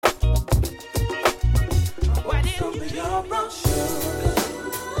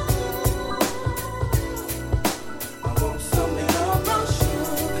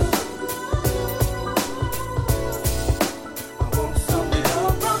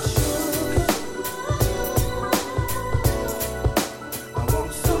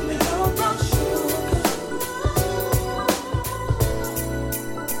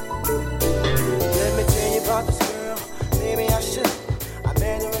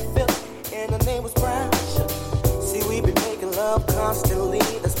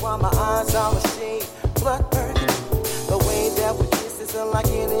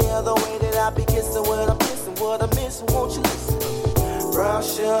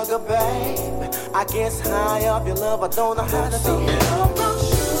I don't know how to be about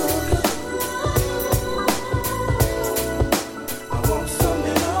sugar. I want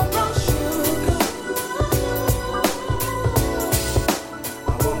something about sugar. I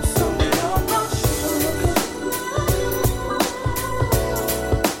want something about sugar.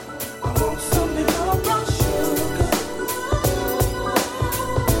 I want something about sugar.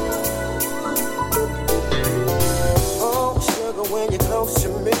 Oh, sugar, when you're close to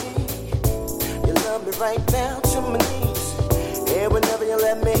me, you love me right down to my knees. And whenever you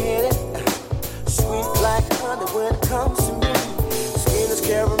let me hit it, sweet like honey when it comes to me. Skin is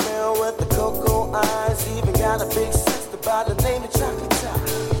caramel with the cocoa eyes. Even got a big sister by the name of Chocolate Top.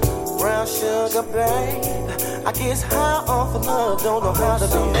 Brown sugar, babe. I guess high off of love, don't know how to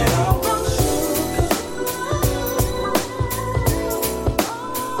be about sugar.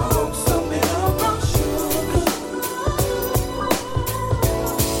 I want something about sugar.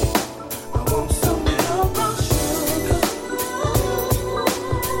 I want something about sugar.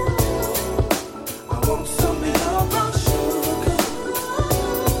 I want something about sugar.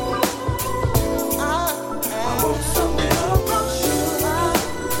 I want something about sugar.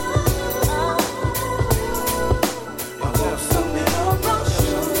 I want something about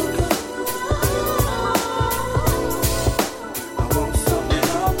sugar. I want something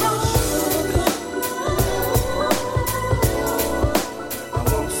about sugar. I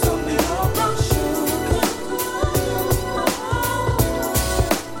want something about sugar.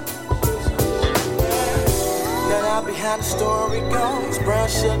 Now out behind the story goes, brown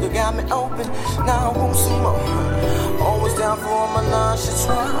sugar got me open. Now I want some more. Always down for my lunch to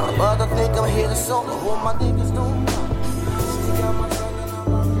try, but I think I'm here to solo. What my niggas don't know. Still got my tongue in my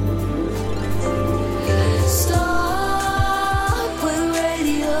Starpoint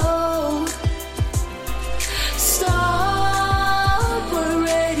Radio. Starpoint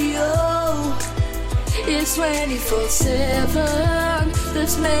Radio. It's 24/7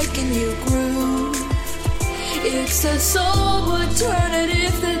 that's making you groove. It's a soul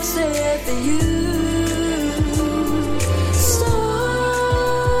alternative that's there for you.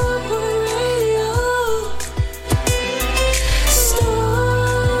 Starpoint Radio.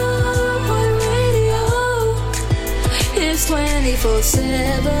 Starpoint Radio. It's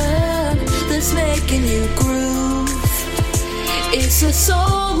 24/7 that's making you groove. It's a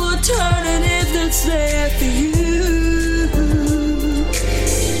soul alternative that's there for you.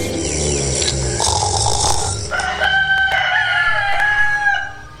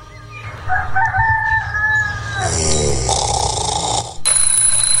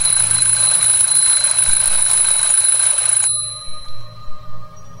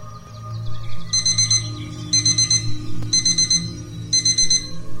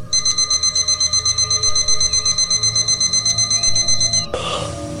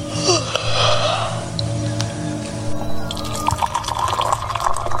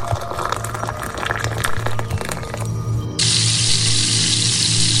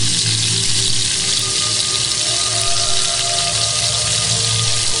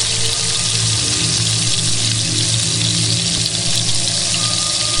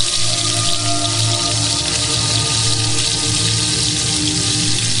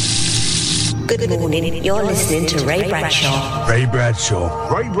 Good morning, you're listening to Ray Bradshaw. Ray Bradshaw.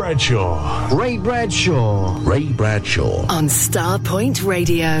 Ray Bradshaw. Ray Bradshaw. Ray Bradshaw. On Starpoint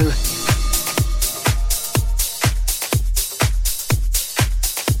Radio.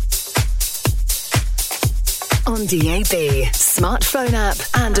 On DAB, smartphone app,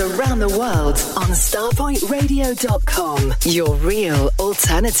 and around the world on starpointradio.com. Your real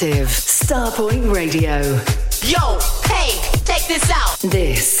alternative. Starpoint Radio. Yo, hey, check this out.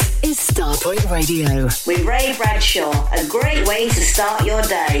 This is Starpoint Radio. With Ray Bradshaw, a great way to start your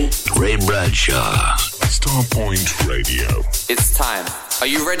day. Ray Bradshaw. Starpoint Radio. It's time Are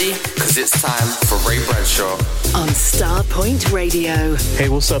you ready? Because it's time for Ray Bradshaw on Starpoint Radio. Hey,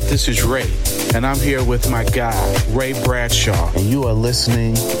 what's up? This is Ray, and I'm here with my guy, Ray Bradshaw. And you are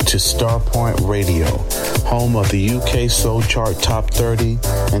listening to Starpoint Radio, home of the UK Soul Chart Top 30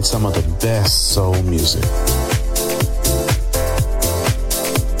 and some of the best soul music.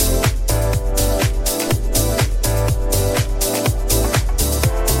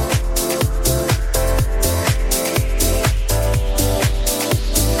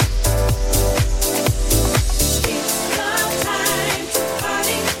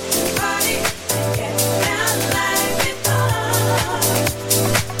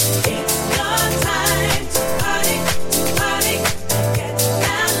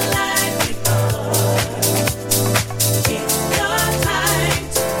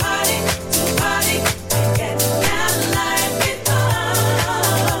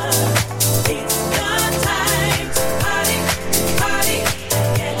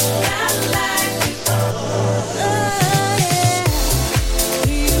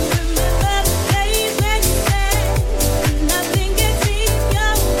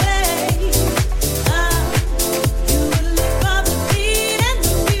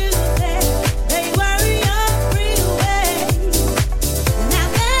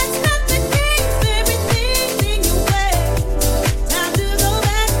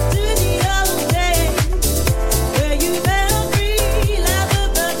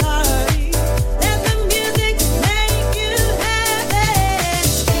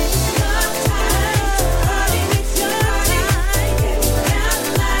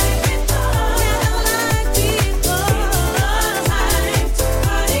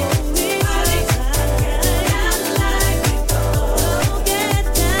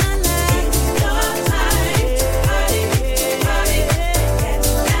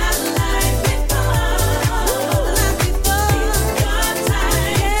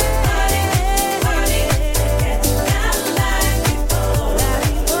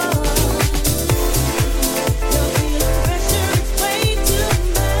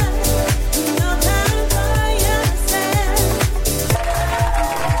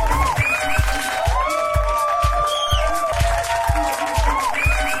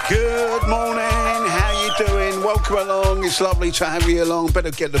 It's lovely to have you along.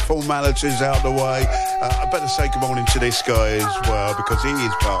 Better get the formalities out of the way. I better say good morning to this guy as well, because he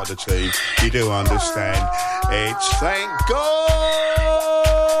is part of the team. You do understand. It's Thank God!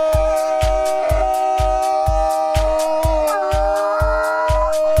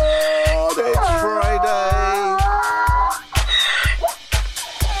 It's Friday.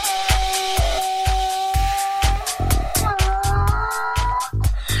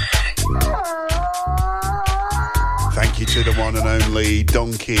 To the one and only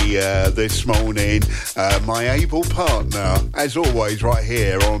Donkey this morning, my able partner, as always, right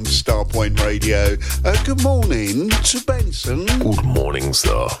here on Starpoint Radio. Good morning to Benson. Good morning,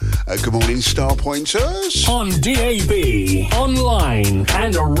 sir. Good morning, Starpointers. On DAB, online,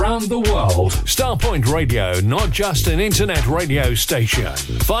 and around the world. Starpoint Radio, not just an internet radio station.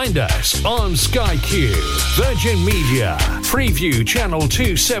 Find us on Sky Q, Virgin Media, Freeview Channel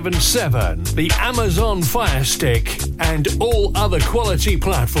 277, the Amazon Fire Stick, and all other quality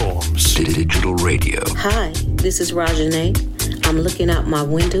platforms. Digital radio. Hi, this is Rajane. I'm looking out my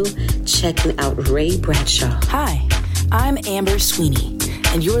window, checking out Ray Bradshaw. Hi, I'm Amber Sweeney,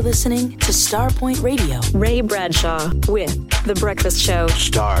 and you're listening to Starpoint Radio. Ray Bradshaw with The Breakfast Show.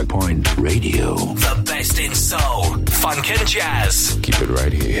 Starpoint Radio. The best in soul, funk and jazz. Keep it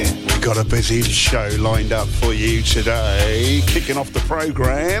right here. We've got a busy show lined up for you today. Kicking off the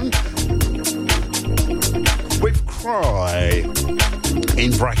programme with Cry,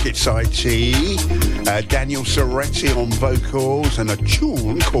 in brackets IT, Daniel Soretti on vocals and a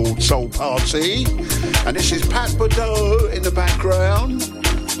tune called Soul Party. And this is Pat Bordeaux in the background,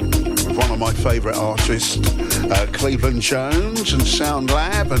 one of my favourite artists, Cleveland Jones and Sound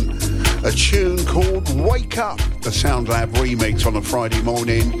Lab, and a tune called Wake Up, the Sound Lab remix on a Friday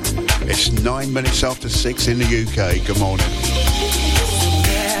morning. It's 9 minutes after 6 in the UK. Good morning.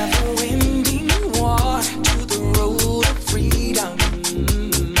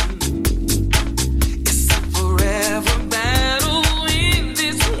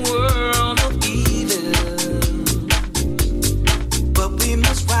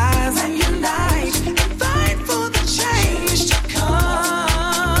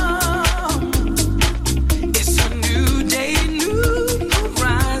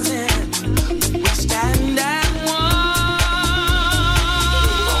 Stand at one.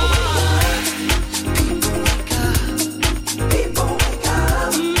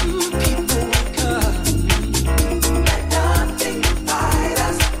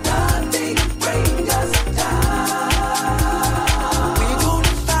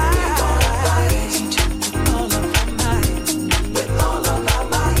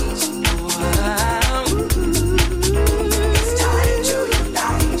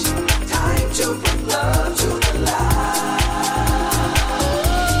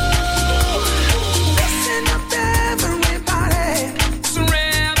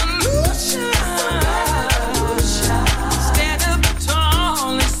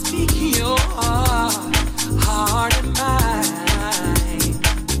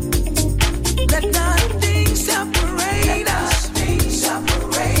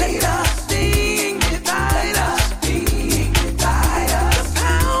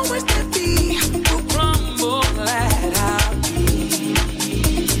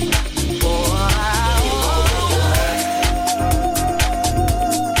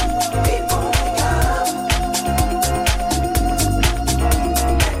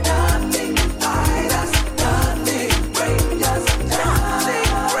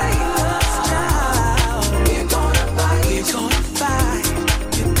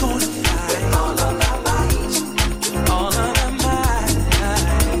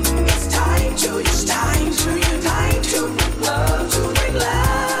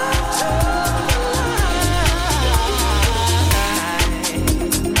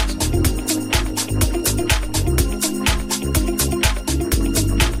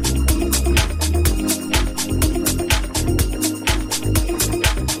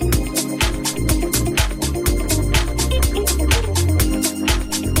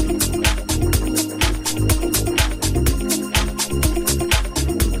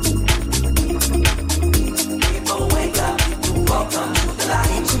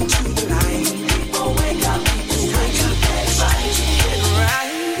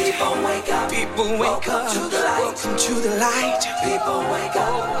 People wake up. Welcome to the light. People wake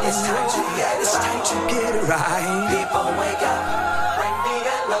up. It's time to get it right. People wake up. Ring the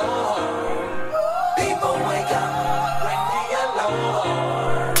alarm. People wake up. Ring the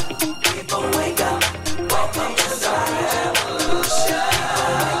alarm. People wake up. Welcome to the revolution.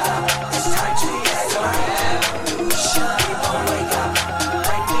 Wake up. It's time to get it right. Revolution. People wake up.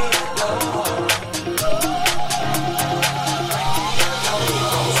 Ring the alarm.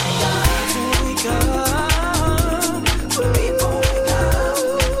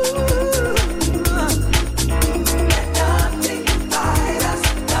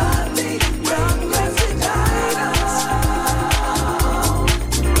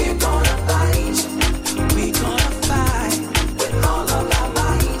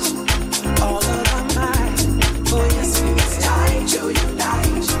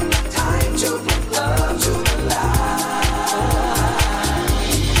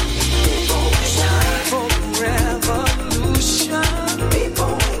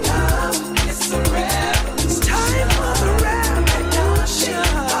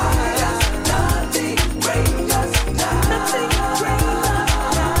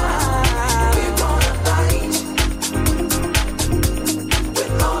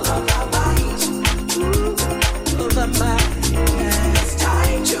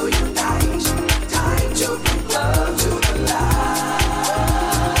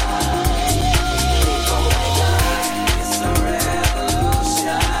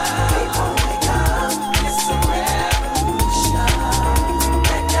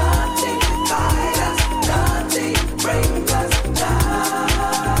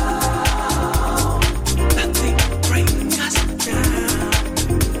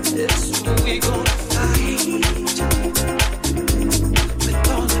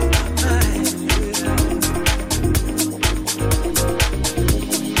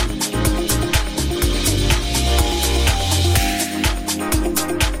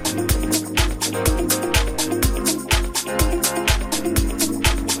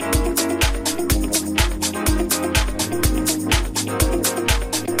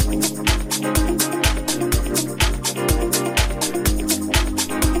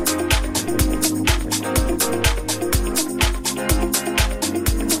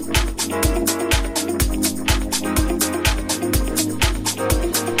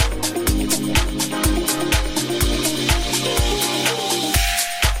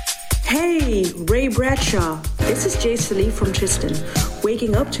 This is Jay Salee from Tristan,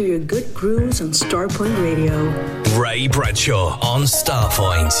 waking up to your good grooves on Starpoint Radio. Ray Bradshaw on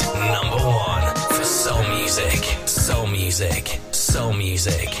Starpoint, number one for soul music, soul music, soul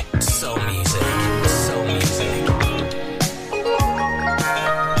music, soul music, soul music.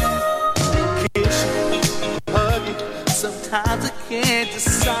 Kiss you, hug you, sometimes I can't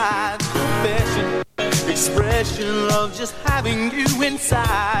decide. Confession, expression of just having you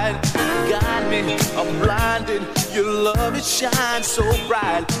inside. Guide me, I'm blinded. Your love, it shines so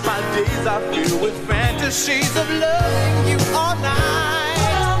bright. My days are filled with fantasies of loving you all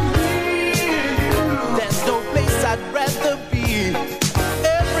night. There's no place I'd rather be.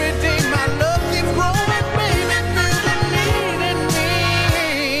 Every day my love keeps growing, baby, feeling needing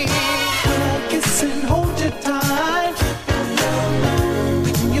me. When I kiss and hold you tight,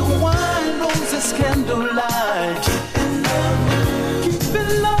 when your wine rolls this candlelight, keep it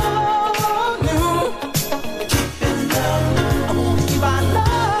low.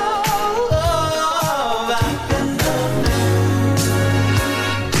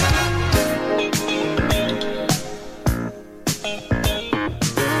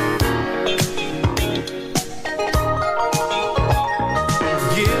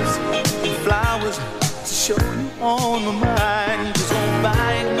 On my mind, just on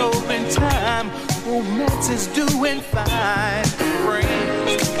buying over in time. Romance is doing fine.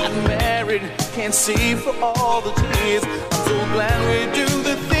 Friends got married, can't see for all the tears. I'm so glad we do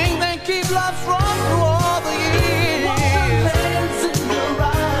the thing that keep love strong through all the years.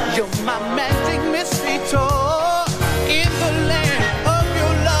 You're my magic mystery tour in the land of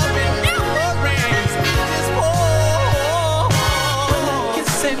your love. It never rains, it just pours. When I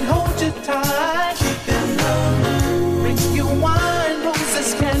kiss and hold you tight,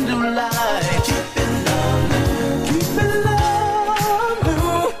 candlelight, keep it low, keep it low.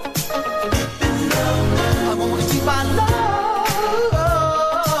 I wanna keep my love.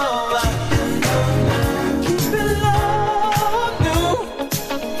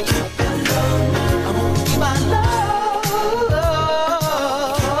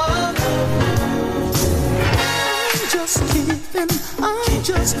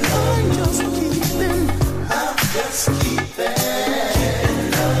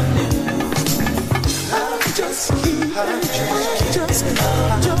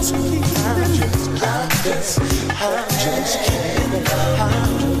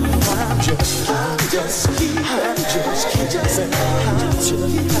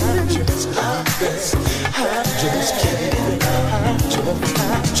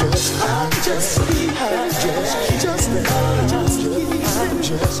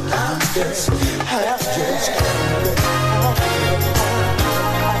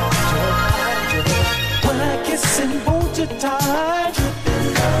 When I kiss and hold you tight,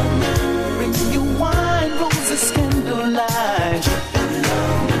 bring you wine, roses, candlelight.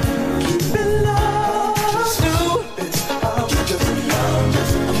 Keep it low,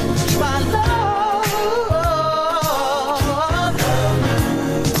 my love.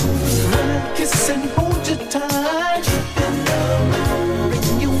 When I kiss and hold you tight,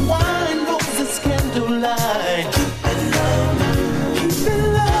 bring you wine, roses, candlelight.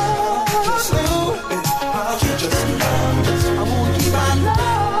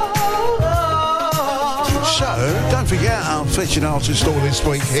 Don't forget our featured artist all this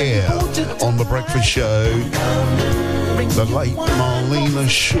week here on The Breakfast Show, the late Marlena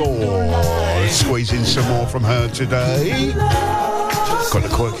Shaw. Squeezing some more from her today. Got a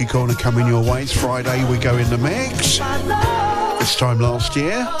quirky corner coming your way. It's Friday, we go in the mix. This time last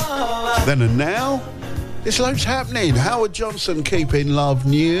year, then and now, there's loads happening. Howard Johnson, Keeping Love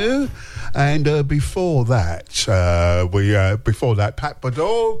New. And before that, Pat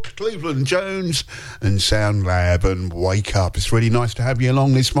Badal, Cleveland Jones, and Sound Lab, and Wake Up. It's really nice to have you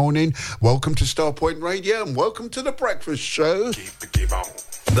along this morning. Welcome to Starpoint Radio, and welcome to The Breakfast Show. Keep on.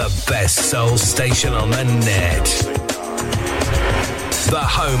 The best soul station on the net. The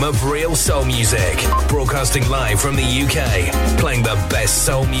home of real soul music. Broadcasting live from the UK. Playing the best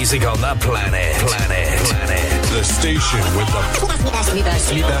soul music on the planet. The station with the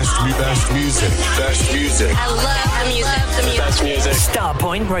best music. Best music. I love the music. The best music.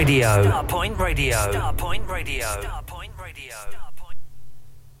 Starpoint Radio. Starpoint Radio. Starpoint Radio. Starpoint Radio.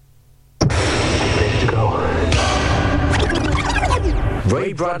 Ready to go.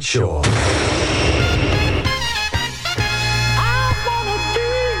 Ray Bradshaw.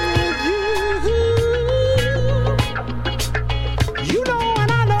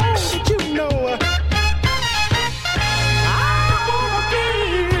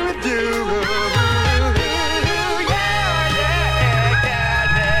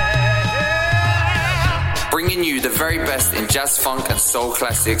 Bringing you the very best in jazz, funk and soul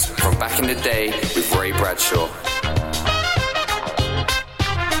classics from back in the day with Ray Bradshaw.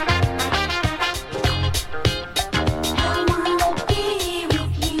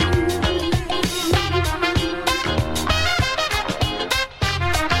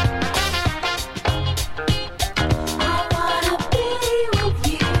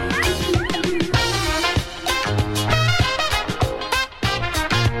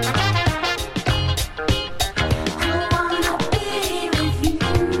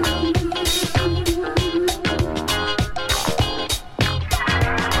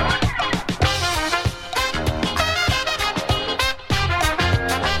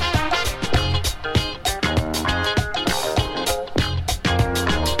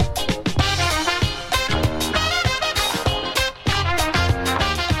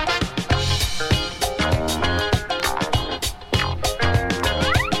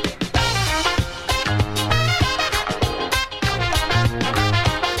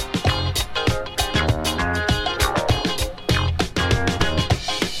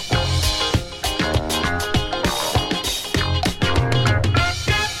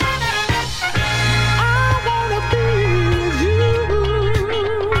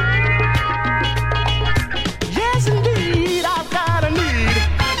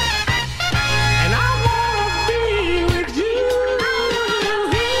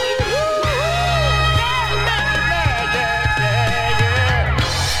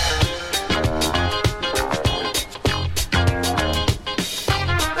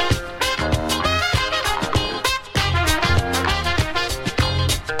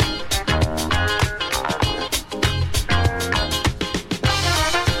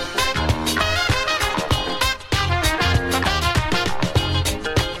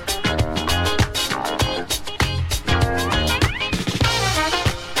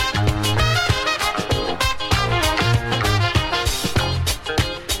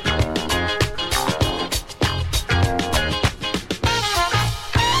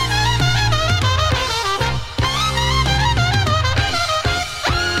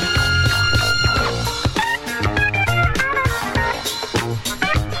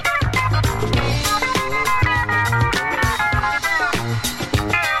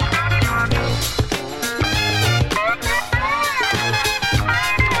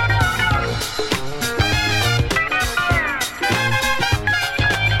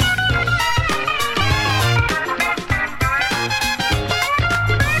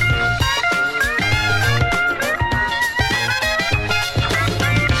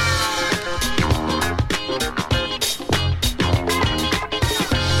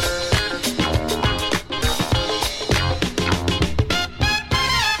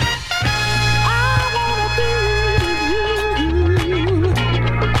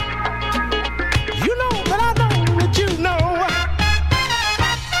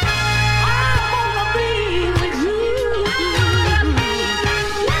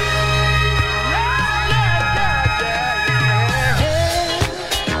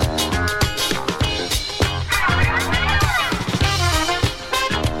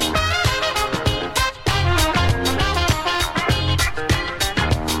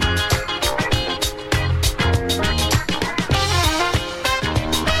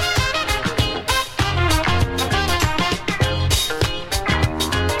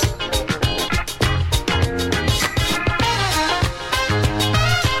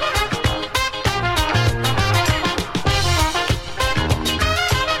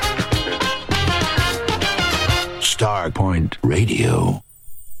 Starpoint Radio.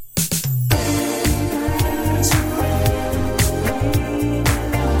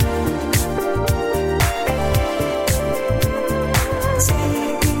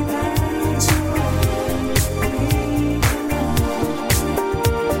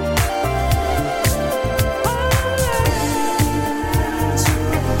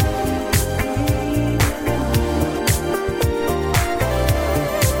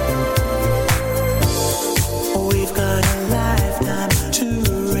 We've got a lifetime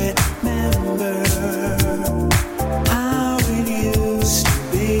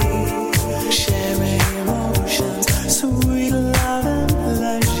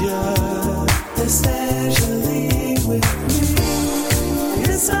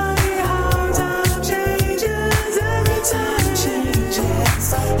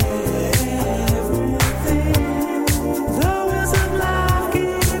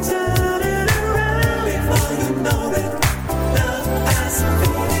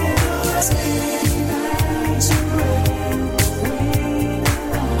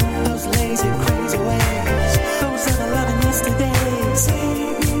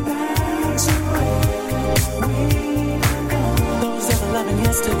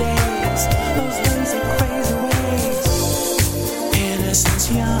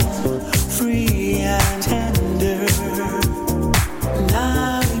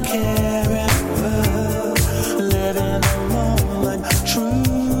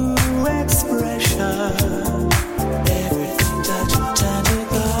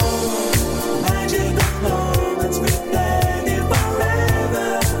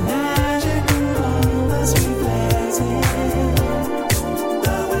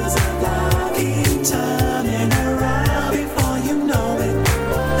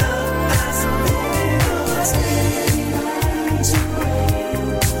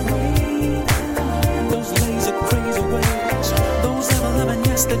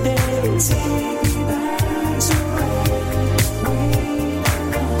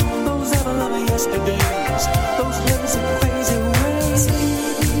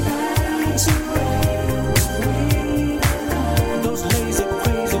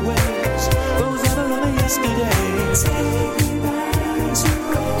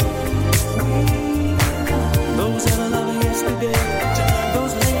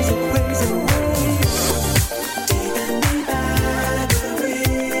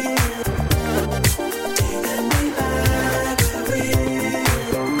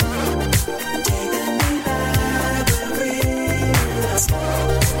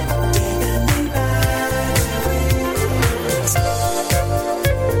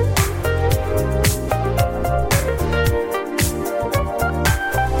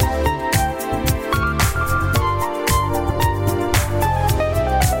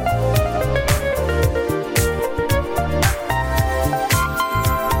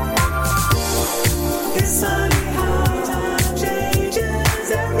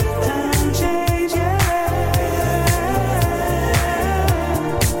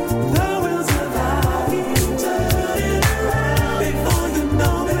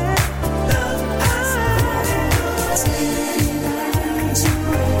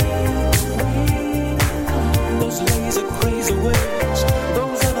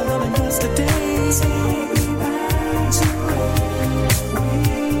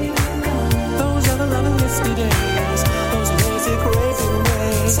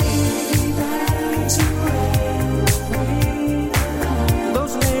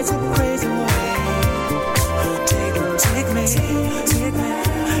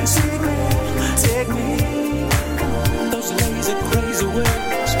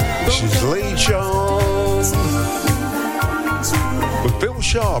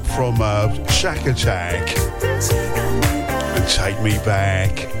Sharp from Shack Attack and Take Me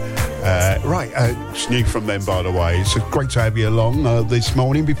Back. It's new from them, by the way. It's great to have you along this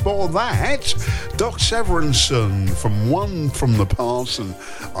morning. Before that, Doc Severinsen from One from the Past and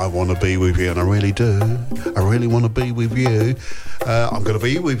I Want to Be With You, and I really do. I really want to be with you. I'm going to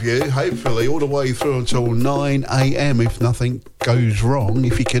be with you, hopefully, all the way through until 9 a.m. if nothing goes wrong.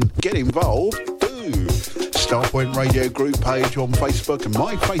 If you can get involved, do. Starpoint Radio group page on Facebook and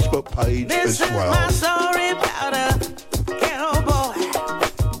my Facebook page as well. This is my story about a ghetto boy.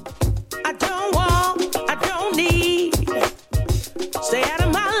 I don't want, I don't need. Stay out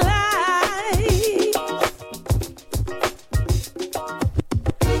of my life.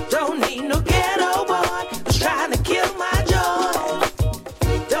 Don't need no ghetto boy who's trying to kill my joy.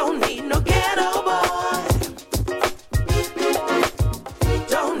 Don't need no ghetto boy.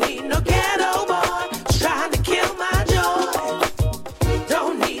 Don't need no ghetto boy.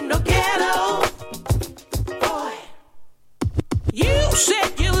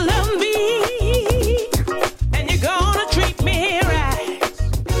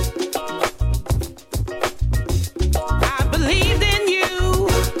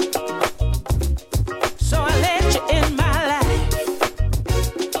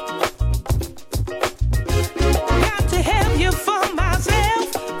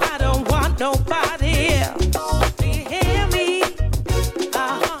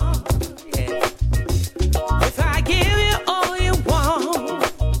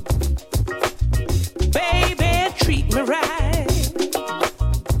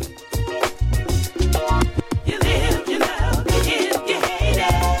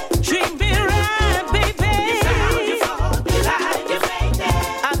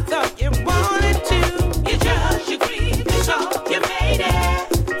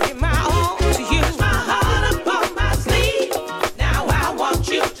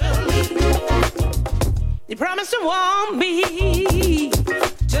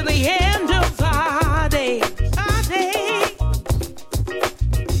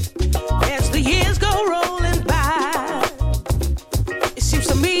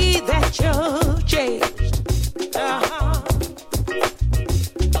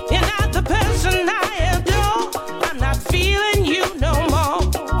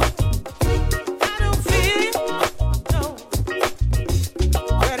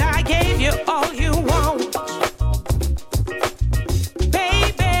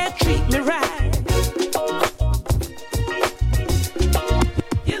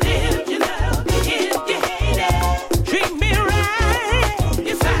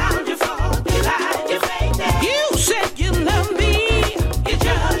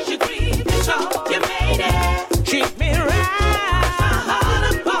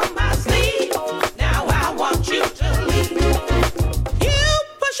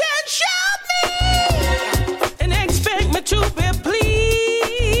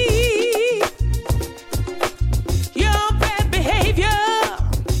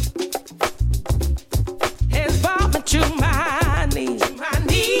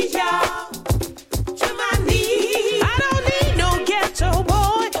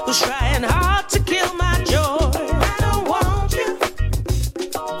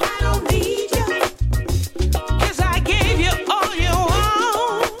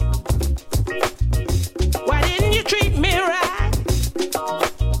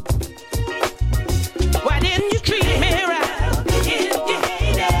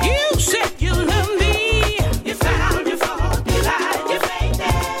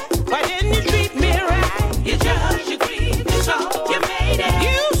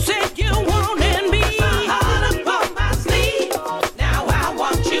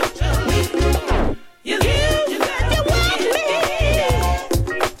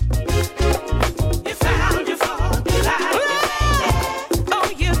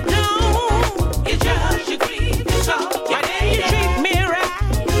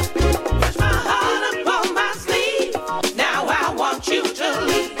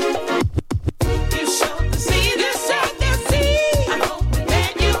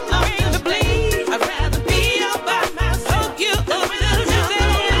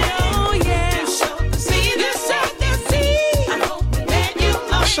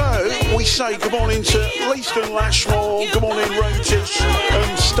 Good morning to Leiston Lashmore. Good morning, Rotish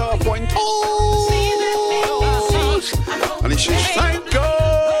and Starpoint. Oh! And it says, thank God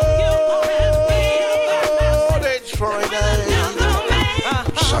it's Friday.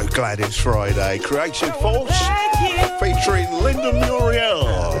 I'm so glad it's Friday. Creative Force featuring Lyndon Muriel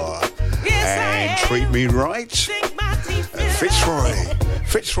and Treat Me Right.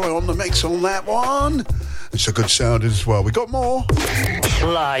 Fitzroy on the mix on that one. It's a good sound as well. We got more.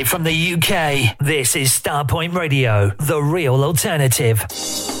 Live from the UK, this is Starpoint Radio, the real alternative.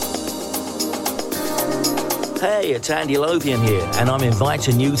 Hey, it's Andy Lothian here, and I'm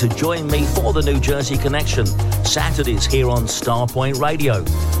inviting you to join me for the New Jersey Connection. Saturdays here on Starpoint Radio.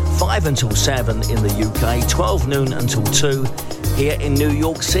 5 until 7 in the UK, 12 noon until 2 here in New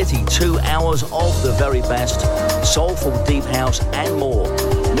York City. 2 hours of the very best, soulful deep house and more.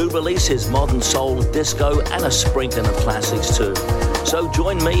 New releases, modern soul, disco, and a sprinkling of classics too. So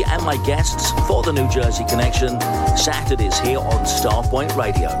join me and my guests for the New Jersey Connection, Saturdays here on Starpoint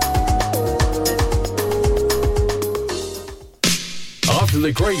Radio. After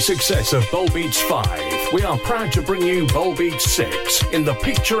the great success of Bowl Beats 5, we are proud to bring you Bowl Beats 6 in the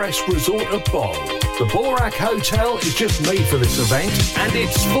picturesque resort of Bowl. The Borak Hotel is just made for this event, and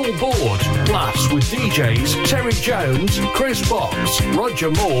it's full board. Plus, with DJs Terry Jones, Chris Box, Roger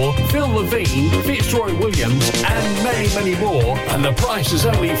Moore, Phil Levine, Fitzroy Williams, and many, many more. And the price is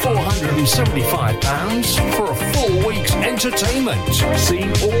only £475 for a full week's entertainment. See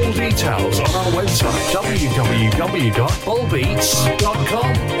all details on our website,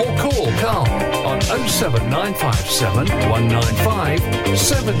 www.bowlbeats.com, or call Carl on 07957 195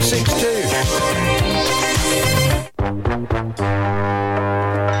 762.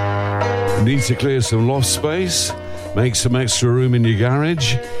 Need to clear some loft space? Make some extra room in your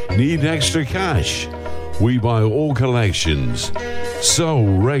garage? Need extra cash? We buy all collections. Soul,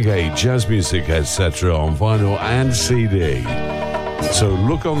 reggae, jazz music, etc. on vinyl and CD. So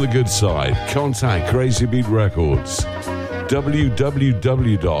look on the good side. Contact Crazy Beat Records.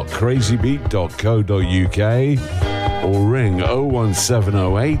 www.crazybeat.co.uk or ring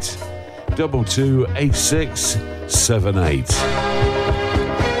 01708 228678.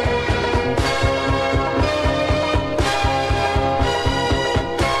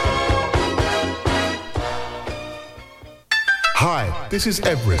 Hi, this is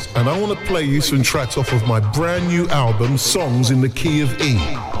Everest, and I want to play you some tracks off of my brand new album, Songs in the Key of E,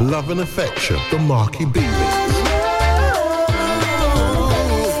 Love and Affection, the Marky B mix.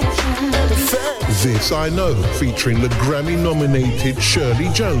 This I Know, featuring the Grammy-nominated Shirley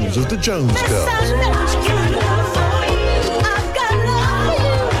Jones of the Jones Girls.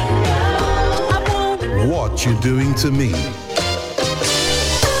 What You Doing to Me.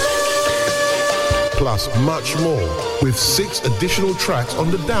 Plus much more, with 6 additional tracks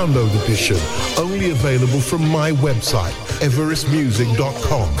on the download edition, only available from my website,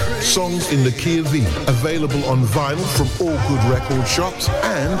 everestmusic.com. Songs in the Key of E, available on vinyl from all good record shops,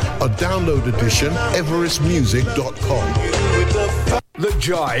 and a download edition, everestmusic.com. The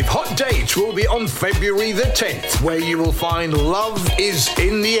Jive Hot Date will be on February the 10th, where you will find Love Is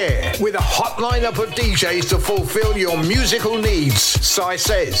in the Air, with a hot lineup of DJs to fulfill your musical needs. Cy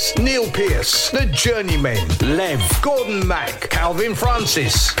Says, Neil Pearce, The Journeymen, Lev, Gordon Mack, Calvin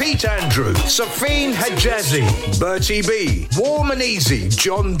Francis, Pete Andrew, Safine Hajazi, Bertie B, Warm and Easy,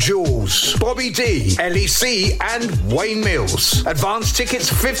 John Jules, Bobby D, LEC, and Wayne Mills. Advance tickets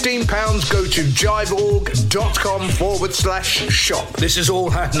 £15. Go to jiveorg.com/shop. This is all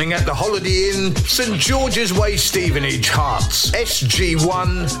happening at the Holiday Inn, St George's Way, Stevenage, Hearts,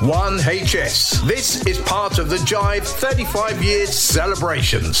 SG1 1HS. This is part of the Jive 35 years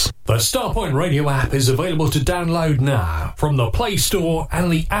celebrations. The Starpoint Radio app is available to download now from the Play Store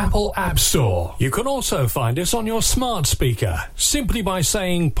and the Apple App Store. You can also find us on your smart speaker simply by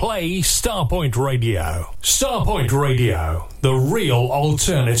saying play Starpoint Radio. Starpoint Radio, the real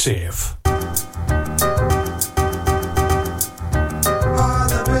alternative.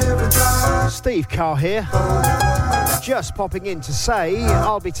 Steve Carr here, just popping in to say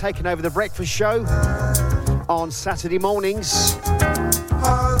I'll be taking over the breakfast show on Saturday mornings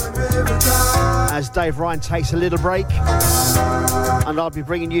as Dave Ryan takes a little break, and I'll be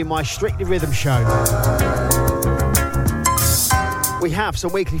bringing you my Strictly Rhythm show. We have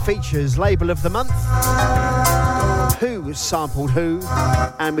some weekly features, Label of the Month, Who Sampled Who,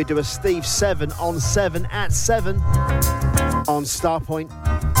 and we do a Steve 7 on 7 at 7 on Starpoint.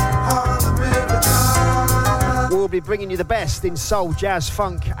 We'll be bringing you the best in soul, jazz,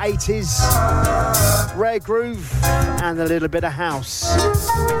 funk, 80s, rare groove, and a little bit of house.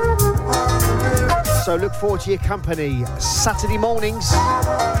 So look forward to your company Saturday mornings,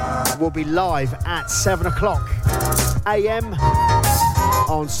 will be live at 7 o'clock a.m.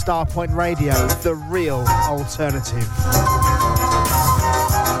 on Starpoint Radio, the real alternative.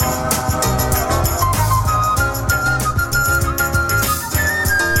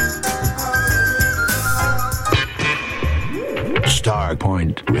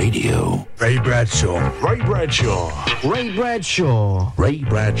 Starpoint Radio. Ray Bradshaw. Ray Bradshaw. Ray Bradshaw. Ray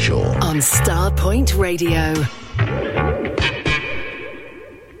Bradshaw. On Starpoint Radio.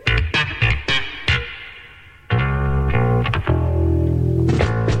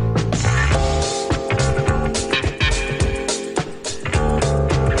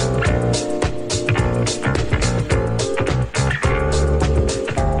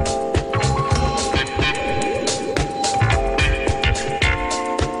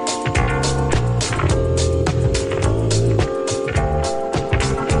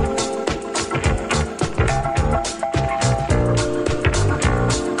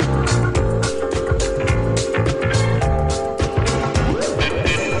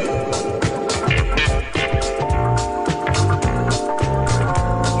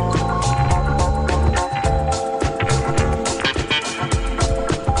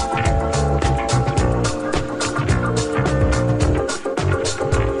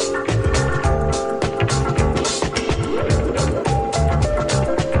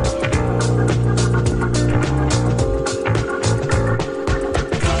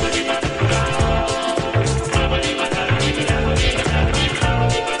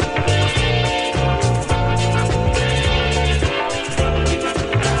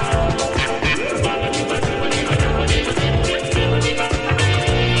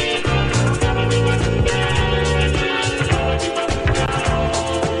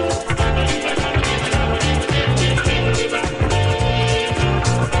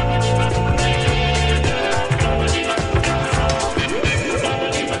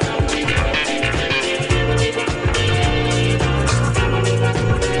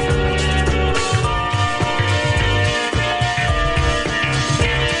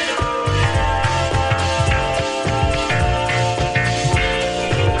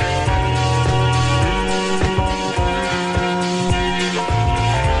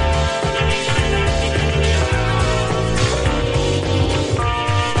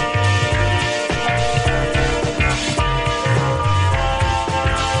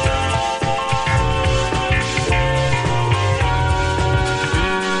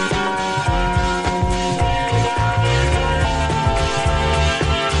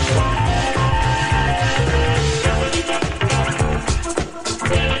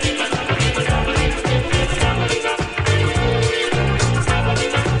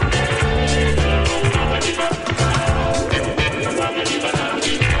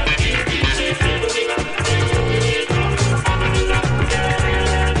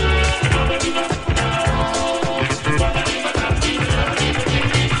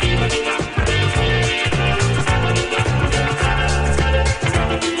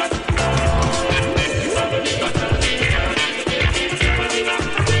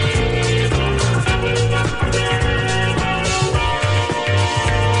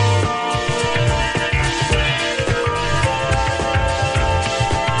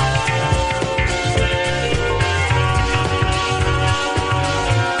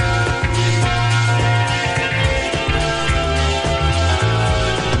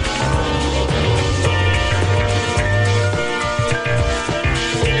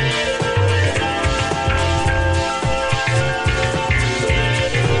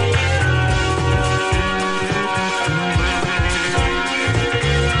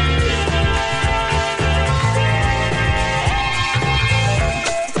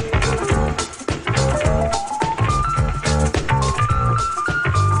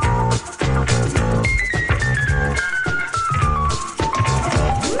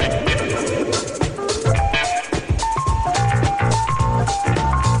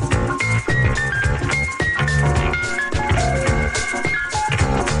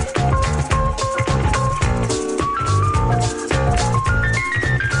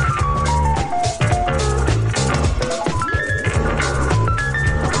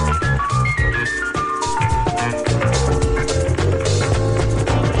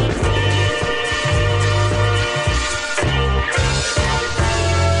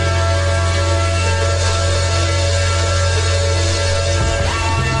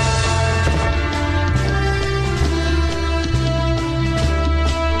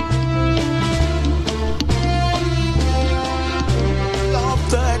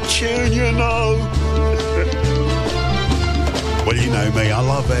 me. I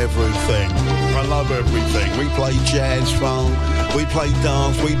love everything. I love everything. We play jazz, funk, we play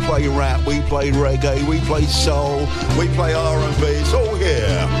dance, we play rap, we play reggae, we play soul, we play R&B. It's all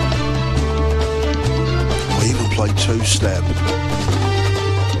here. We even play two-step.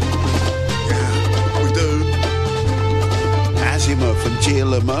 Yeah, we do. Azimuth and Gia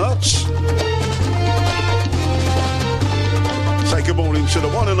Mertz. Say good morning to the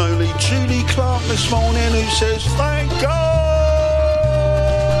one and only Julie Clark this morning, who says, thank God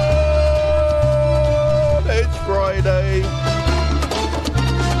it's Friday.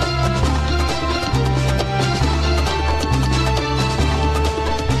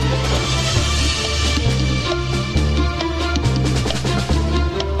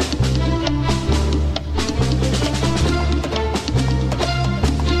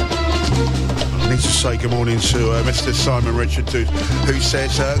 To say good morning to Mr. Simon Richard, who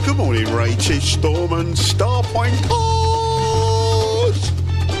says, good morning, Rachel, Storm and Starpoint.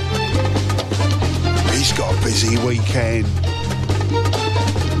 He's got a busy weekend.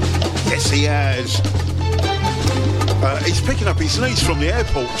 Yes, he has. He's picking up his niece from the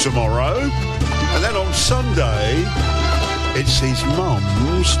airport tomorrow. And then on Sunday, it's his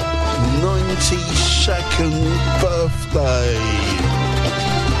mum's 92nd birthday.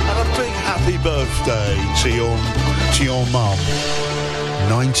 Happy birthday to your mum.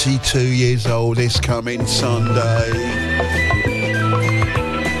 92 years old this coming Sunday.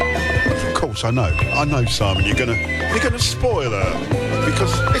 Of course, I know, Simon. You're gonna spoil her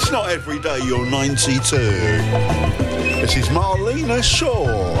because it's not every day you're 92. This is Marlena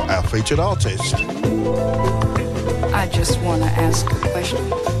Shaw, our featured artist. I just want to ask a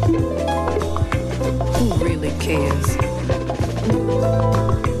question. Who really cares?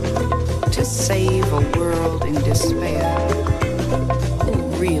 To save a world in despair, who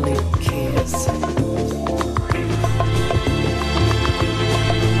really cares?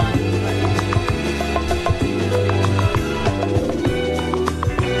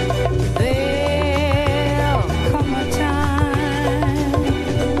 There'll come a time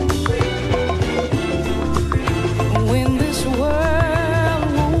when this world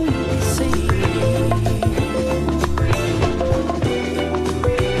won't be safe.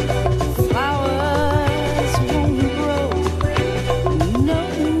 Flowers won't grow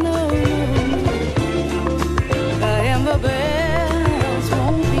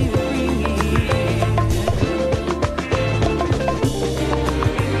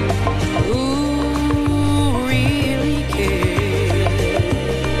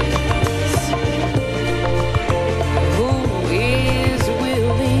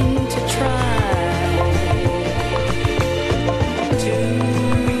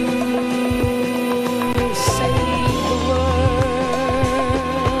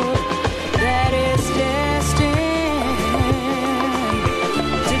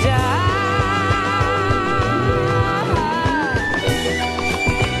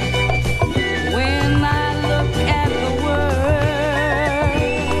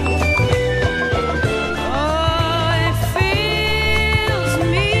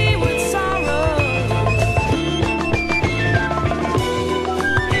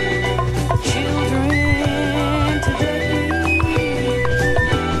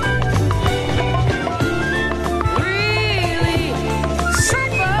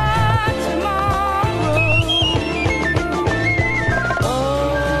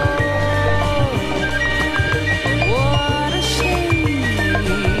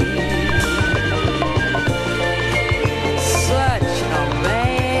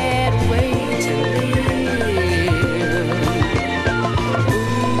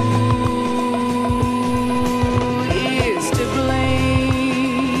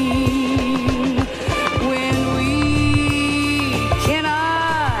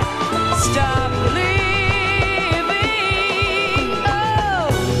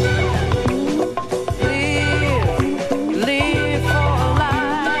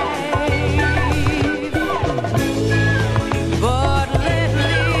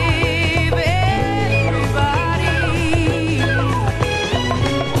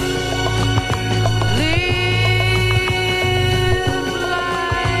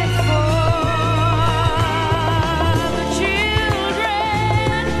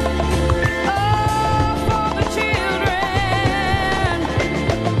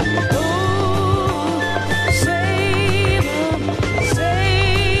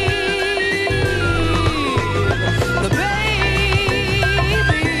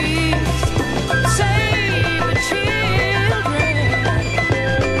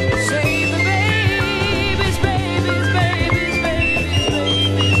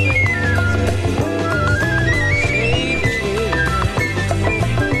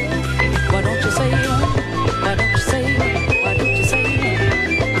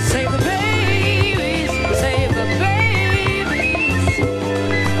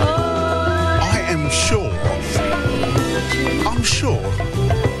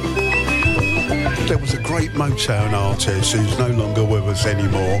There was a great Motown artist who's no longer with us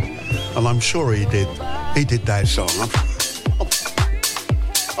anymore, and I'm sure he did that song.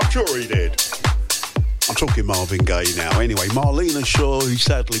 I'm sure he did. I'm talking Marvin Gaye now. Anyway, Marlena Shaw, who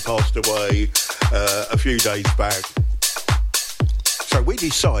sadly passed away a few days back. So we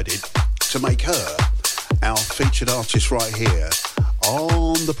decided to make her our featured artist right here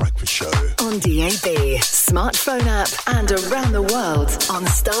on The Breakfast Show. On DAB, smartphone app, and around the world on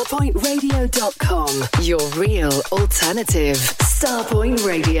starpointradio.com. Your real alternative. Starpoint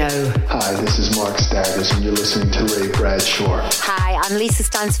Radio. Hi, this is Mark Stavis, and you're listening to Ray Bradshaw. Hi, I'm Lisa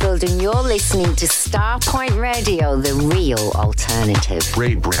Stansfield, and you're listening to Starpoint Radio, the real alternative.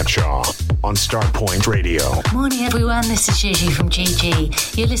 Ray Bradshaw on Starpoint Radio. Morning, everyone. This is Gigi from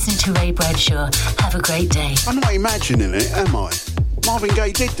GG. You're listening to Ray Bradshaw. Have a great day. I'm not imagining it, am I? Marvin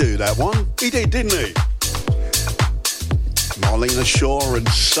Gaye did do that one. He did, didn't he? Marlena Shaw and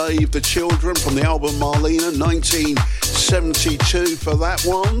Save the Children from the album Marlena, 1972 for that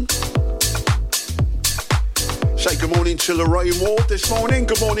one. Say good morning to Lorraine Ward this morning.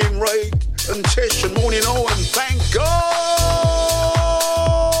 Good morning, Ray and Tish, and morning all, and thank God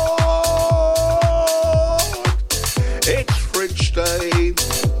it's Fridge Day.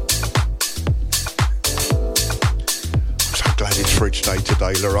 Glad it's Fridge Day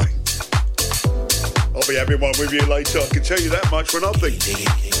today, Lorraine. I'll be having one with you later, I can tell you that much for nothing.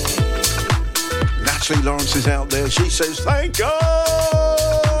 Natalie Lawrence is out there. She says, thank God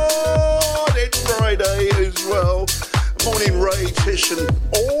it's Friday as well. Morning, Ray, Tish, and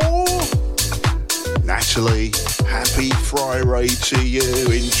all. Natalie, happy Friday to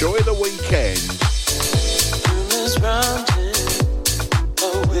you. Enjoy the weekend. Rumors rounding,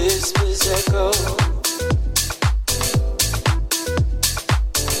 whispers echo.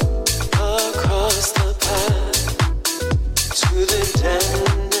 Across the path to the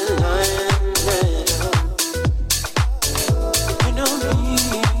dandelion meadow. You know me,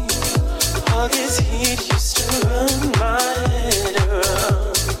 August heat used to run my head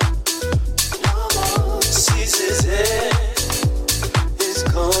around. No more ceases it, is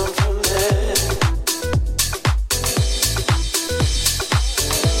gone from there.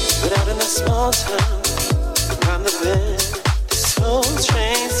 But out in the small town, around the bend, the slow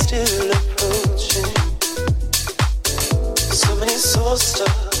train still approaching. So many souls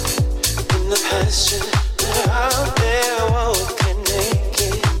stuck in the pasture. They're out there walking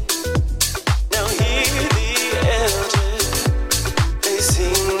naked. Now hear the elders, they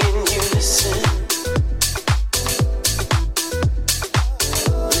sing in unison,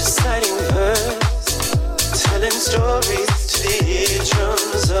 reciting verse, telling stories to the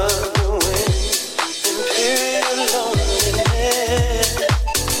eardrums of the wind. Imperial loneliness.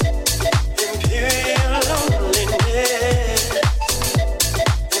 Imperial loneliness.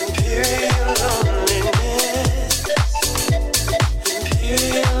 Imperial loneliness.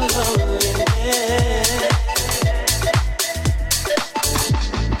 Imperial loneliness.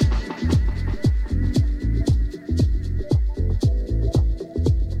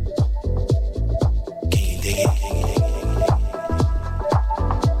 Can you dig it?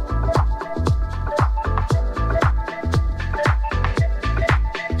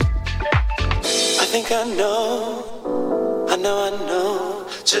 I think I know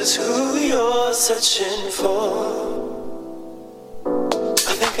just who you're searching for. I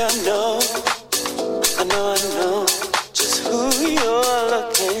think I know just who you're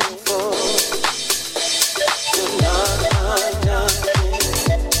looking for. You're knocking,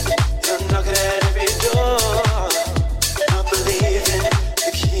 you're knocking at every door, not believing the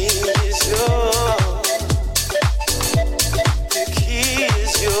key is yours. The key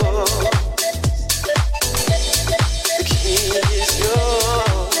is yours. The key is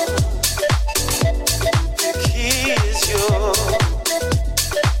yours. The key is yours.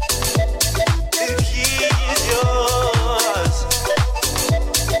 The key is yours.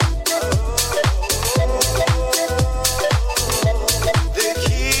 The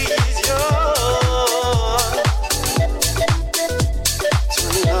key is yours. To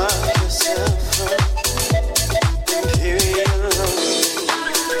unlock yourself from imperial loneliness.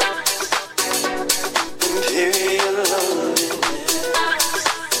 Imperial loneliness.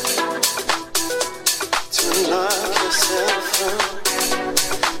 To unlock yourself from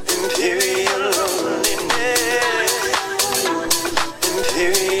imperial loneliness.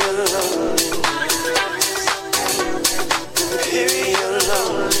 Imperial loneliness. Imperial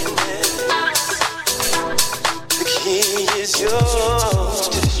loneliness. The key is yours.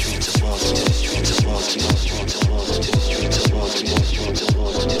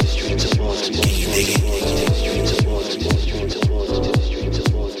 Can you dig it?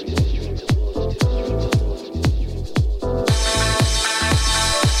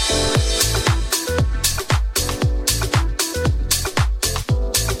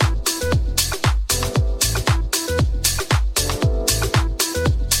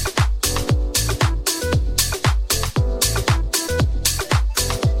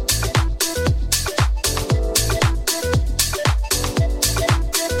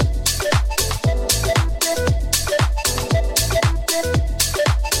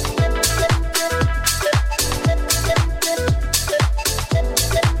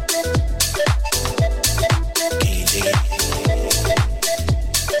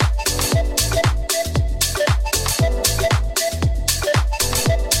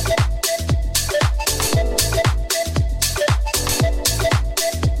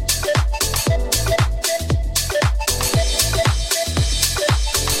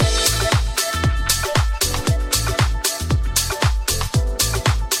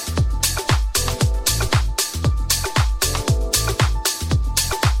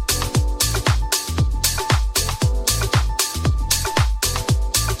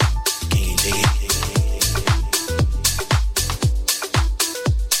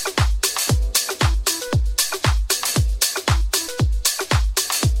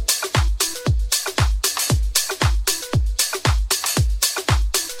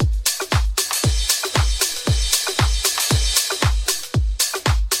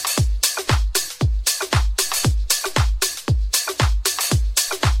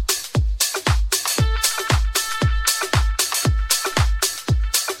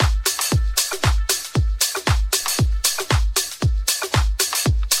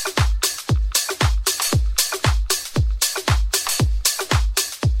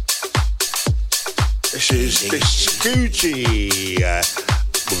 is Biscucci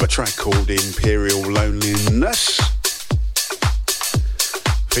with a track called Imperial Loneliness,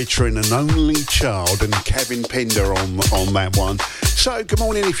 featuring an only child and Kevin Pinder on that one. So, good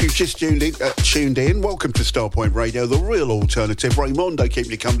morning if you've just tuned in. Welcome to Starpoint Radio, the real alternative. Raymondo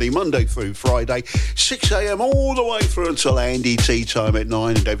keeping you company Monday through Friday, 6 a.m. all the way through until Andy tea time at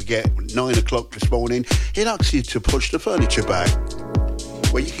 9. And don't forget, 9 o'clock this morning, it asks you to push the furniture back,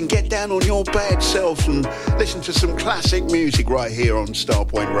 where you can get down on your bad self and listen to some classic music right here on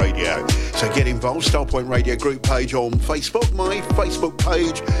Starpoint Radio. So get involved. Starpoint Radio group page on Facebook, my Facebook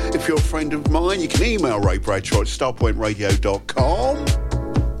page. If you're a friend of mine, you can email Ray Bradshaw at starpointradio.com.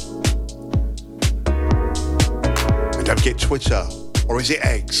 And don't forget Twitter, or is it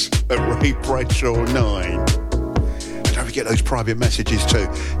X, at Ray Bradshaw 9. And don't forget those private messages too.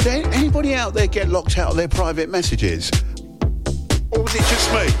 Did anybody out there get locked out of their private messages? Or was it just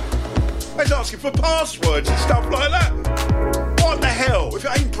me? I was asking for passwords and stuff like that. What the hell? If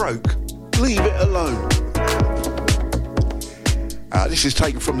it ain't broke, leave it alone. This is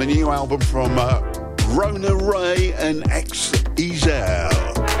taken from the new album from Rona Ray and X-Ezel.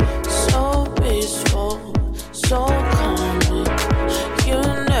 So peaceful, so calming. You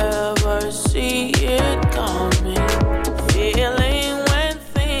never see it coming. Feeling when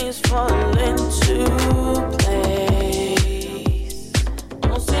things fall into place.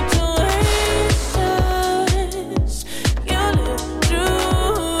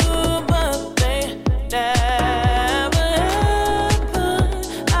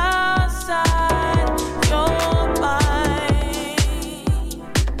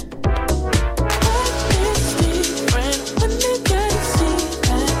 When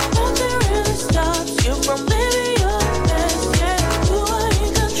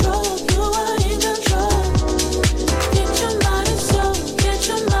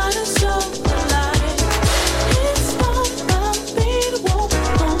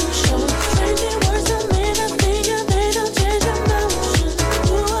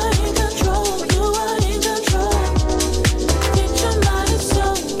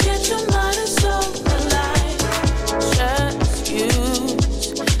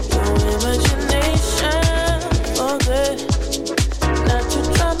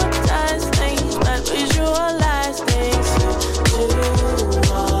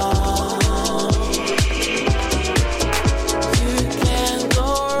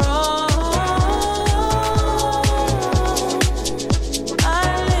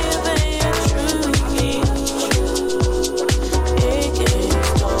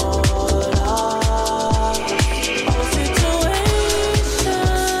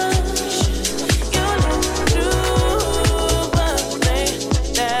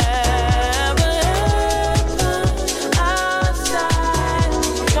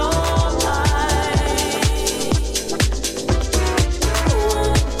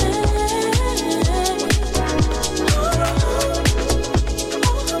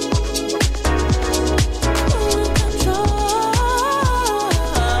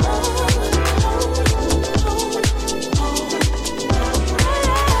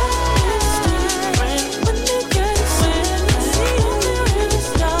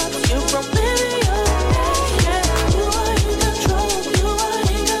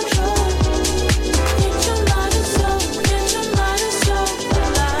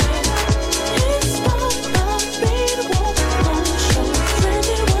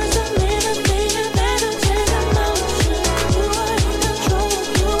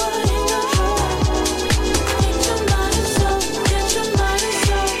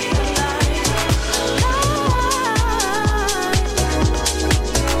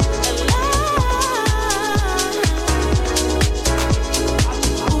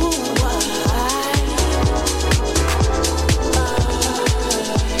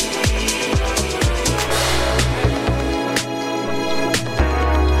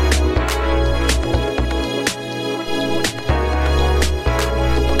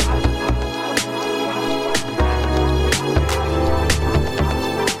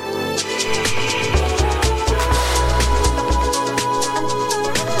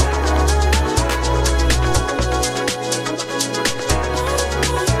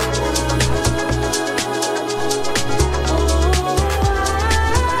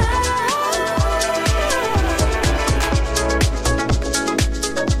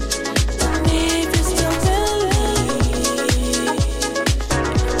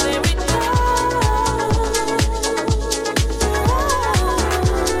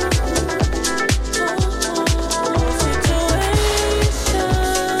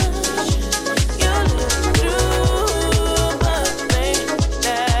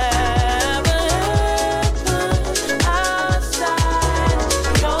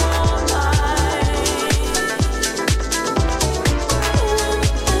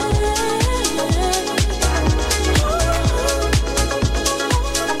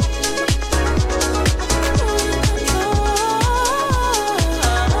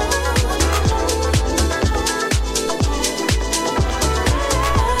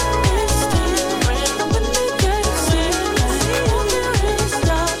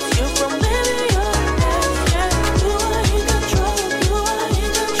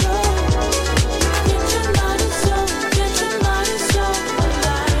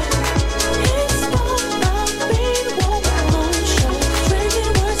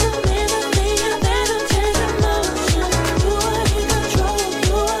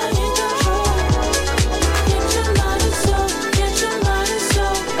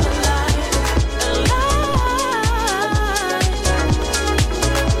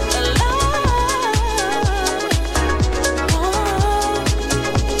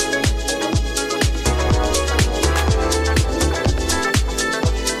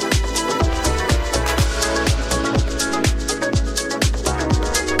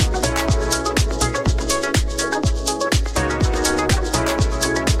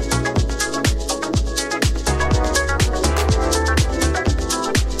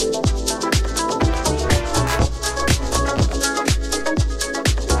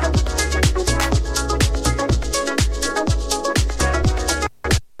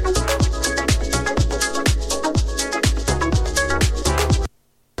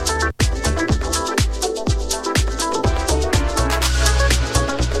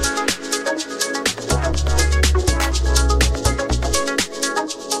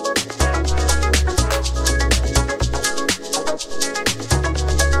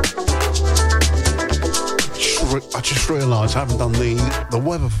just realised I haven't done the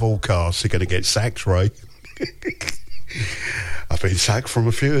weather forecast. You're going to get sacked, Ray. I've been sacked from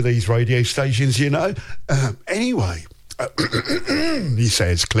a few of these radio stations, you know. Anyway, he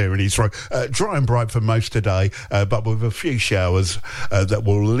says, clearing his throat. Dry and bright for most today, but with a few showers that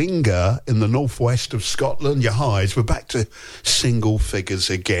will linger in the northwest of Scotland. Your highs, we're back to single figures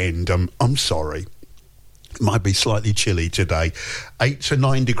again. I'm sorry. It might be slightly chilly today. 8 to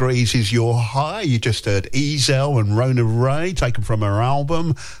 9 degrees is your high. You just heard Ezel and Rona Ray, taken from her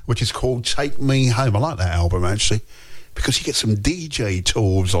album, which is called Take Me Home. I like that album, actually, because you get some DJ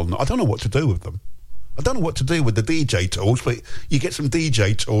tools on. I don't know what to do with them. I don't know what to do with the DJ tools, but you get some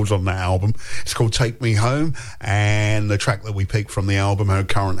DJ tools on that album. It's called Take Me Home, and the track that we picked from the album, her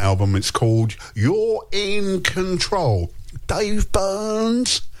current album, it's called You're in Control. Dave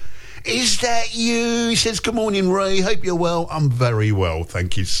Burns, is that you? He says, good morning, Ray. Hope you're well. I'm very well,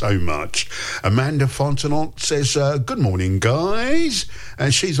 thank you so much. Amanda Fontenot says, good morning, guys.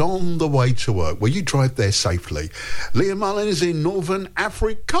 And she's on the way to work. Will you drive there safely? Leah Mullins in Northern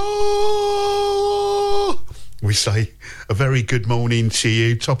Africa. We say a very good morning to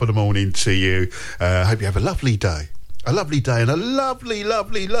you. Top of the morning to you. Hope you have a lovely day. A lovely day and a lovely,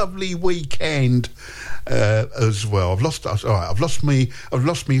 lovely, lovely weekend as well. I've lost me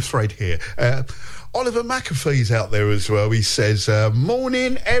thread here. Oliver McAfee's out there as well. He says,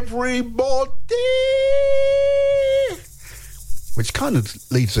 morning everybody, which kind of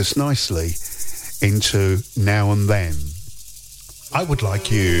leads us nicely into Now and Then. I would like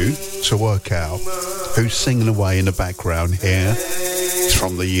you to work out who's singing away in the background here. It's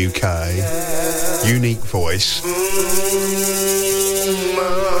from the UK. Unique voice.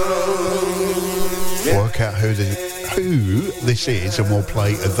 Work out who this is, and we'll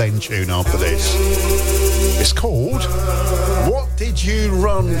play a then tune after this. It's called What Did You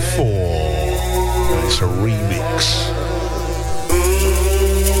Run For? And it's a remix.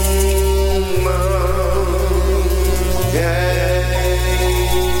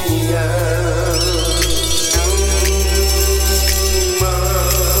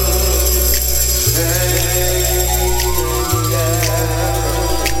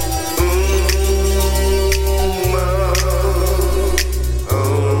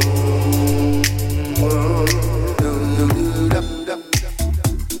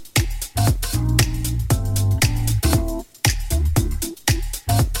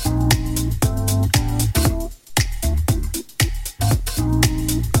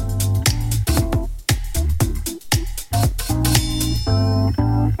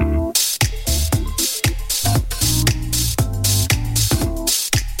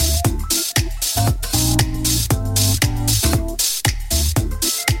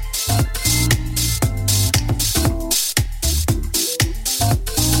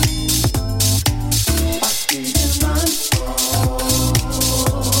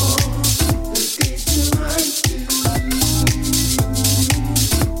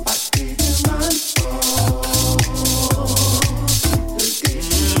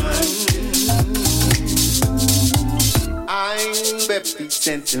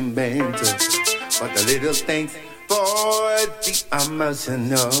 Sentimental, but the little things for the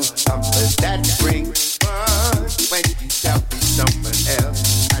emotional. That brings fun when you tell me someone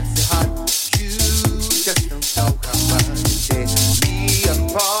else. That's the heart, you just don't know how much it takes me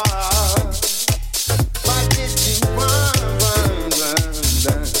apart. Why did you run?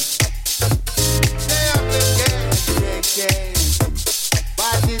 Stay up again.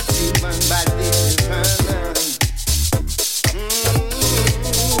 Why did you run? Why did you run?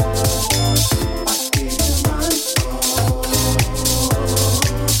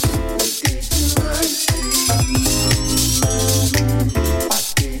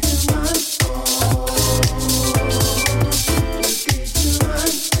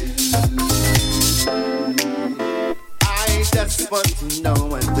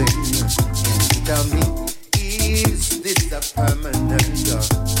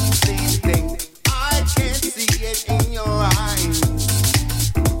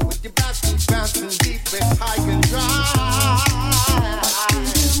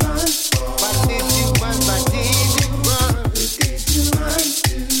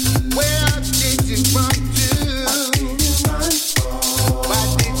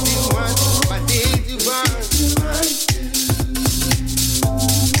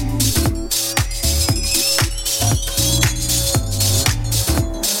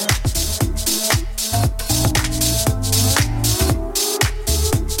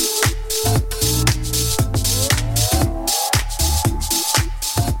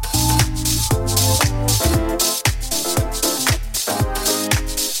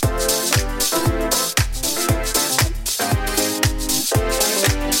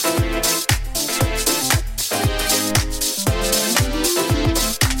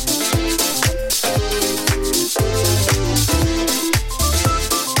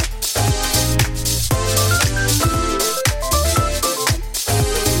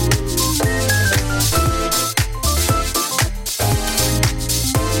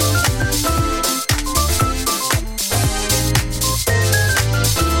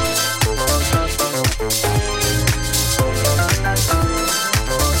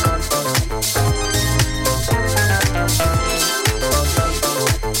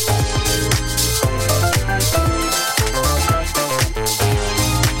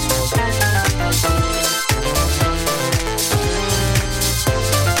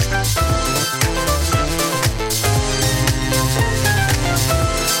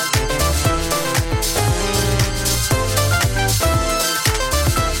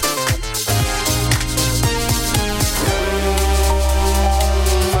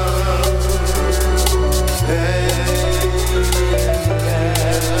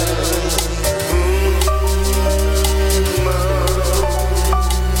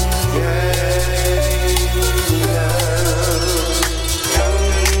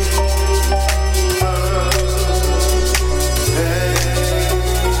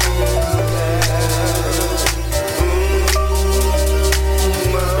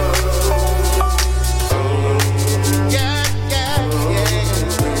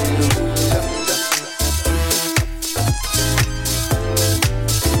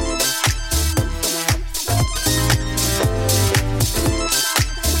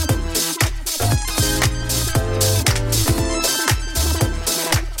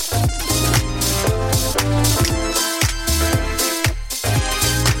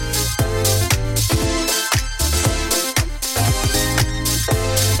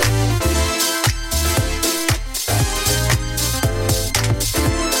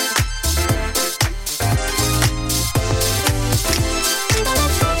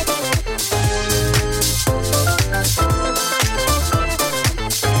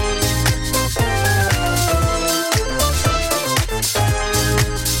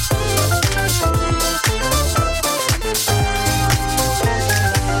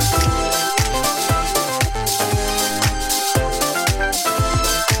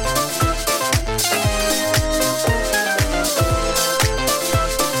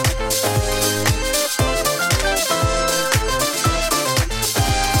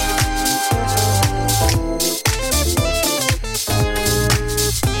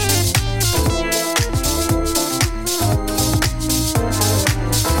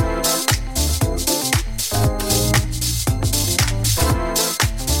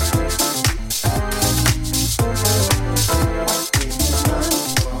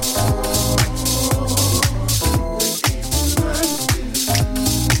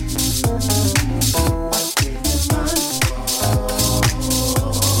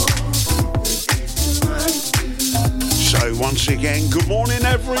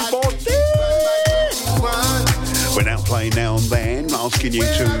 everybody. We're now playing Now and Then, asking you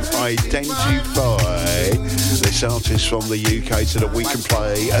to identify this artist from the UK so that we can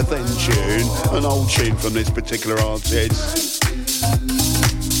play a then tune, an old tune from this particular artist.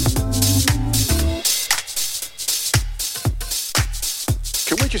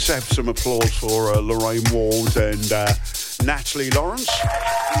 Can we just have some applause for Lorraine Ward and Natalie Lawrence?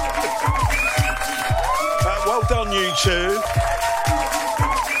 Well done, you two.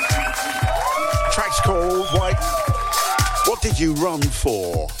 Track's called Wait. What did you run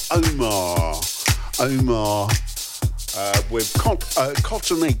for? Omar with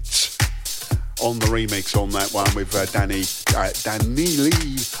Cotton Eat on the remix on that one with Danny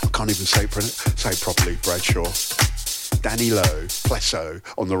Lee. I can't even say properly, Bradshaw. Danny Lowe, Plesso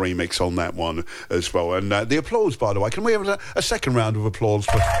on the remix on that one as well. And the applause, by the way, can we have a second round of applause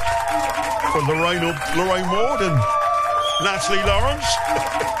for Lorraine Ward and Natalie Lawrence?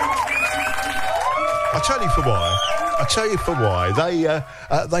 I'll tell you for why.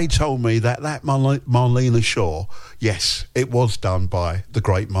 They told me that Marlena Shaw, yes, it was done by the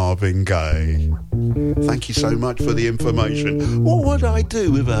great Marvin Gaye. Thank you so much for the information. What would I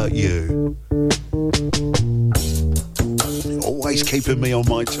do without you? Always keeping me on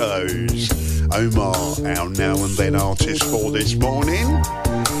my toes. Omar, our Now and Then artist for this morning.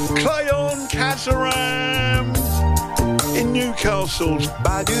 Cleon Cazaram in Newcastle's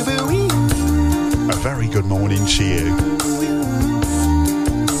Badoo. A very good morning to you.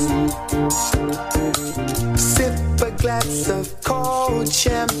 Sip a glass of cold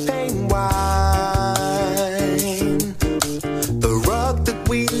champagne wine. The rug that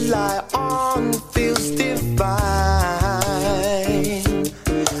we lie on feels divine.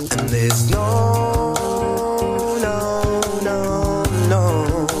 And there's no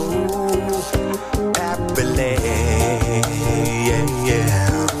Aprile,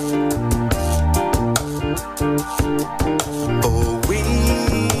 yeah. Oh, we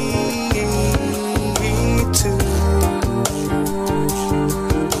two.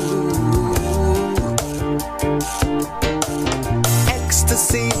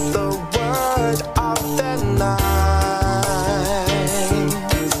 Ecstasy, the word of the night.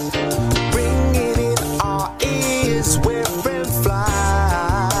 Ringing in our ears, we're in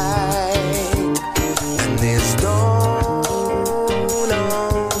flight. And there's no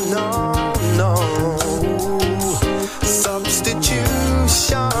substitution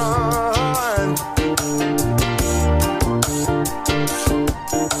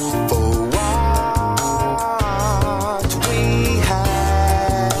for what we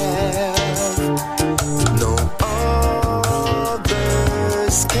have. No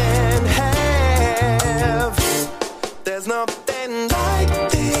others can have. There's nothing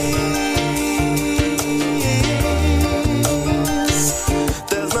like this.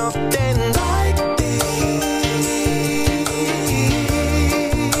 There's nothing like this.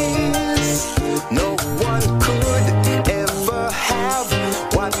 No one could ever have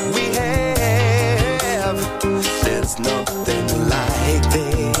what we have. There's nothing like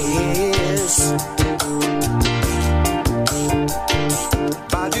this.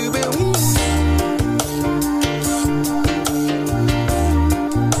 Badoo-boo.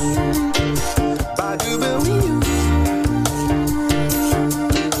 Badoo-boo.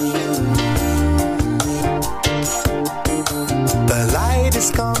 The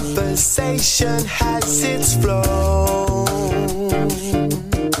lightest conversation has its flow.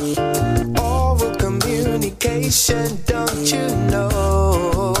 Oral communication, don't you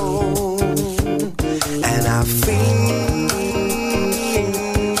know? And I feel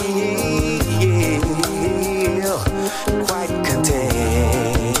quite content.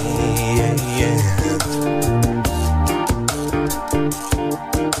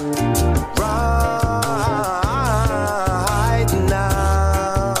 Right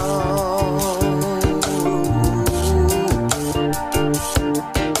now,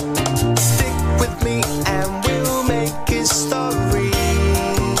 stick with me and we'll make history.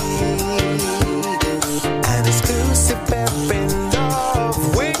 An exclusive pair in love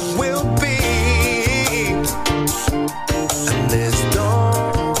we will be. And there's no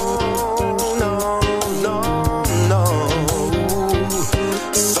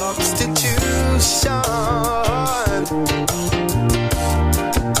substitution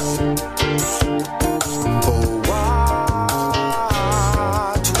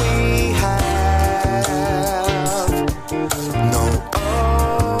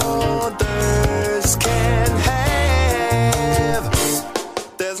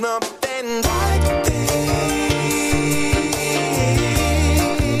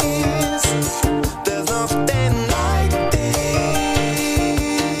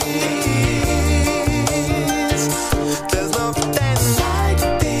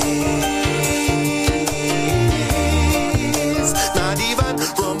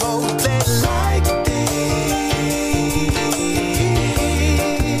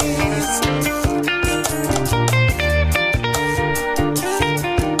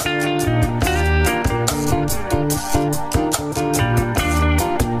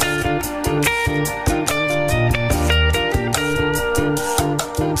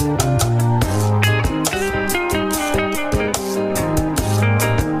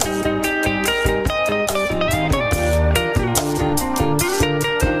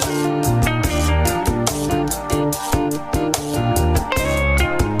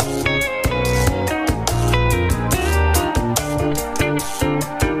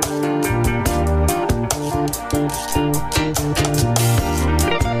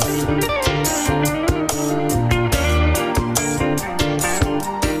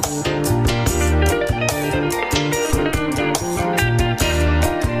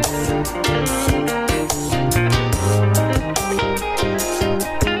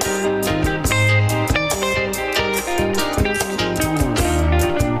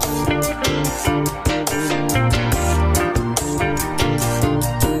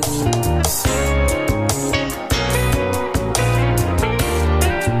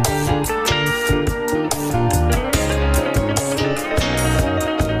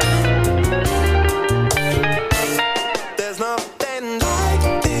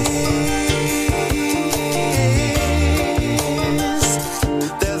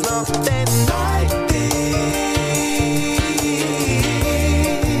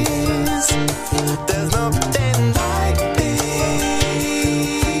There's nothing like this,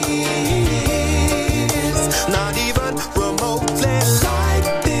 not even remotely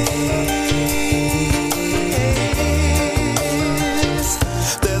like this.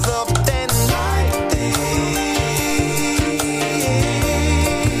 There's nothing like this.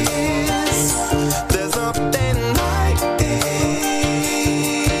 There's nothing like this.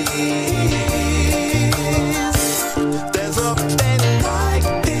 There's nothing like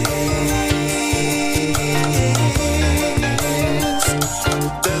this.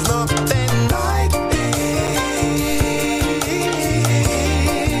 There's nothing like this.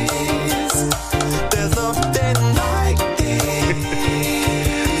 There's nothing like this.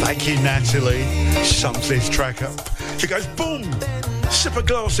 Thank you, Natalie. Sums this track up. She goes, boom! Sip a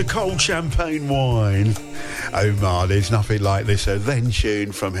glass of cold champagne wine. Omar, there's nothing like this. A then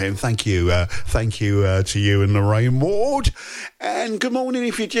tune from him. Thank you to you and Lorraine Ward. And good morning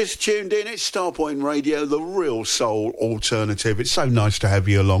if you just tuned in. It's Starpoint Radio, the real soul alternative. It's so nice to have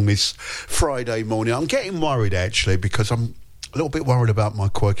you along this Friday morning. I'm getting worried, actually, because I'm a little bit worried about my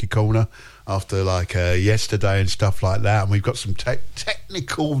quirky corner after, yesterday and stuff like that. And we've got some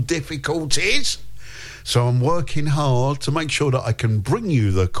technical difficulties. So I'm working hard to make sure that I can bring you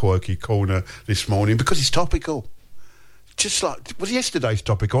the quirky corner this morning because it's topical. Just like, was yesterday's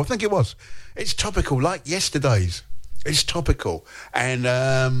topical? I think it was. It's topical like yesterday's. It's topical. And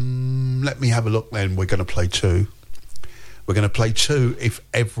let me have a look then. We're going to play two. We're going to play two if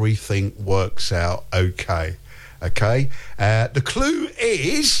everything works out okay. Okay? The clue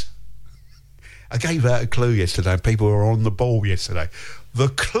is... I gave out a clue yesterday and people were on the ball yesterday. The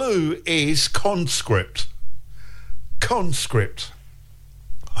clue is conscript. Conscript.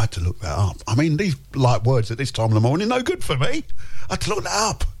 I had to look that up. I mean, these light words at this time of the morning, no good for me. I had to look that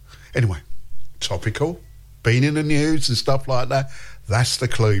up. Anyway, topical, been in the news and stuff like that. That's the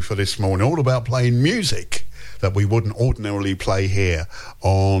clue for this morning. All about playing music that we wouldn't ordinarily play here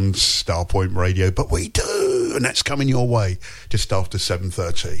on Starpoint Radio, but we do, and that's coming your way just after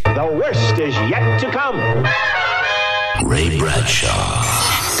 7:30. The worst is yet to come. Ray Bradshaw.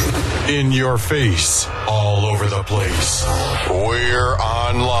 In your face, all over the place. We're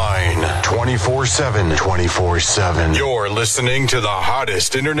online 24/7. 24/7. You're listening to the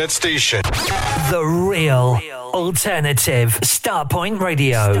hottest internet station. The real alternative. Starpoint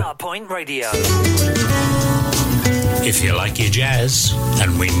Radio. Starpoint Radio. If you like your jazz,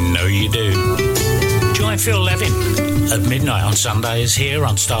 and we know you do, join Phil Levin at midnight on Sundays here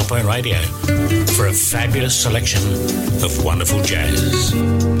on Starpoint Radio for a fabulous selection of wonderful jazz.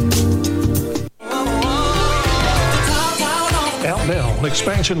 Out now on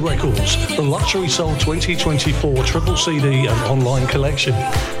Expansion Records, the Luxury Soul 2024 triple CD and online collection.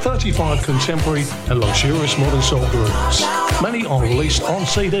 35 contemporary and luxurious modern soul grooves. Many are released on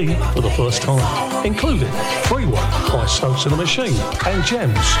CD for the first time, including Freeway by Stokes and the Machine and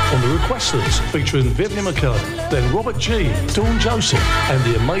Gems on the Request List featuring Vivian McCurdy, then Robert G, Dawn Joseph and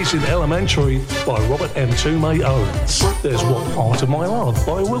The Amazing Elementary by Robert M. Toomey Owens. There's What Part of My Love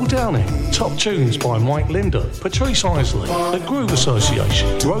by Will Downing, Top Tunes by Mike Linder, Patrice Isley, The Groove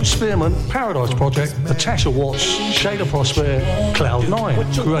Association, Rose Spearman, Paradise Project, Natasha Watts, Shada Prosper,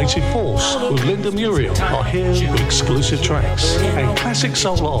 Cloud9, Creative Force with Linda Muriel are here with exclusive tracks. And classic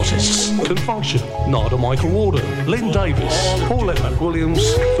soul artists can function. Nada Michael Warden, Lynn Davis, Paulette McWilliams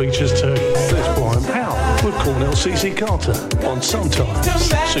features too. There's Brian Powell with Cornell C.C. Carter on Sometimes.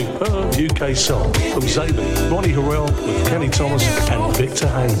 Superb UK soul from Zabin, Ronnie Harrell with Kenny Thomas and Victor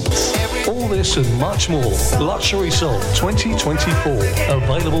Haynes. All this and much more. Luxury Soul 2024.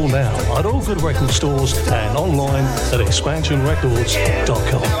 Available now at all good record stores and online at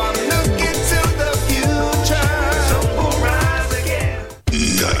expansionrecords.com.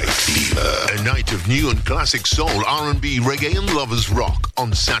 A night of new and classic soul, R&B, reggae and lovers rock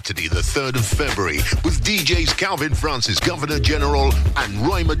on Saturday the 3rd of February with DJs Calvin Francis, Governor General and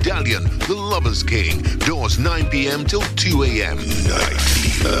Roy Medallion, the Lovers King. Doors 9 p.m. till 2 a.m.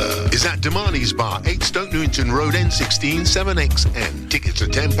 Is at Damani's Bar, 8 Stoke Newington Road, N16 7XN. Tickets are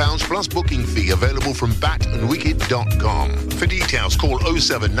 £10 plus booking fee, available from batandwicked.com. For details, call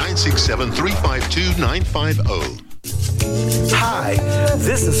 07967 352 950. Hi,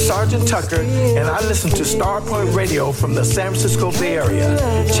 this is Sergeant Tucker, and I listen to Starpoint Radio from the San Francisco Bay Area.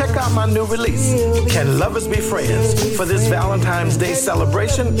 Check out my new release, Can Lovers Be Friends? For this Valentine's Day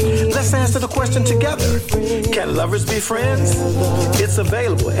celebration, let's answer the question together. Can lovers be friends? It's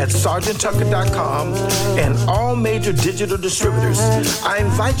available at sergeanttucker.com and all major digital distributors. I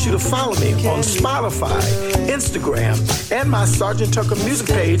invite you to follow me on Spotify, Instagram, and my Sergeant Tucker music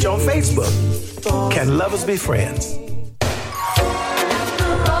page on Facebook. Can lovers be friends?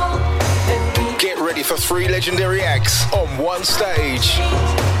 for 3 legendary acts on one stage.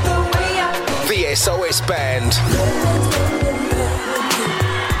 The SOS Band.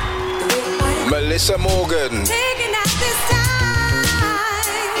 Melissa Morgan.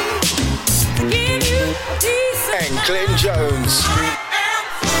 And Glenn Jones.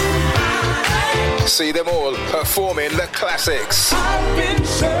 See them all performing the classics.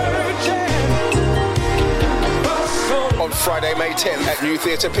 On Friday, May 10th at New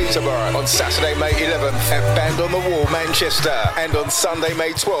Theatre Peterborough. On Saturday, May 11th at Band on the Wall, Manchester. And on Sunday,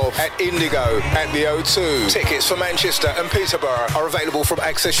 May 12th at Indigo at the O2. Tickets for Manchester and Peterborough are available from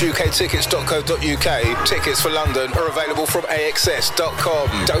accessuktickets.co.uk. Tickets for London are available from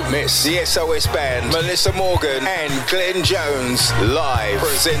axs.com. Don't miss the SOS Band, Melissa Morgan and Glenn Jones live.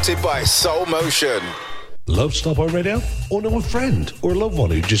 Presented by Soul Motion. Love Starpoint Radio? Or know a friend or a loved one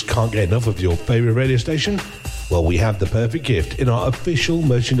who just can't get enough of your favourite radio station? Well, we have the perfect gift in our official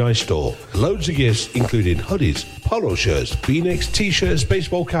merchandise store. Loads of gifts, including hoodies, polo shirts, V-necks, t-shirts,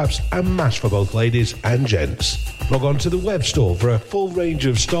 baseball caps, and masks for both ladies and gents. Log on to the web store for a full range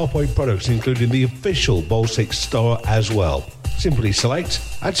of Starpoint products, including the official Bowl 6 store as well. Simply select,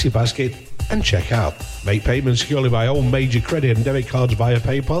 add to your basket, and check out. Make payments securely by all major credit and debit cards via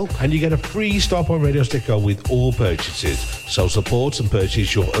PayPal, and you get a free Starpoint Radio sticker with all purchases. So support and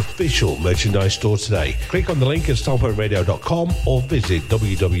purchase your official merchandise store today. Click on the link at starpointradio.com or visit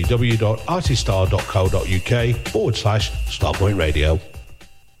www.artistar.co.uk/Starpoint Radio.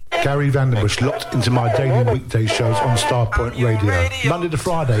 Gary Vanderbush locked into my daily weekday shows on Starpoint Radio. Monday to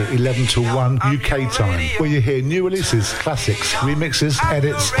Friday, 11 till 1 UK time, where you hear new releases, classics, remixes,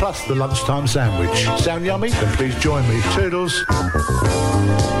 edits, plus the lunchtime sandwich. Sound yummy? Then please join me. Toodles.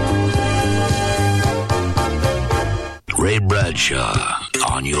 Ray Bradshaw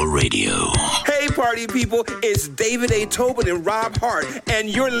on your radio. Hey party people, it's David A. Tobin and Rob Hart, and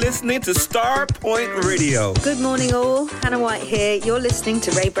you're listening to Starpoint Radio. Good morning all, Hannah White here. You're listening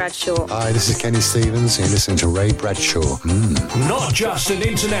to Ray Bradshaw. Hi, this is Kenny Stevens, and you're listening to Ray Bradshaw. Not just an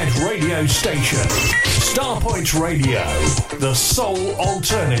internet radio station. Starpoint Radio, the soul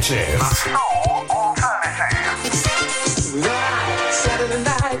alternative. Saturday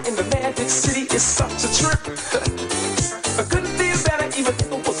night in the Magic City is such a trip. I couldn't feel better even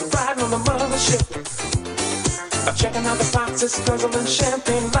if I was riding on the mothership. Checking out the boxes, guzzling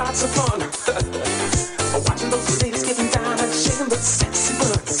champagne, lots of fun. Watching those ladies getting down and shaking the sexy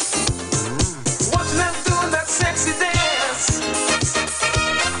butts. Watching them doing that sexy dance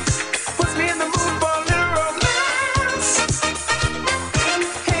puts me in the mood for a little romance.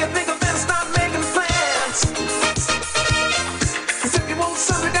 Hey, I think I better start making plans. 'Cause if you want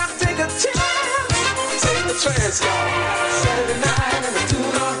something, you gotta take a chance. Take a chance, y'all. Saturday night and I'm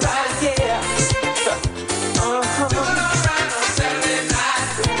doing alright, yeah. Doing alright on Saturday night.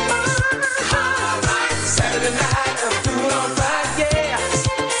 Alright, Saturday night I'm doing alright, yeah.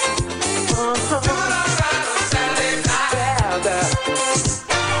 Doing alright on Saturday night.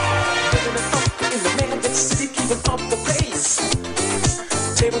 Living it up in the Magic City, keeping up the pace.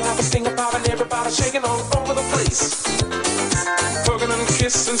 Table hopping, finger popping, everybody shaking all over the place. Hugging and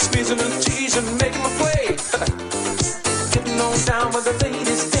kissing, squeezing and teasing, making my play. Getting on down with the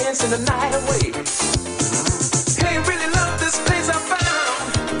ladies, dancing the night away. Hey, really love this place I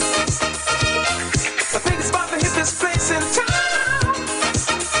found. I think it's about to hit this place in town.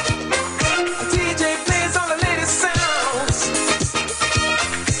 DJ plays all the latest sounds.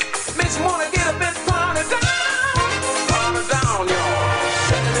 Makes me wanna get a bit party down, y'all.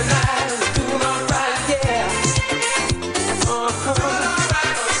 Saturday night and I'm doing alright, yeah. Doing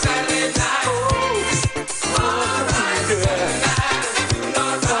alright on Saturday night. Yeah. Saturday night, I'm doing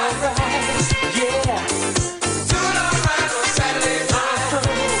alright.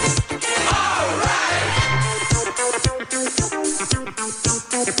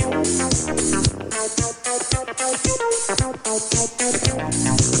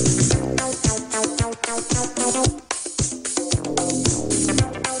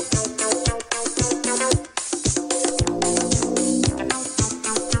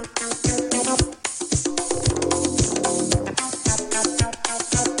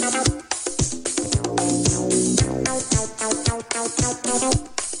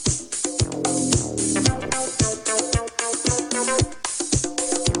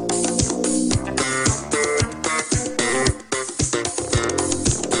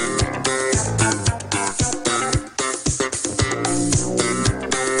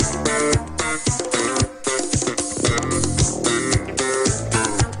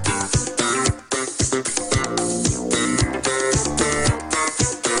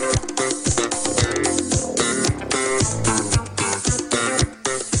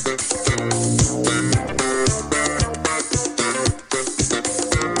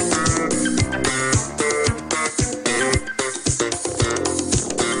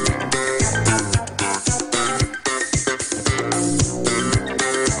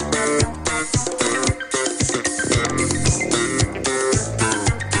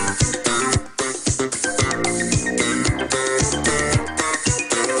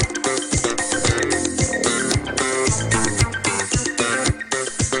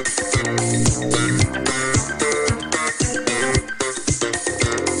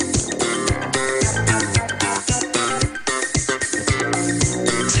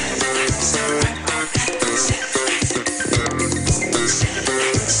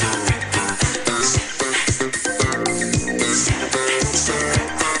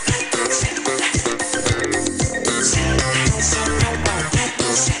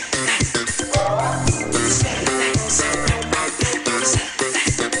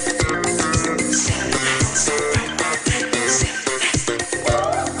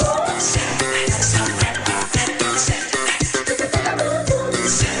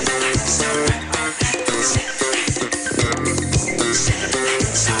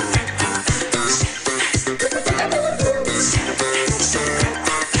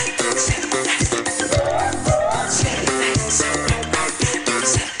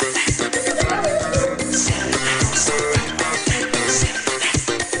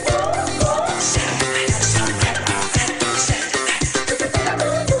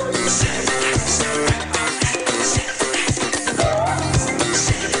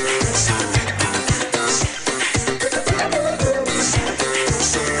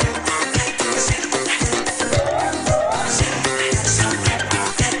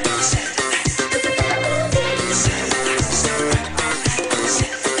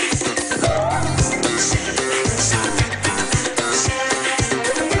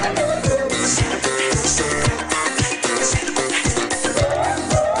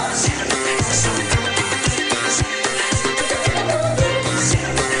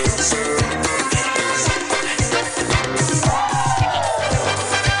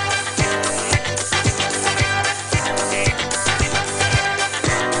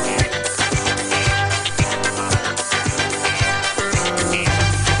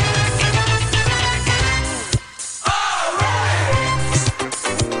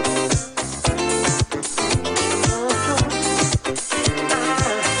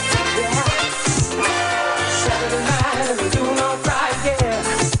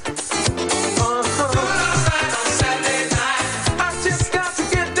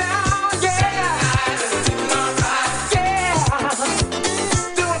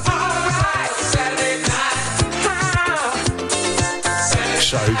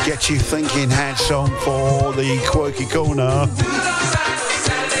 Get You Thinking had song for the Quirky Corner.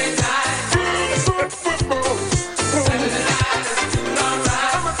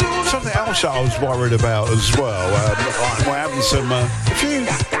 Something else I was worried about as well. We're having a few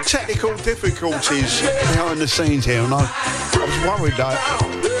technical difficulties behind the scenes here, and I was worried that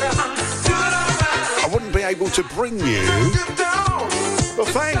I wouldn't be able to bring you. But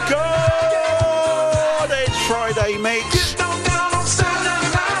thank God it's Friday mix.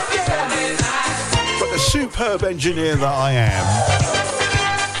 But the superb engineer that I am,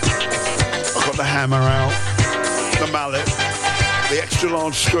 I've got the hammer out, the mallet, the extra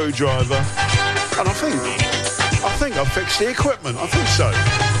large screwdriver, and I think I've fixed the equipment. I think so.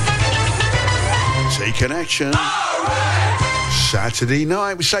 T-Connection. Saturday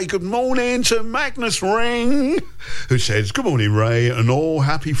night, we say good morning to Magnus Ring, who says, good morning, Ray, and all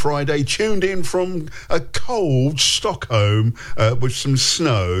happy Friday, tuned in from a cold Stockholm with some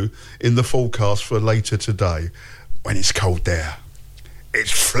snow in the forecast for later today. When it's cold there,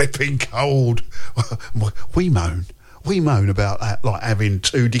 it's flipping cold. We moan about that, like having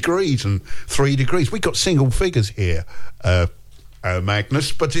 2 degrees and 3 degrees. We got single figures here,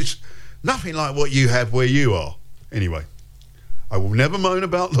 Magnus, but it's nothing like what you have where you are. Anyway, I will never moan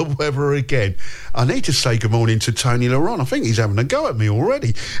about the weather again. I need to say good morning to Tony Laron. I think he's having a go at me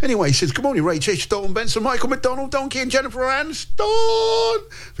already. Anyway, he says, good morning, Ray Tish, Dawn Benson, Michael McDonald, Donkey and Jennifer Aniston,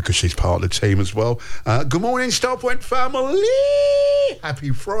 because she's part of the team as well. Good morning, Starpoint family.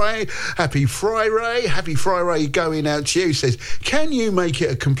 Happy Friday, Ray. Happy Friday going out to you. He says, can you make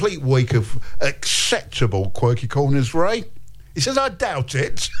it a complete week of acceptable Quirky Corners, Ray? He says, I doubt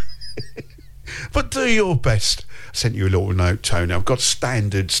it. But do your best. I sent you a little note, Tony. I've got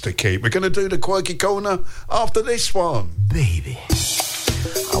standards to keep. We're going to do the Quirky Corner after this one. Baby,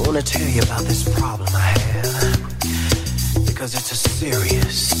 I want to tell you about this problem I have, because it's a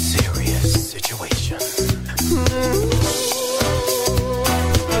serious, serious situation.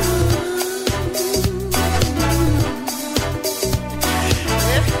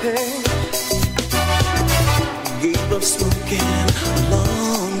 Gave up smoking a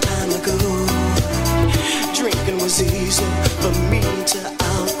long time ago. Drinking was easy for me to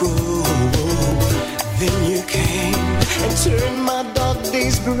outgrow. Then you came and turned my dark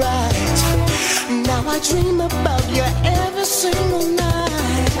days bright. Now I dream about you every single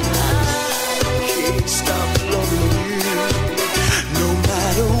night. I can't stop loving you, no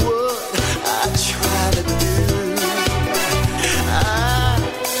matter what I try to do. I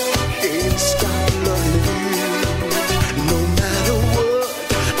can't stop loving you, no matter what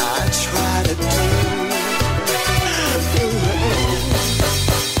I try to do.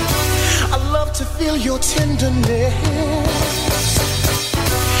 To feel your tenderness,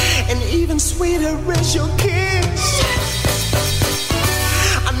 and even sweeter is your kiss.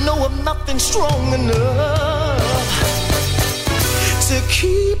 I know I'm nothing strong enough to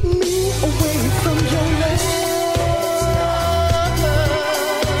keep me away from your love.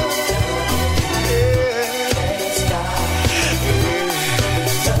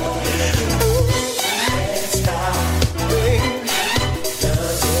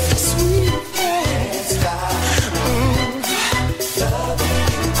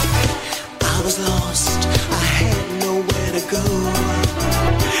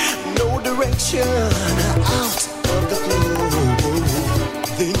 Out of the glow.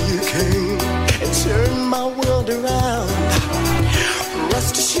 Then you came and turned my world around.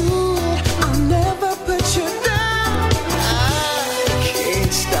 Rest assured, I'll never put you down. I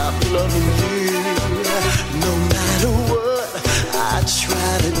can't stop loving you, no matter what I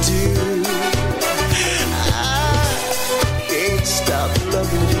try to do. I can't stop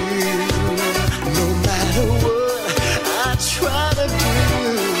loving you, no matter what I try to do.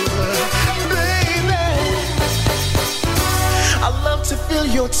 To feel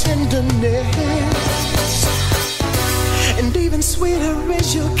your tenderness, and even sweeter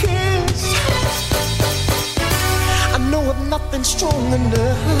is your kiss. I know I'm nothing strong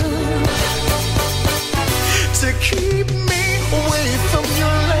enough to keep me away from your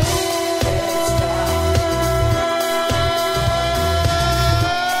love.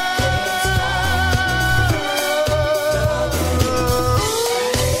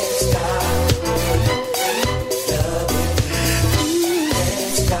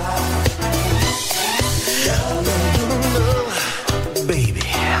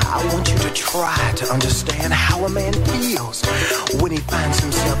 Try to understand how a man feels when he finds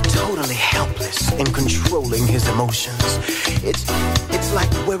himself totally helpless in controlling his emotions. It's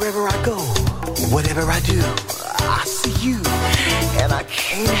like wherever I go, whatever I do, I see you, and I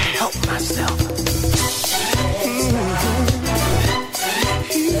can't help myself.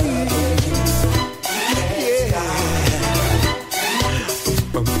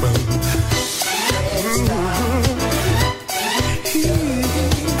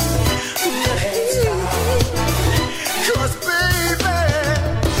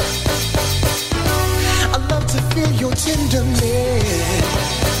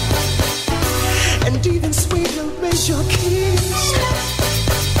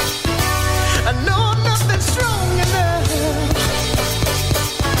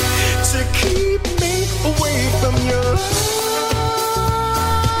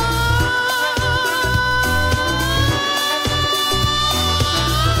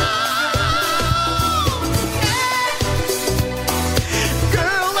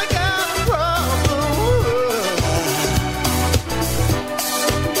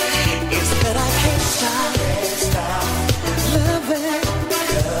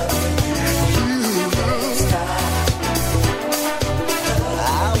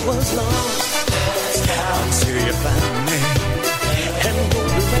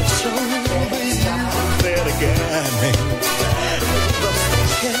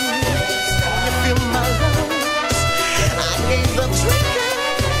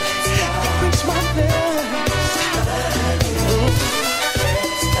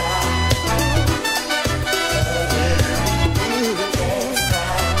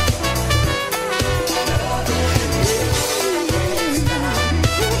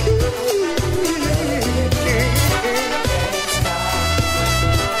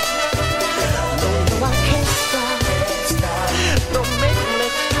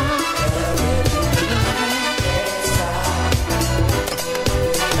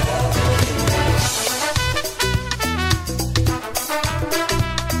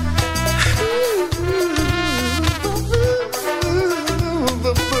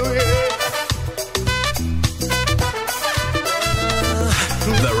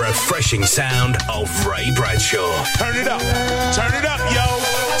 sound of Ray Bradshaw. Turn it up, yo.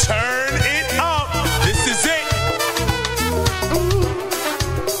 Turn it up. This is it.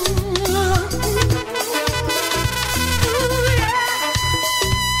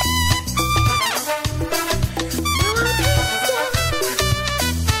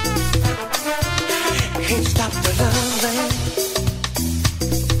 Can't stop the loving.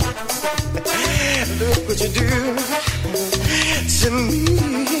 Look what you do to me.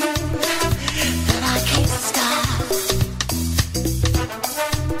 That I can't stop.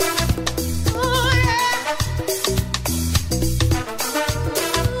 Oh yeah.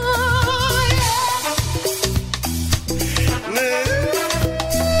 Oh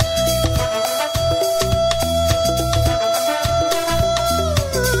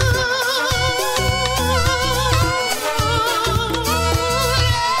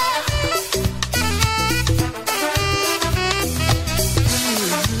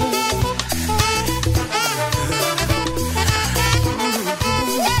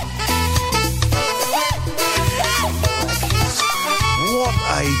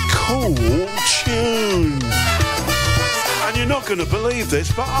Cool tune. And you're not going to believe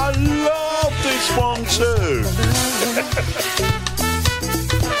this, but I love this one too.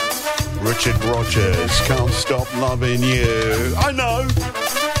 Richard Rogers, Can't Stop Loving You. I know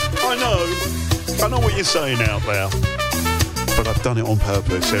what you're saying out there, but I've done it on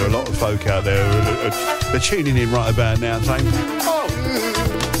purpose. There are a lot of folk out there who are tuning in right about now saying, oh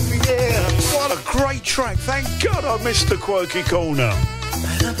yeah, what a great track. Thank God I missed the quirky corner.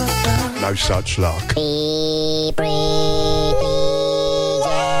 No such luck.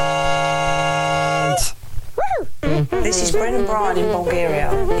 This is Brendan Bryan in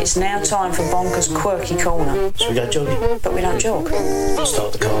Bulgaria. It's now time for Bonker's Quirky Corner. Should we go jogging? But we don't jog.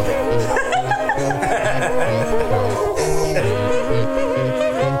 Start the carving.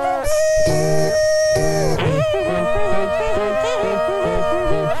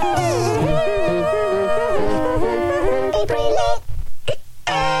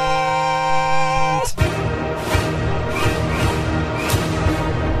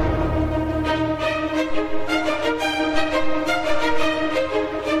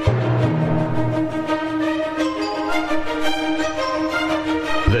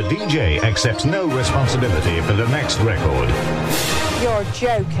 Accepts no responsibility for the next record. You're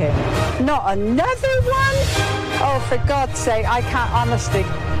joking. Not another one? Oh, for God's sake, I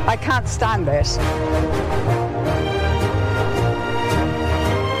can't stand this.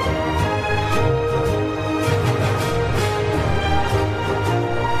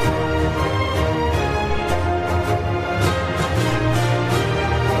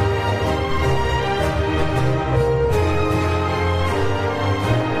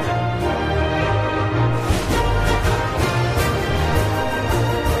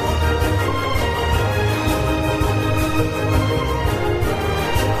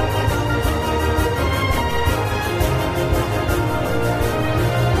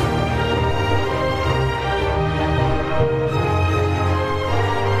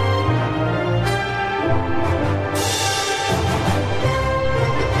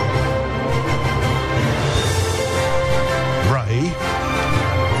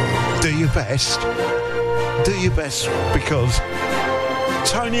 Do your best because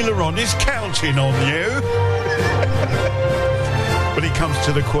Tony Laurent is counting on you. When it comes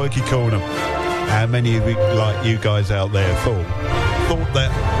to the quirky corner, how many of you, like you guys out there, thought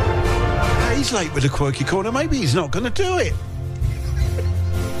that hey, he's late with the quirky corner, maybe he's not going to do it?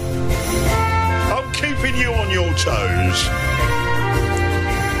 I'm keeping you on your toes.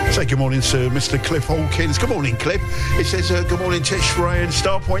 Say good morning to Mr. Cliff Hawkins. Good morning, Cliff. It says good morning, Tish, Ray and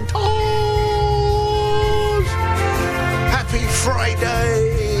Starpoint. Happy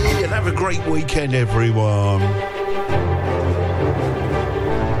Friday and have a great weekend, everyone.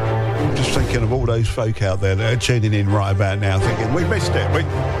 I'm just thinking of all those folk out there that are tuning in right about now thinking, we missed it.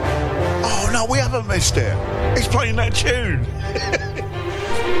 Oh, no, we haven't missed it. He's playing that tune.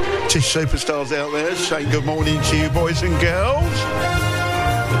 Tish superstars out there saying good morning to you, boys and girls.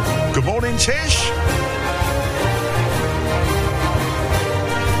 Good morning, Tish.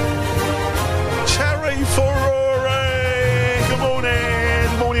 Terry Ferrari. Good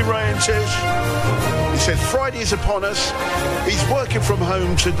morning. Morning, Ray and Tish. He says Friday is upon us. He's working from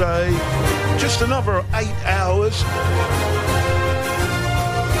home today. Just another 8 hours.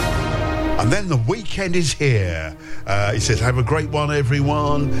 And then the weekend is here. He says, have a great one,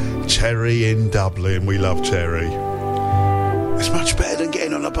 everyone. Terry in Dublin. We love Terry. It's much better than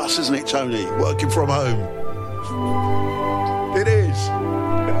getting on a bus, isn't it, Tony? Working from home. It is.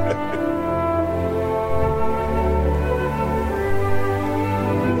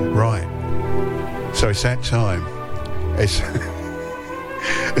 Right. So it's that time.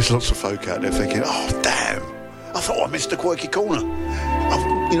 There's lots of folk out there thinking, oh, damn, I thought I missed the Quirky Corner.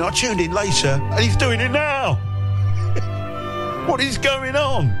 I tuned in later, and he's doing it now. What is going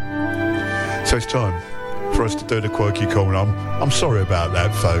on? So it's time for us to do the Quirky Corner. I'm sorry about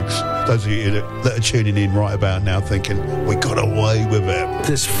that, folks. Those of you that are tuning in right about now thinking, we got away with it.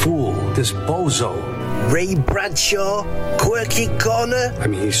 This fool, this bozo. Ray Bradshaw, Quirky Corner. I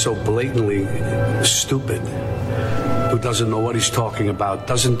mean, he's so blatantly stupid. Who doesn't know what he's talking about,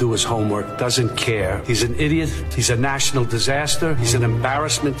 doesn't do his homework, doesn't care. He's an idiot. He's a national disaster. He's an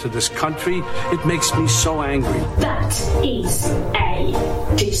embarrassment to this country. It makes me so angry. That is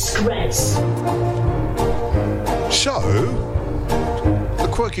a disgrace. So, the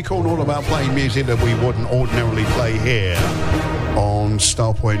Quirky Corner all about playing music that we wouldn't ordinarily play here on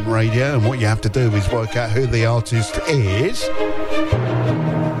Starpoint Radio, and what you have to do is work out who the artist is.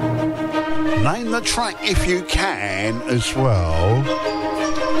 Name the track if you can as well.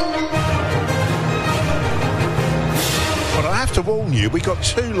 But I have to warn you, we got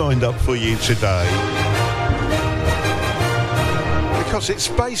two lined up for you today. Because it's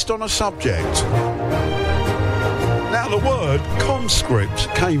based on a subject. Now the word conscript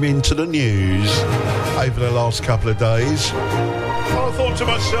came into the news over the last couple of days. I thought to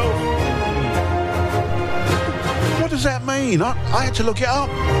myself, what does that mean? I had to look it up.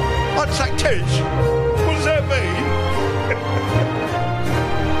 I'd say, Tish, what does that mean?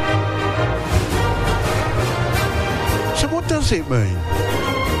 So what does it mean?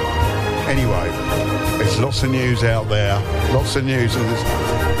 Anyway, there's lots of news out there. Lots of news.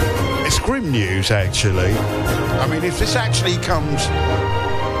 And it's grim news, actually. I mean, if this actually comes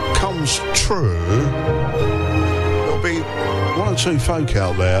true, there'll be one or two folk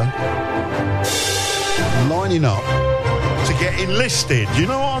out there lining up to get enlisted. You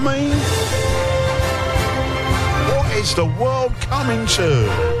know what I mean? What is the world coming to?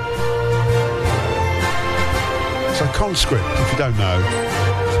 So conscript, if you don't know,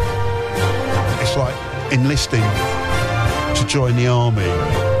 it's like enlisting to join the army.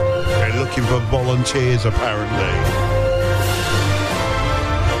 They're looking for volunteers, apparently.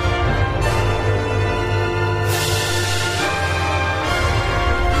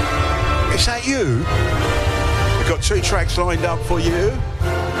 Is that you? We've got two tracks lined up for you.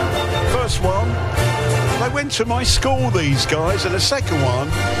 First one, they went to my school, these guys, and the second one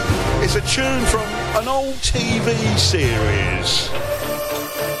is a tune from an old TV series.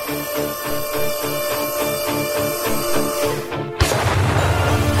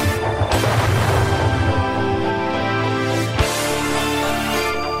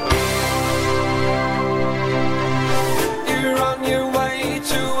 You're on your way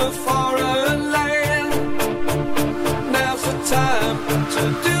to a foreign land. Now's the time to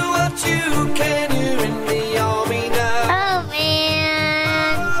do what you can. You're in the army now. Oh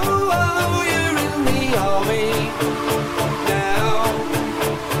man. Oh, you're in the army now.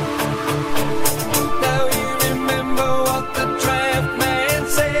 Now you remember what the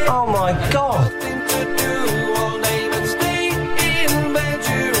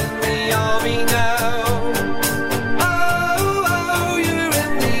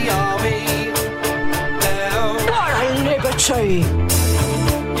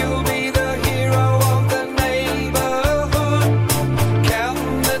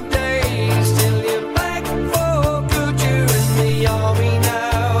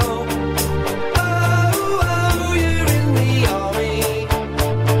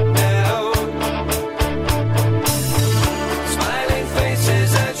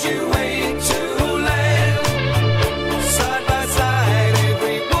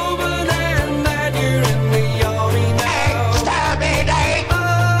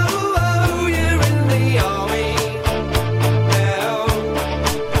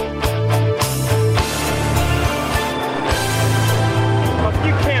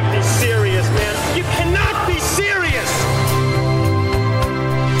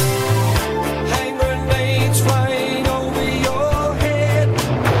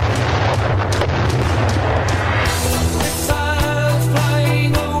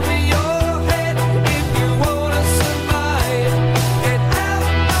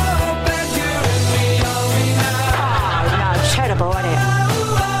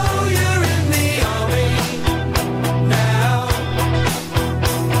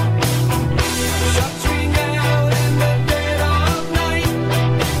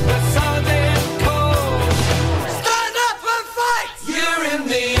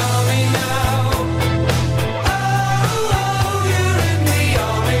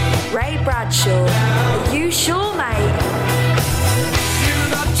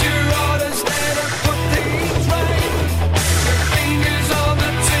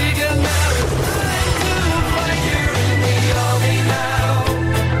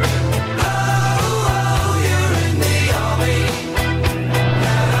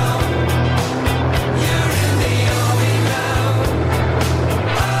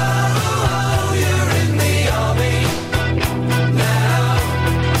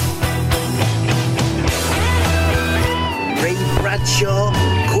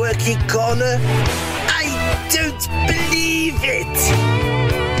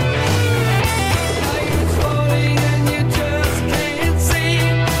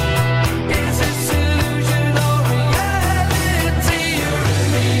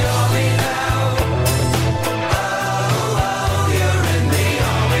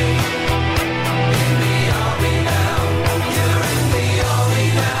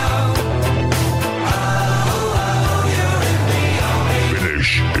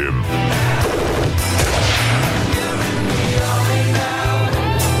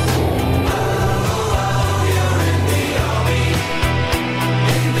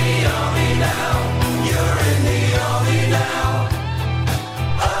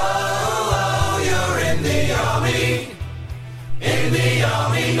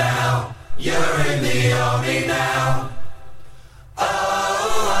You're in the army now.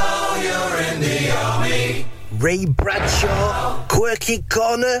 Oh, you're in the army. Ray Bradshaw, Quirky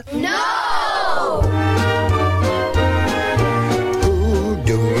Corner? No! Who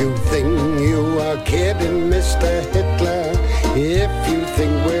do you think you are kidding, Mr. Hitler, if you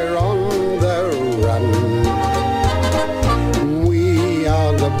think we're on the run? We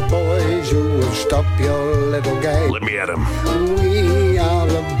are the boys who will stop your little game. Let me at him. We are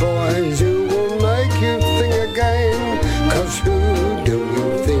the boys who will make you think again. 'Cause who do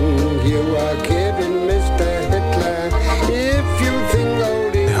you think you are kidding, Mr. Hitler, if you think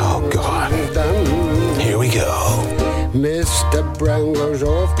Oh, God. is done? Here we go. Mr. Brown goes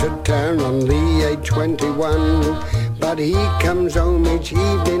off to town on the A21, but he comes home each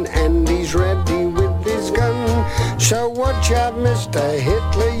evening and he's ready with his gun. So watch out, Mr.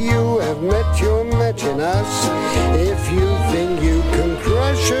 Hitler, you have met your match in us. If you think you can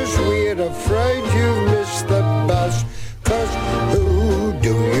crush us, we're afraid you've missed the bus. 'Cause who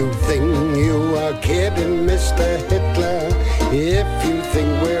do you think you are kidding, Mr. Hitler, if you think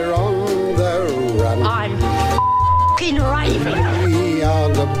we're on the run? I'm f***ing raving. We are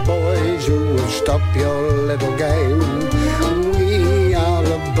the boys who will stop your little game. We are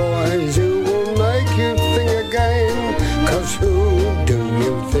the boys who will make you think again. 'Cause who do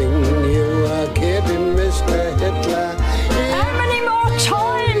you think you are kidding, Mr. Hitler? How many more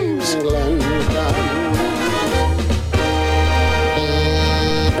times? England's done.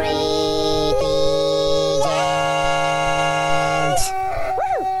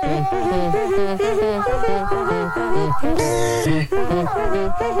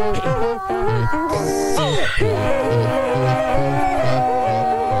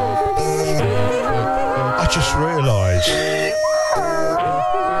 I just realised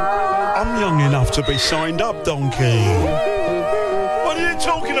I'm young enough to be signed up, Donkey. What are you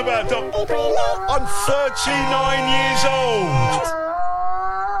talking about, Donkey? I'm 39 years old.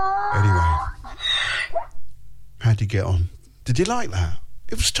 Anyway, how'd you get on? Did you like that?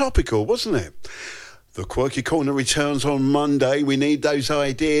 It was topical, wasn't it? The Quirky Corner returns on Monday. We need those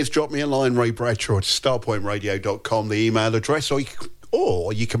ideas. Drop me a line, Ray Bradshaw, at starpointradio.com, the email address, or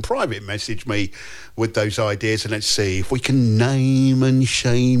you can private message me with those ideas, and let's see if we can name and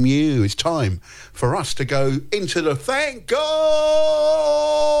shame you. It's time for us to go into the Thank God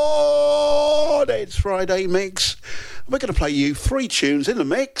It's Friday mix. We're going to play you 3 tunes in the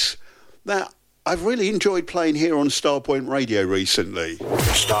mix that I've really enjoyed playing here on Starpoint Radio recently.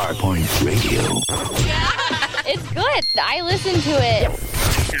 Starpoint Radio. It's good. I listen to it.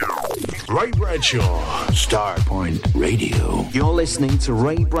 Ray Bradshaw. Starpoint Radio. You're listening to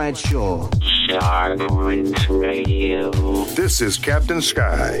Ray Bradshaw. Starpoint Radio. This is Captain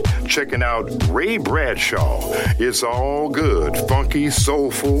Sky, checking out Ray Bradshaw. It's all good, funky,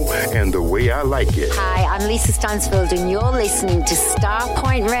 soulful, and the way I like it. Hi, I'm Lisa Stansfield, and you're listening to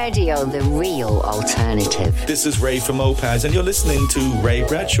Starpoint Radio, the real alternative. This is Ray from Opaz, and you're listening to Ray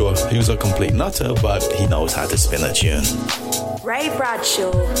Bradshaw, who's a complete nutter, but he knows how to spin a tune. Ray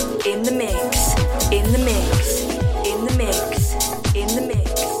Bradshaw, in the mix, in the mix, in the mix, in the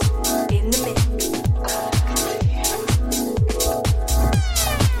mix, in the mix.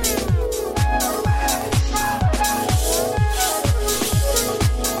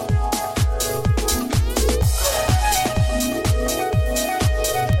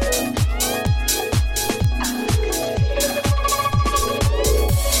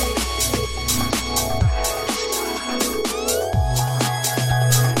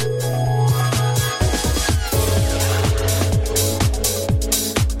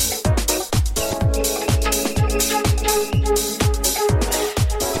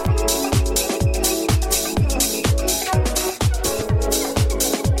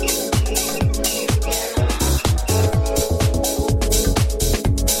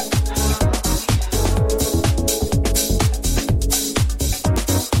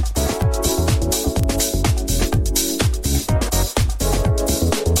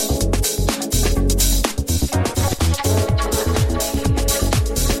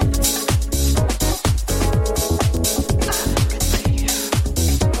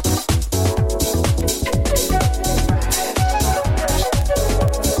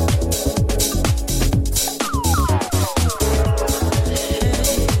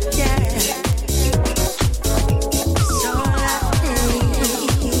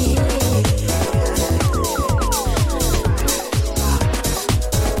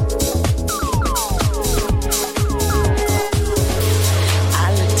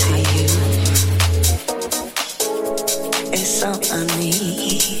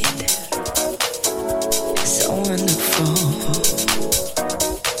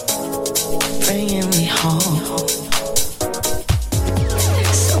 bringing me home.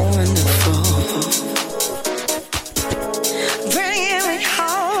 So wonderful. Bringing me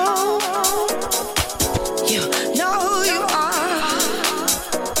home. You know who you are.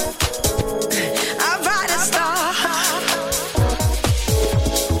 Our brightest star.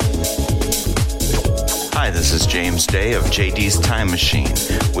 Hi, this is James Day of JD's Time Machine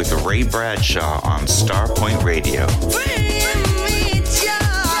with Ray Bradshaw on Starpoint Radio.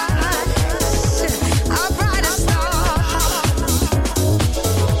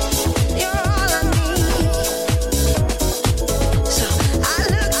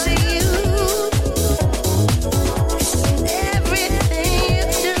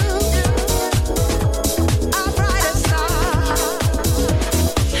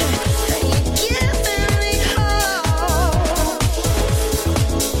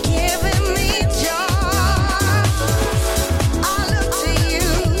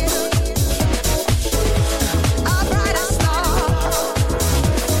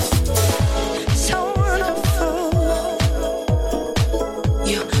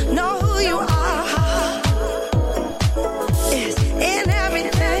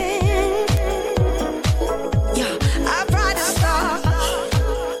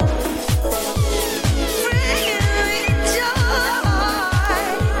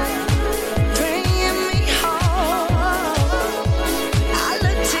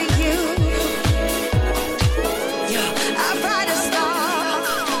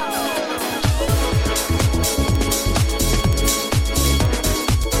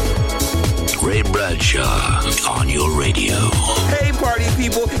 On your radio. Hey, party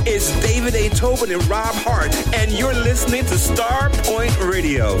people, it's David A. Tobin and Rob Hart, and you're listening to Starpoint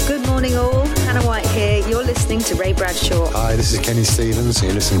Radio. Good morning, all. Hannah White here. You're listening to Ray Bradshaw. Hi, this is Kenny Stevens.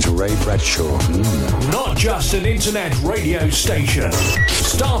 You're listening to Ray Bradshaw. Not just an internet radio station.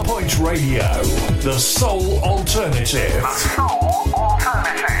 Starpoint Radio, the soul alternative. The soul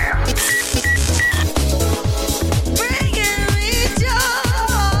alternative.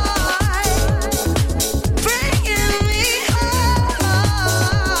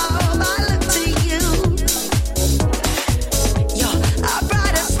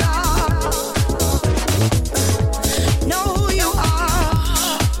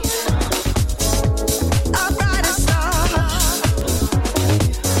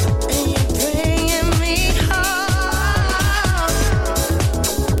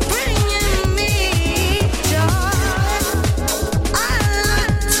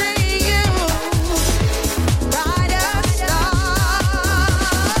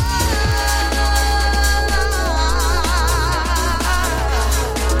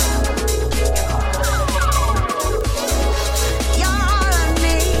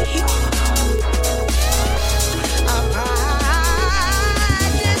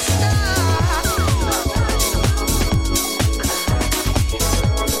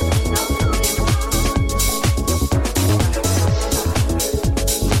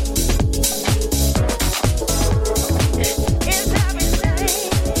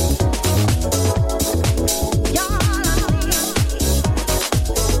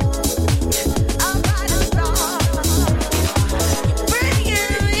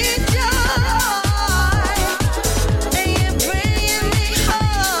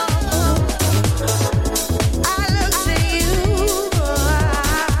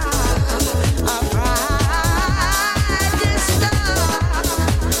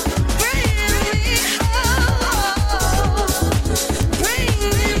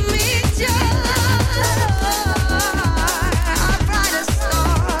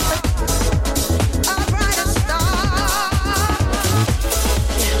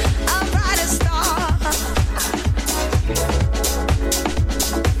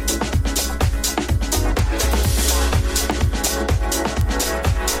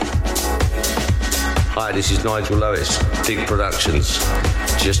 This is Nigel Lewis, Big Productions.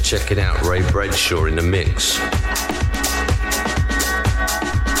 Just checking out Ray Bradshaw in the mix.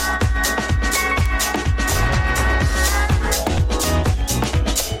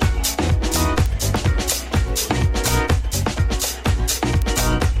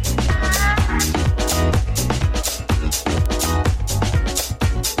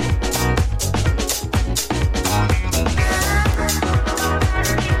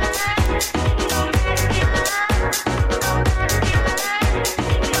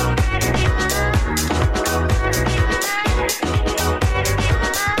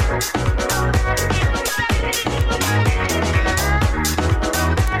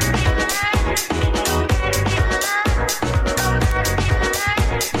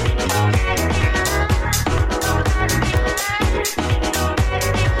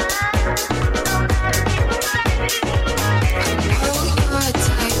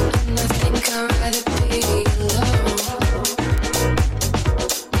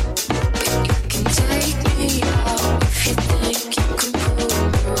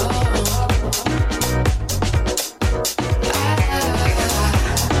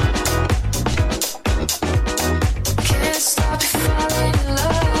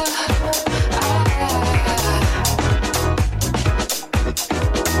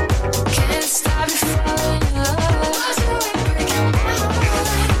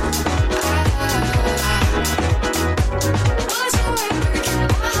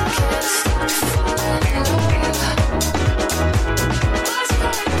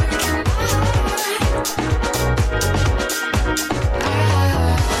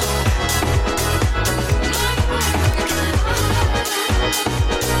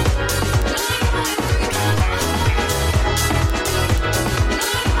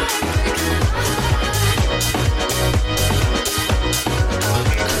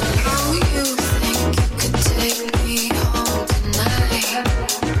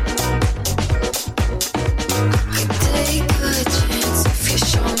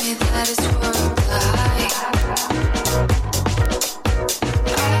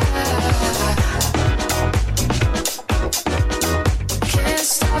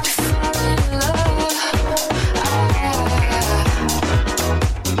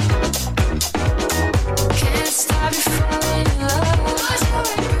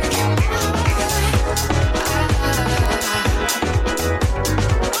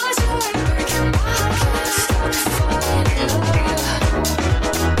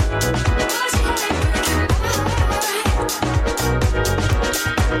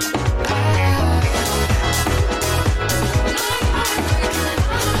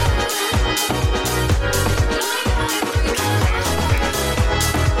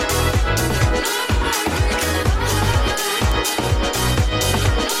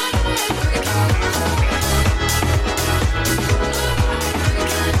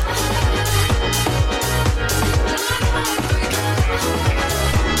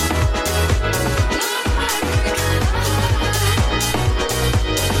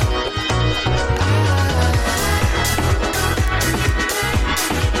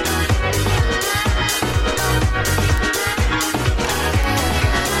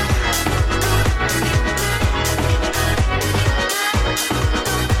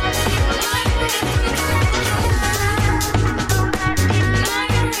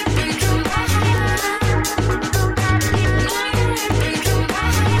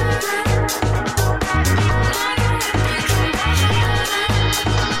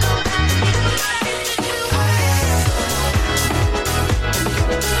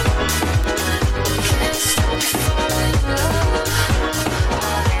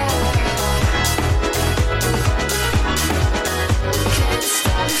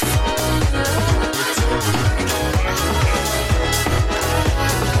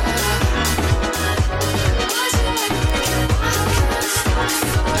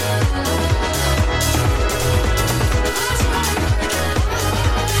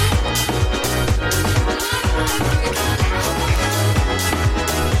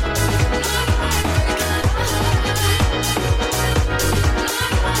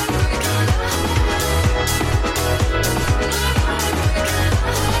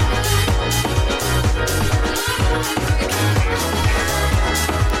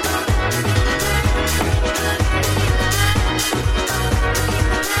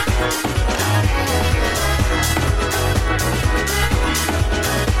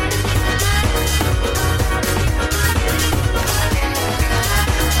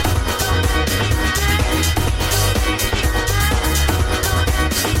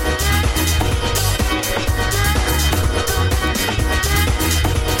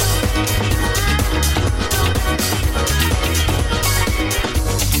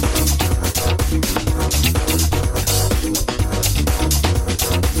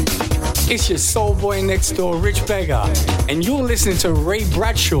 It's your soul boy next door, Rich Beggar, and you're listening to Ray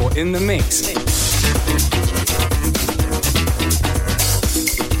Bradshaw in the mix.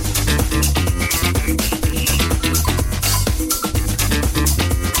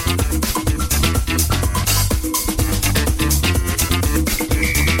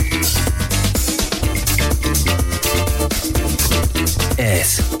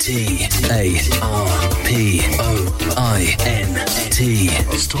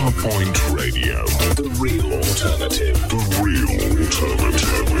 Starpoint. Starpoint Radio. The real alternative. The real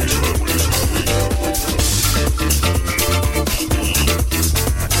alternative.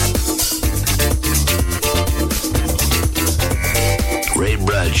 Ray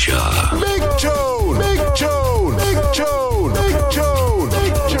Bradshaw. Big Joe! Big Joe! Big Joe! Big Joe!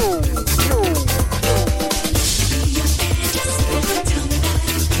 Big Joe!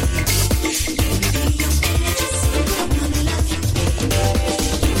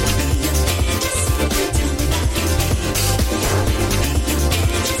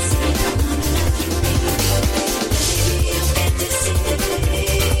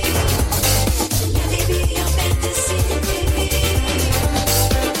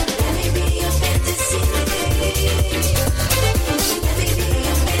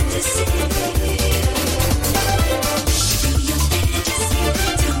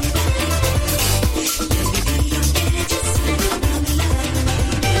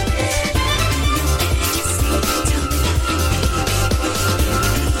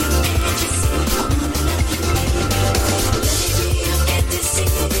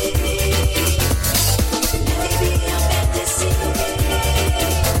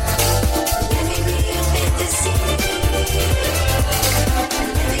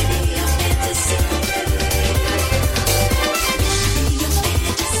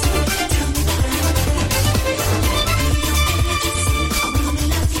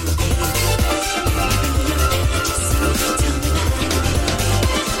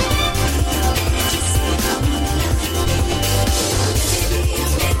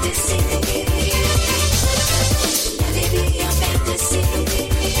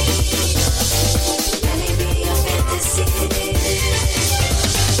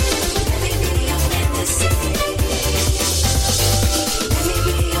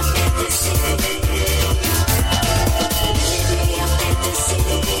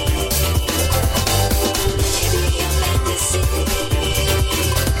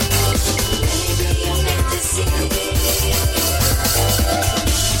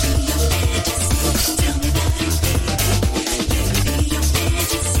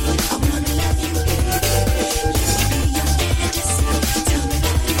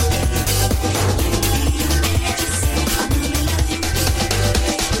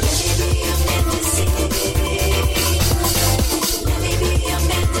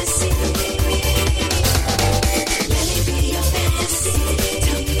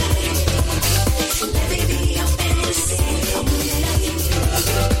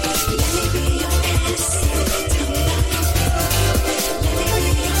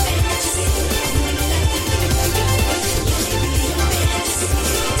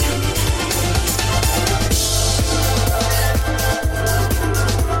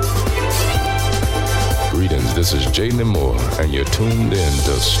 This is Jayden Moore, and you're tuned in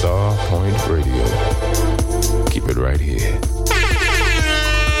to Starpoint Radio. Keep it right here.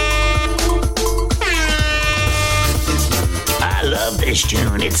 I love this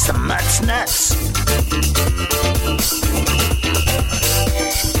tune. It's some Mutt's Nuts.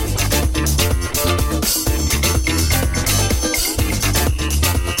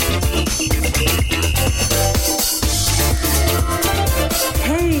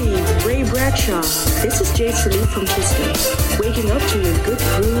 Bradshaw. This is Jade Salee from Houston, waking up to your good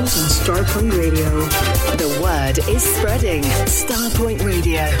grooves on Starpoint Radio. The word is spreading. Starpoint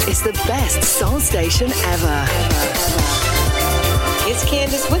Radio is the best soul station ever. It's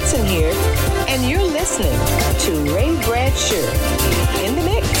Candace Whitson here, and you're listening to Ray Bradshaw in the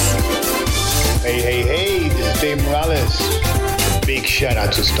mix. Hey, this is Dave Morales. Big shout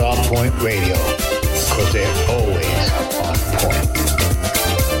out to Starpoint Radio, because they're always on point.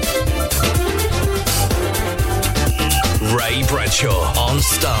 Ray Bradshaw on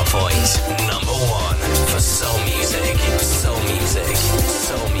Starpoint, number one for soul music, soul music,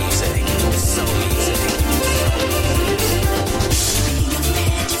 soul music, soul music.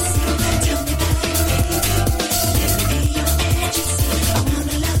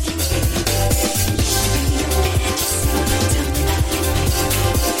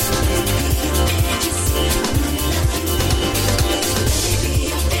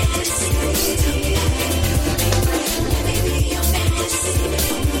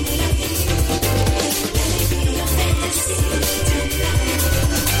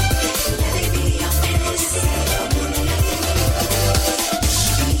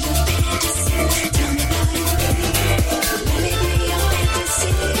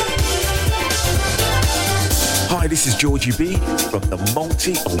 Hi, this is Georgie B from the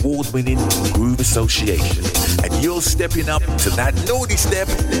multi-award-winning Groove Association, and you're stepping up to that naughty step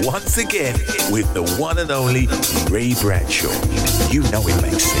once again with the one and only Ray Bradshaw. You know it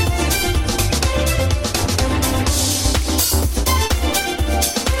makes sense.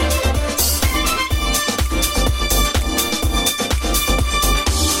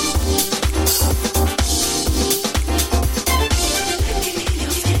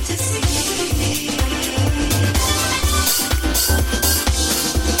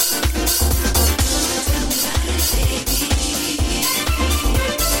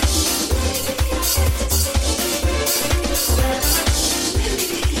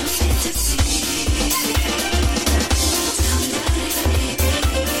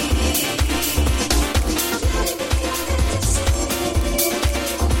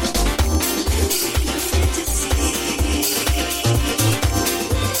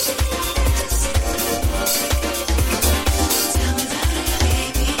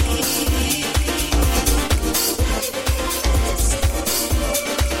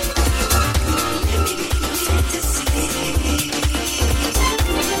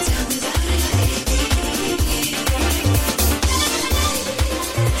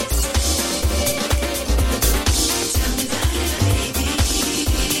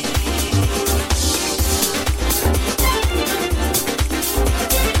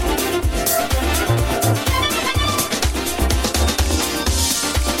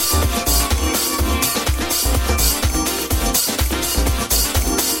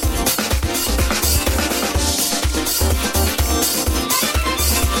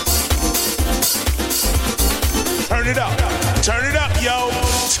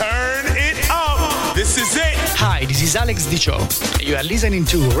 Alex Dicho. You are listening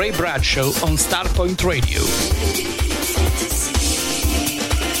to Ray Bradshaw on Starpoint Radio.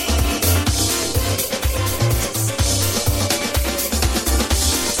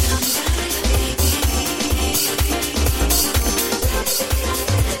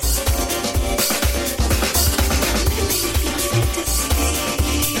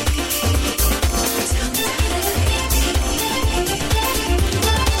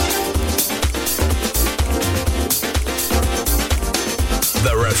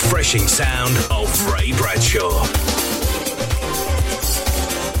 Refreshing sound of Ray Bradshaw.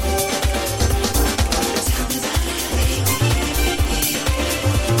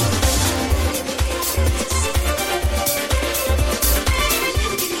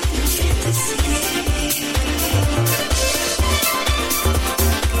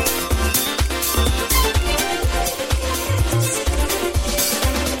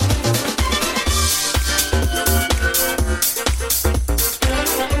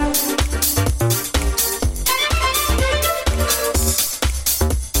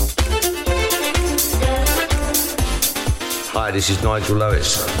 This is Nigel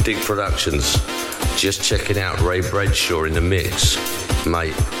Lewis, Dig Productions. Just checking out Ray Bradshaw in the mix.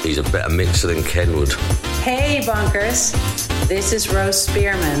 Mate, he's a better mixer than Ken would. Hey, bunkers. This is Rose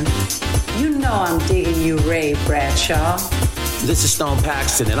Spearman. You know I'm digging you, Ray Bradshaw. This is Stone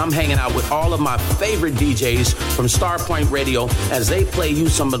Paxton, and I'm hanging out with all of my favorite DJs from Starpoint Radio as they play you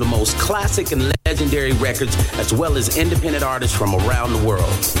some of the most classic and legendary records, as well as independent artists from around the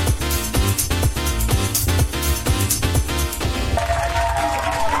world.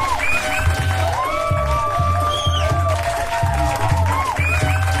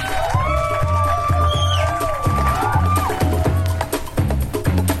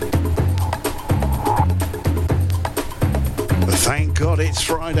 It's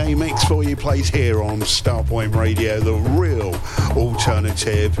Friday Mix for you, plays here on Starpoint Radio, the real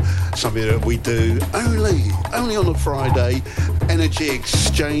alternative, something that we do only on a Friday. Energy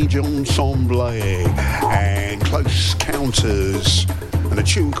Exchange Ensemble and Close Counters and a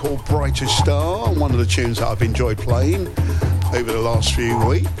tune called Brighter Star, one of the tunes that I've enjoyed playing over the last few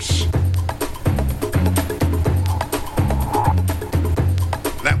weeks.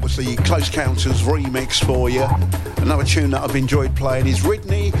 That was the Close Counters remix for you. Another tune that I've enjoyed playing is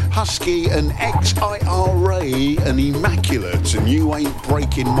Ridney, Husky and XIRA and Immaculate, and You Ain't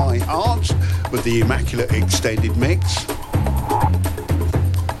Breaking My Heart with the Immaculate extended mix.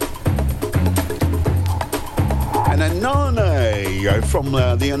 And Anane from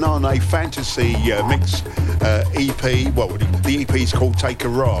the Anane Fantasy mix EP, well, the EP is called Take a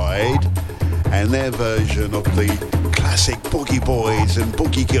Ride, and their version of the classic Boogie Boys and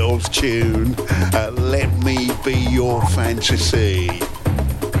Boogie Girls tune, Let Me Be Your Fantasy.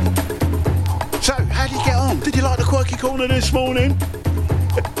 So, how did you get on? Did you like the Quirky Corner this morning?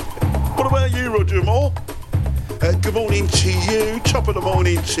 What about you, Roger Moore? Good morning to you, top of the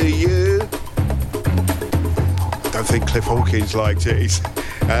morning to you. don't think Cliff Hawkins liked it. He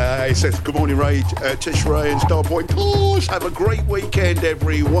says, good morning, Ray, Tish Ray and Starpoint. Pause. Have a great weekend,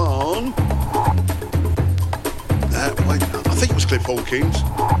 everyone. I think it was Cliff Hawkins.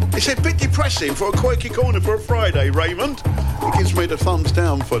 He said, bit depressing for a quirky corner for a Friday, Raymond. He gives me the thumbs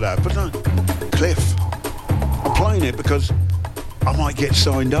down for that. But no, Cliff, I'm playing it because I might get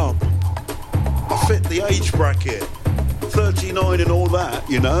signed up. I fit the age bracket, 39 and all that,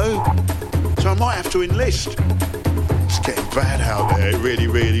 you know. So I might have to enlist. It's getting bad out there. It really,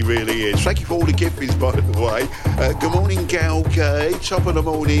 really, really is. Thank you for all the gifts, by the way. Good morning, Gal Gay. Top of the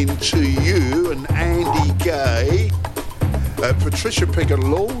morning to you and Andy Gay. Patricia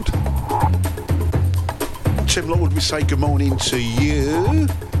Pigger-Lord. Tim Lord, we say good morning to you.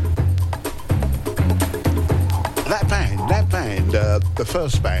 That band, the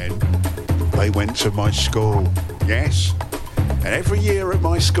first band, they went to my school. Yes. And every year at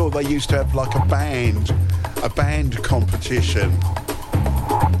my school, they used to have like a band competition.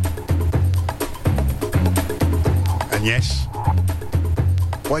 And yes,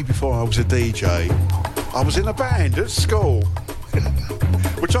 way before I was a DJ, I was in a band at school,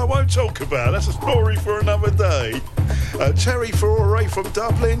 which I won't talk about. That's a story for another day. Terry Ferrari from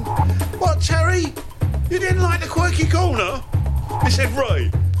Dublin. What, Terry? You didn't like the Quirky Corner? He said,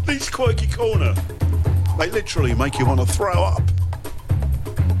 Ray, these Quirky Corner, they literally make you want to throw up.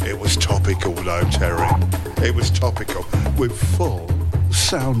 It was topical though, Terry. It was topical with full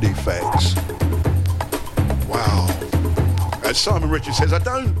sound effects. Wow. As Simon Richards says, I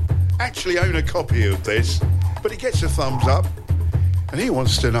don't actually own a copy of this, but he gets a thumbs up and he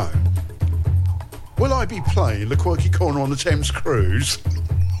wants to know, will I be playing the Quirky Corner on the Thames Cruise?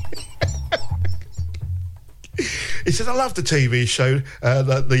 He says, I love the TV show,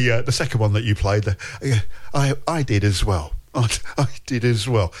 the second one that you played. I did as well. I did as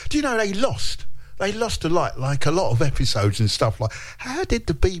well. Do you know they lost a lot, like a lot of episodes and stuff like. How did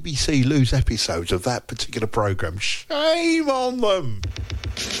the BBC lose episodes of that particular programme? Shame on them.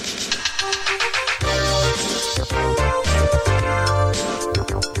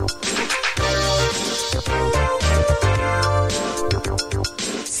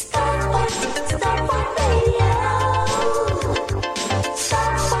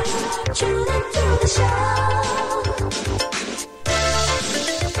 Tune into the show.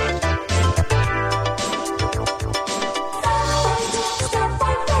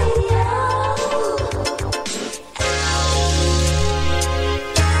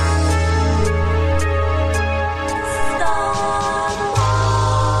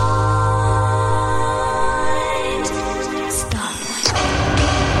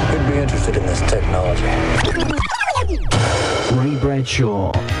 In this technology. Ray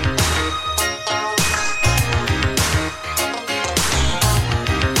Bradshaw.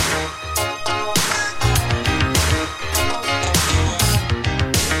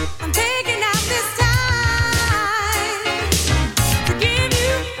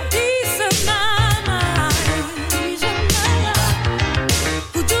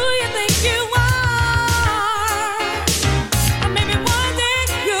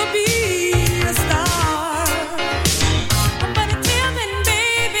 But until then,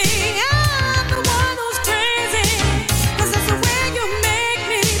 baby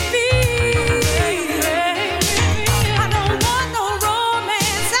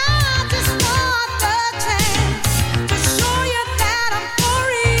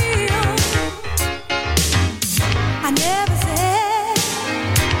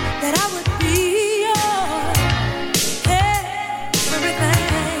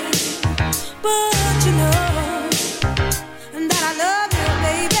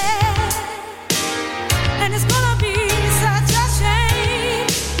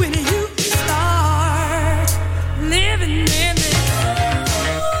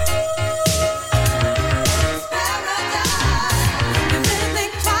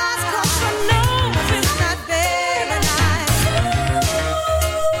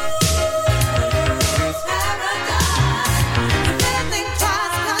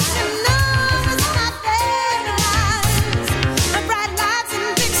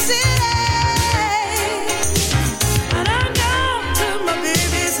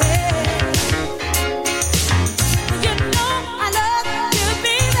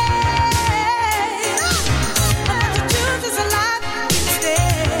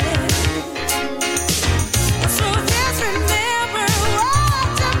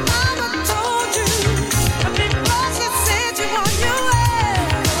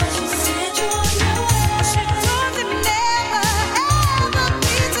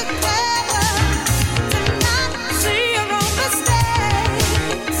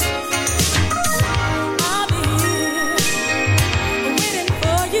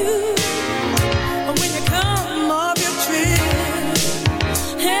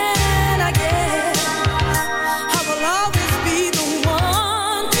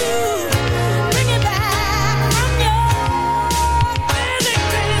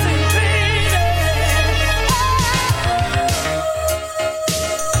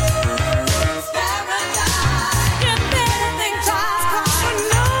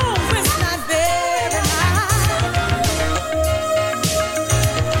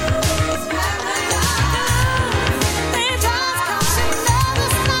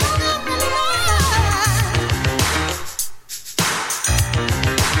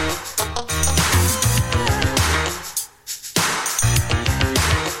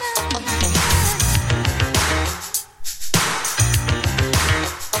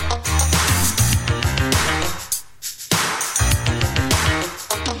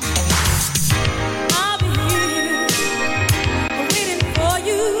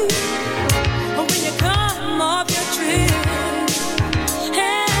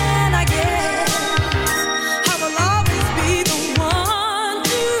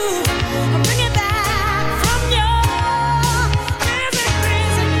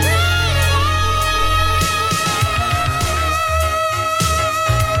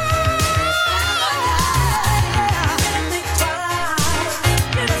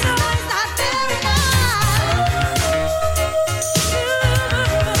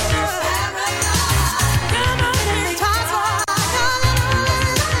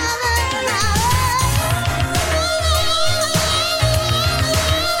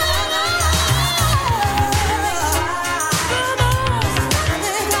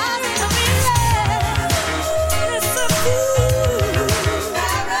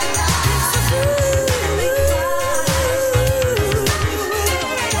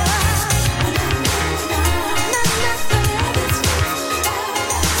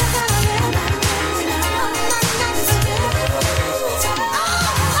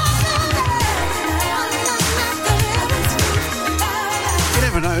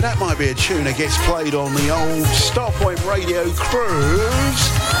never know, that might be a tune that gets played on the old Starpoint Radio cruise.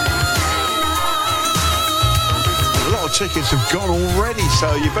 A lot of tickets have gone already,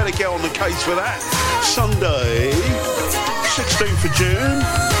 so you better get on the case for that. Sunday, 16th of June.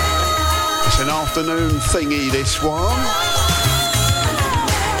 It's an afternoon thingy, this one.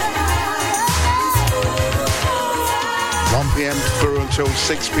 1 p.m. through until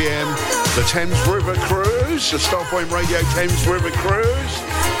 6 p.m. The Thames River Cruise, the Starpoint Radio Thames River Cruise.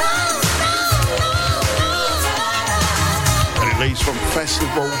 And it leaves from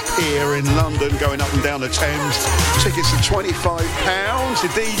Festival Pier in London, going up and down the Thames. Tickets are £25. The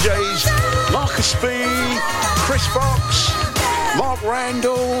DJs, Marcus B, Chris Fox, Mark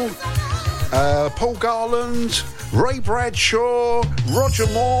Randall, Paul Garland, Ray Bradshaw, Roger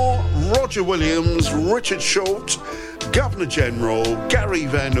Moore, Roger Williams, Richard Short, Governor General, Gary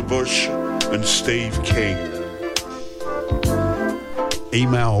Vanderbush and Steve King.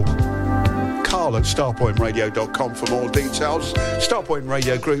 Email Carl at starpointradio.com for more details. Starpoint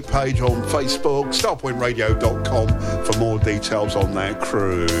Radio group page on Facebook, starpointradio.com for more details on that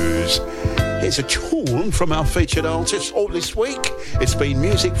cruise. Here's a tune from our featured artist all this week. It's been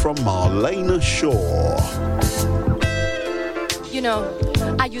music from Marlena Shaw. You know,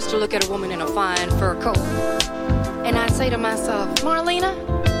 I used to look at a woman in a fine fur coat, and I'd say to myself, Marlena,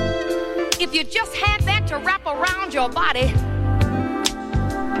 if you just had that to wrap around your body,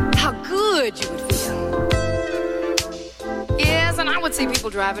 how good you would feel. Yes, and I would see people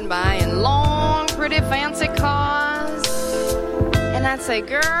driving by in long, pretty, fancy cars, and I'd say,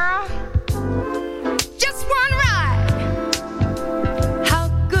 girl, just one ride. How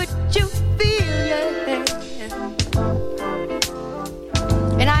good you feel, yeah.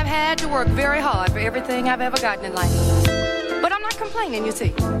 And I've had to work very hard for everything I've ever gotten in life. But I'm not complaining, you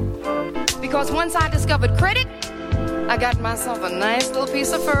see. Because once I discovered credit, I got myself a nice little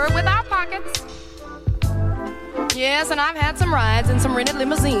piece of fur without pockets. Yes, and I've had some rides in some rented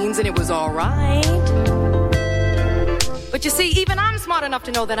limousines, and it was all right. But you see, even I'm smart enough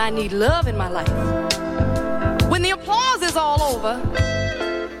to know that I need love in my life. When the applause is all over,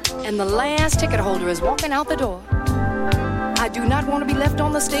 and the last ticket holder is walking out the door, I do not want to be left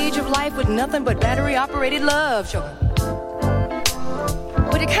on the stage of life with nothing but battery-operated love, sugar.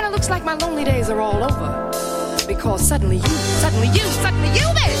 But it kind of looks like my lonely days are all over. Because suddenly you, baby.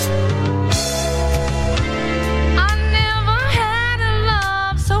 I never had a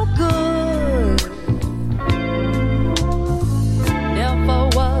love so good. Never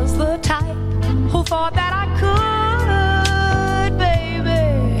was the type who thought that I could,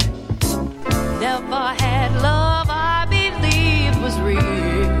 baby. Never had love I believed was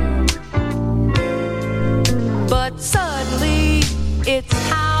real. But suddenly it's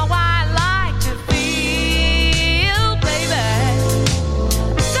how I like to feel, baby.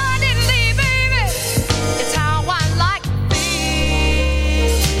 Suddenly, baby, it's how I like to feel.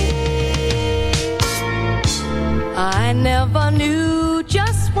 I never knew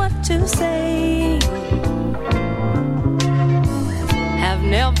just what to say. Have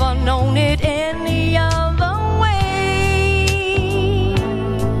never known it any other way.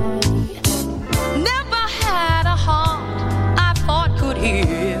 Never had a heart I thought could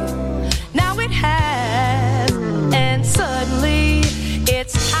heal. Now it has, and suddenly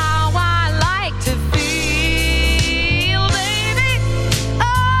it's how I like to feel, baby.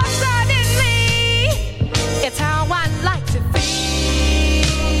 Oh, suddenly it's how I like to feel.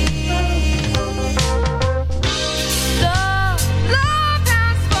 Love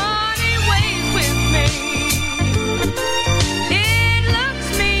has funny ways with me.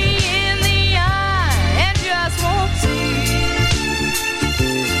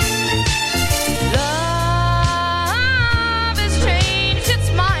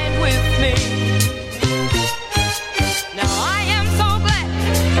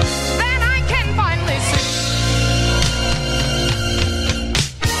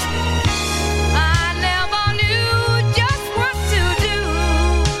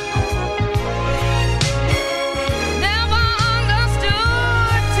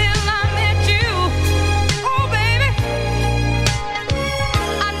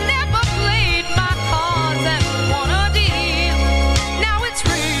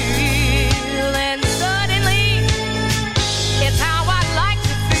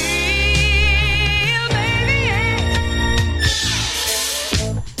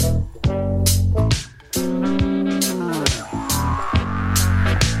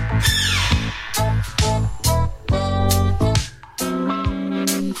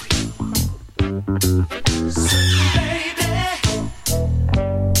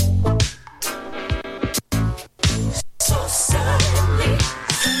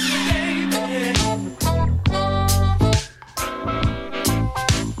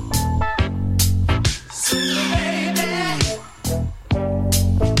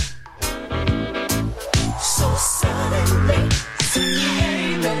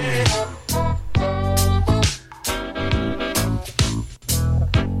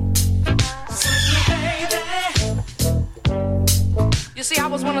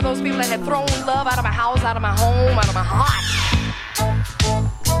 that had thrown love out of my house, out of my home, out of my heart.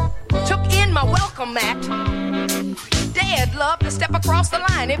 Took in my welcome mat. Dared love to step across the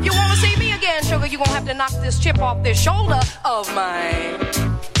line. If you want to see me again, sugar, you're going to have to knock this chip off this shoulder of mine.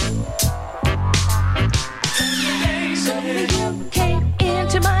 Suddenly you came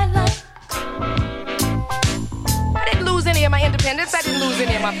into my life. I didn't lose any of my independence. I didn't lose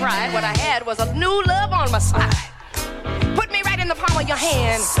any of my pride. What I had was a new love on my side. Put me right in the palm of your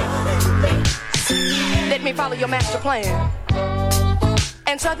hand. Let me follow your master plan.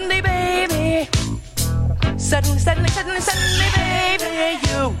 And suddenly, baby, suddenly, baby,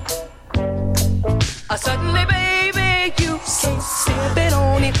 you. Suddenly, baby, you came sipping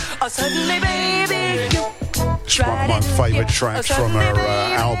on it. Suddenly, baby, you. It's one of my favourite tracks from her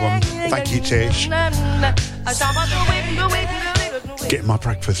album. Thank you, Tish. Getting my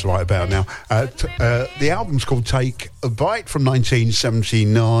breakfast right about now. The album's called Take a Bite from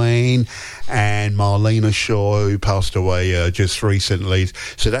 1979, and Marlena Shaw, who passed away just recently.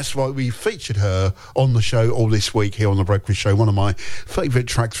 So that's why we featured her on the show all this week here on The Breakfast Show. One of my favourite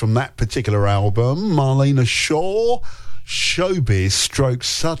tracks from that particular album, Marlena Shaw, Showbiz stroke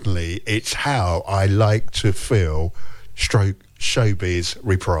Suddenly It's How I Like to Feel stroke Showbiz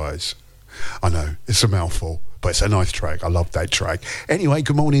reprise. I know, it's a mouthful, but it's a nice track. I love that track. Anyway,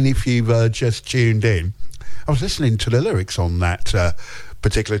 good morning if you've just tuned in. I was listening to the lyrics on that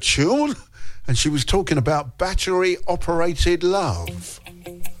particular tune, and she was talking about battery-operated love.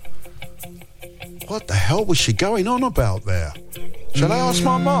 What the hell was she going on about there? Shall I ask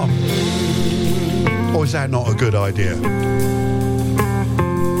my mum? Or is that not a good idea?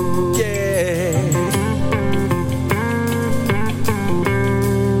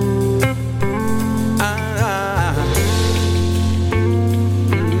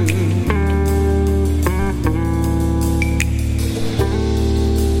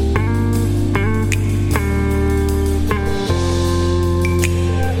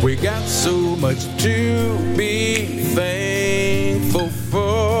 We got so much to be thankful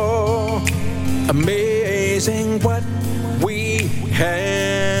for. Amazing what we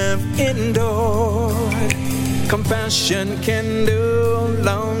have endured. Compassion can no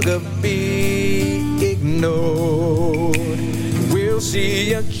longer be ignored. We'll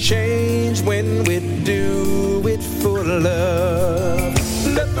see a change when we do it for love.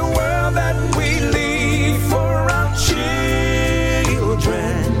 Let the world that we leave for our children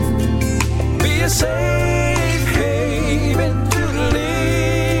be a safe haven to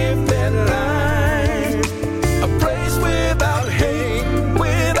live their life. A place without hate,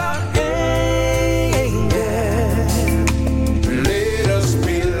 without anger. Let us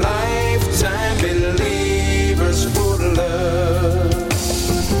be lifetime believers for love.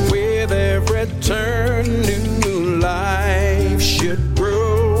 With every turn, new life should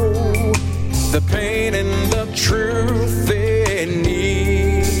grow. The pain and the truth they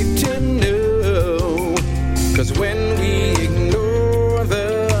need to know. 'Cause when we ignore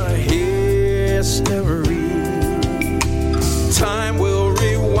the history, time will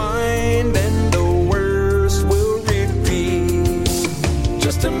rewind and the worst will repeat.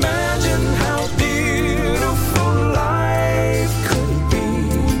 Just imagine how beautiful life could be.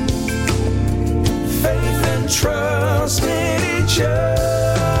 Faith and trust in each other.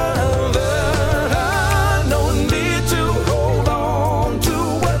 No need to hold on to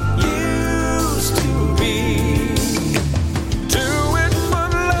what used to be. Do it for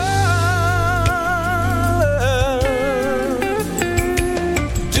love.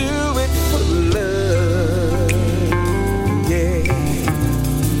 Do it for love. Yeah.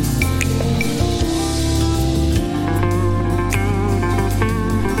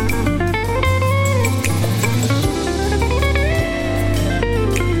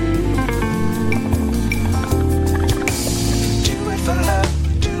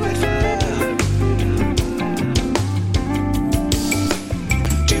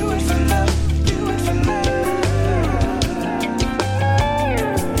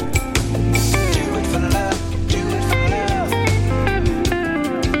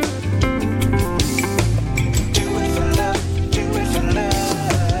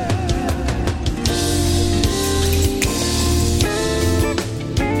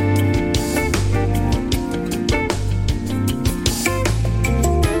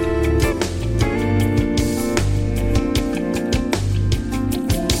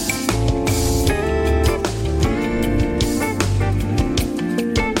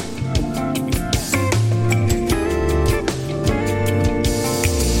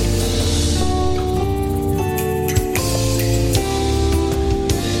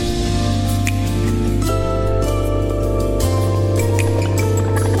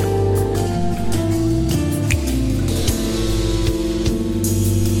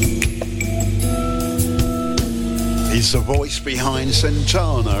 He's the voice behind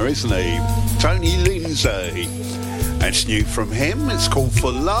Santana, isn't he? Tony Lindsay. That's new from him. It's called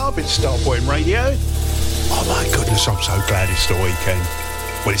For Love. It's Starpoint Radio. Oh my goodness, I'm so glad it's the weekend.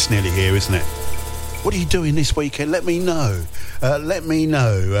 Well, it's nearly here, isn't it? What are you doing this weekend? Let me know.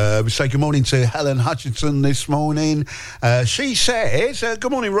 Say good morning to Helen Hutchinson this morning. She says,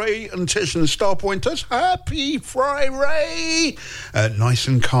 good morning, Ray and Tish and the Starpointers. Happy Friday. Nice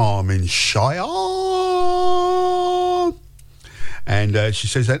and calm in Shire. And she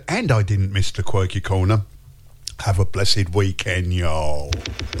says that, and I didn't miss the Quirky Corner. Have a blessed weekend, y'all.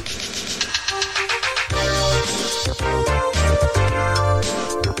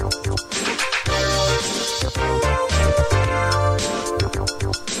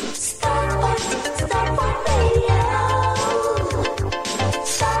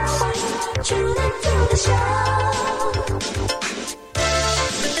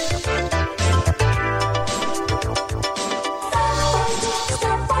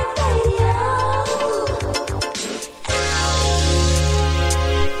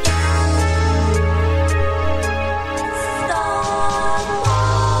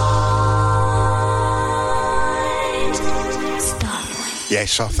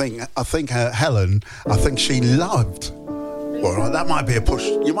 Yes, I think Helen, I think she loved. Well, that might be a push.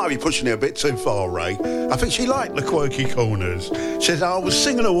 You might be pushing it a bit too far, Ray. I think she liked the Quirky Corners. She says, I was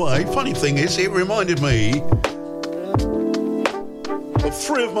singing away. Funny thing is, it reminded me of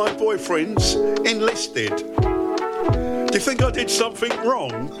 3 of my boyfriends enlisted. Do you think I did something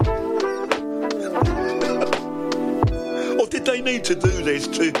wrong? Or did they need to do this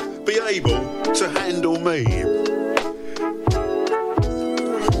to be able to handle me?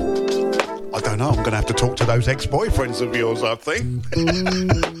 I don't know, I'm going to have to talk to those ex-boyfriends of yours, I think.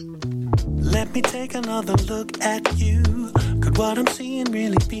 Let me take another look at you. Could what I'm seeing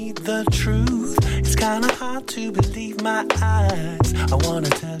really be the truth? It's kind of hard to believe my eyes. I want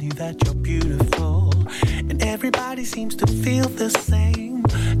to tell you that you're beautiful. And everybody seems to feel the same,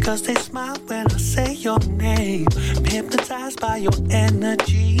 'cause they smile when I say your name. I'm hypnotized by your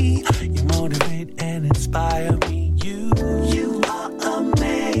energy. You motivate and inspire me. You are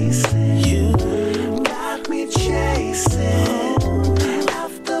amazing. You got me chasing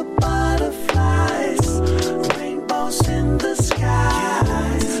after butterflies, rainbows in the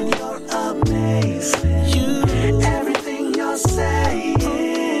skies. You're amazing. Everything you're saying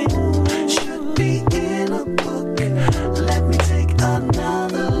should be in a book. Let me take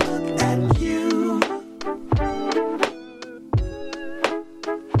another look at you.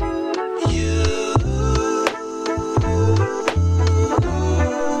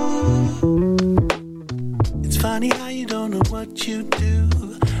 It's funny how you don't know what you do,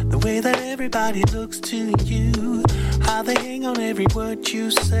 the way that everybody looks to you, how they hang on every word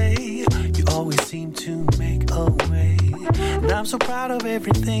you say. You always seem to make a way, and I'm so proud of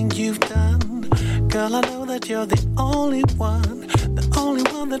everything you've done. Girl, I know that you're the only one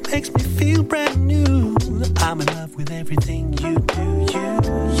that makes me feel brand new. I'm in love with everything you do.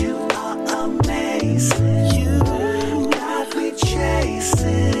 You are amazing. You got me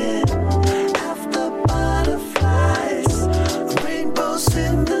chasing after butterflies, rainbows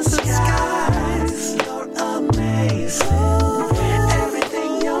in the skies. You're amazing.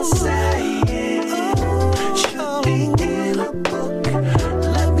 Everything you're saying should be in a book.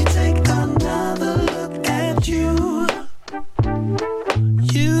 Let me take another look at you.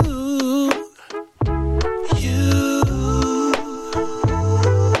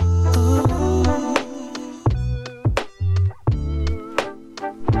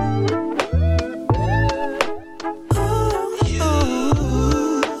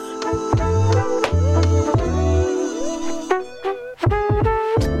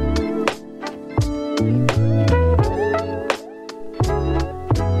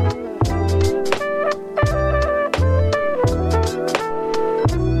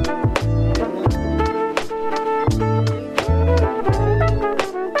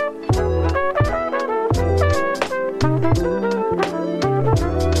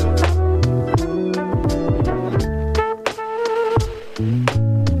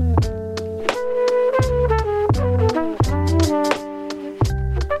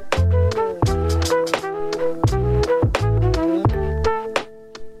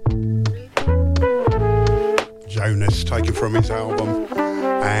 Taken from his album,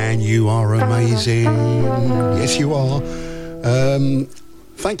 and you are amazing. Yes, you are.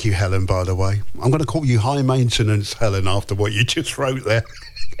 Thank you, Helen, by the way. I'm going to call you High Maintenance Helen after what you just wrote there.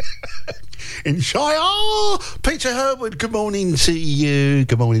 In Shire, Peter Herwood, good morning to you.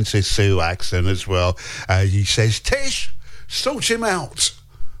 Good morning to Sue Axon as well. He says, Tish, sort him out.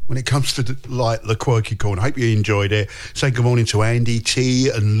 when it comes to the quirky corner. I hope you enjoyed it. Say good morning to Andy T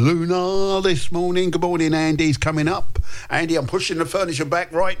and Luna this morning. Good morning, Andy's coming up. Andy, I'm pushing the furniture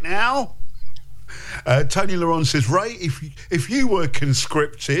back right now. Tony Laurent says, Ray, if you were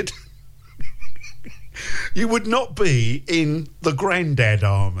conscripted, you would not be in the Grandad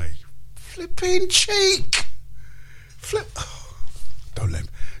Army. Flipping cheek. Don't let me.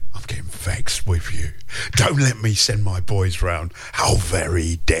 I'm getting vexed with you. Don't let me send my boys round. How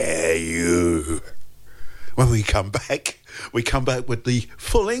very dare you. When we come back with the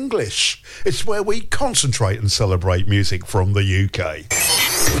full English. It's where we concentrate and celebrate music from the UK.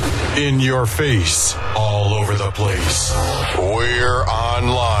 In your face, all over the place. We're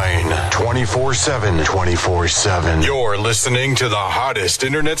online 24/7. 24/7. You're listening to the hottest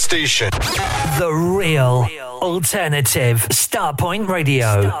internet station. The real alternative Starpoint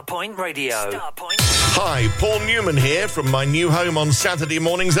Radio. Starpoint Radio. Hi, Paul Newman here from my new home on Saturday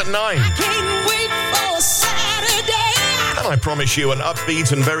mornings at 9. Can't wait for Saturday. And I promise you an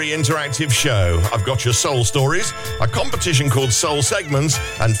upbeat and very interactive show. I've got your soul stories, a competition called Soul Segments,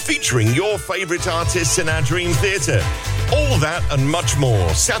 and featuring your favourite artists in our Dream Theatre. All that and much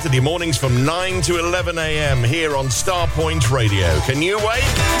more. Saturday mornings from 9 to 11 a.m. here on Starpoint Radio. Can you wait?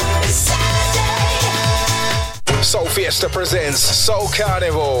 Soul Fiesta presents Soul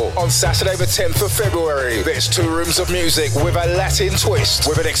Carnival on Saturday the 10th of February. There's 2 rooms of music with a Latin twist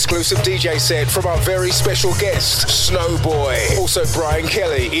with an exclusive DJ set from our very special guest, Snowboy. Also Brian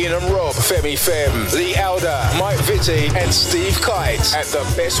Kelly, Ian and Rob, Femi Fem, Lee Elder, Mike Vitti and Steve Kite at the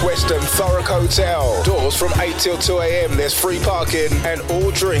Best Western Thurrock Hotel. Doors from 8 till 2 a.m. There's free parking and all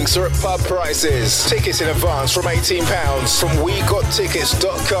drinks are at pub prices. Tickets in advance from £18 from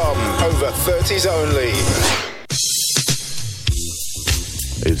wegottickets.com. Over 30s only.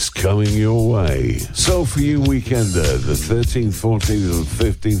 It's coming your way. Soul For You Weekender, the 13th, 14th and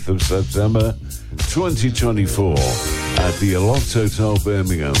 15th of September 2024 at the Aloft Hotel,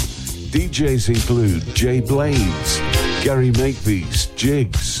 Birmingham. DJs include Jay Blades, Gary Makepeace,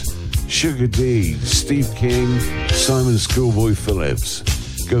 Jigs, Sugar D, Steve King, Simon Schoolboy Phillips.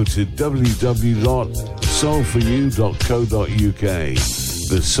 Go to www.soulforyou.co.uk.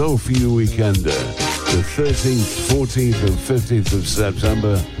 The Soul For You Weekender, the 13th, 14th and 15th of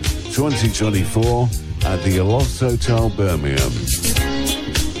September 2024 at the Aloft Hotel, Birmingham.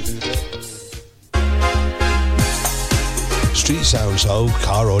 Street Sounds Home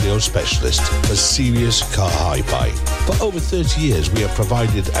car audio specialist for serious car hi-fi. For over 30 years we have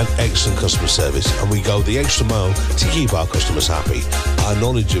provided an excellent customer service and we go the extra mile to keep our customers happy. Our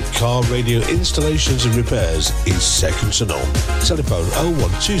knowledge of car radio installations and repairs is second to none. Telephone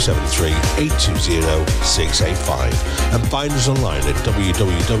 01273 820 685 and find us online at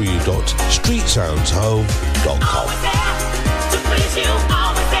www.streetsoundshome.com.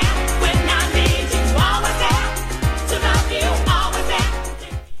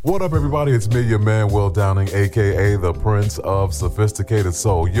 What up, everybody? It's me, your man, Will Downing, a.k.a. the Prince of Sophisticated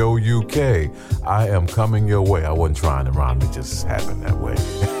Soul. Yo, UK, I am coming your way. I wasn't trying to rhyme. It just happened that way.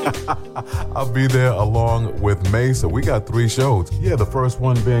 I'll be there along with Mesa. We got 3 shows. Yeah, the first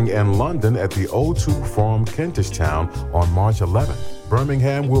one being in London at the O2 Forum, Kentish Town on March 11th.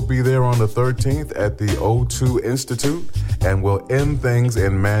 Birmingham will be there on the 13th at the O2 Institute, and we'll end things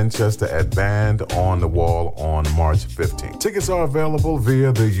in Manchester at Band on the Wall on March 15th. Tickets are available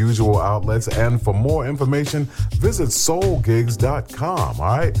via the usual outlets, and for more information, visit soulgigs.com. All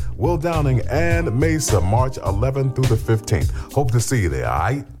right? Will Downing and Mesa, March 11th through the 15th. Hope to see you there, all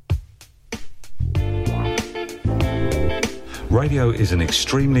right? Radio is an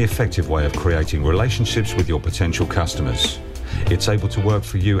extremely effective way of creating relationships with your potential customers. It's able to work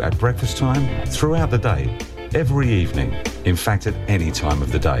for you at breakfast time, throughout the day, every evening, in fact at any time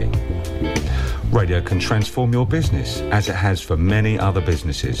of the day. Radio can transform your business, as it has for many other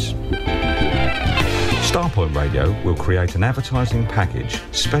businesses. Starpoint Radio will create an advertising package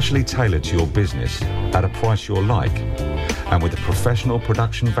specially tailored to your business at a price you'll like, and with the professional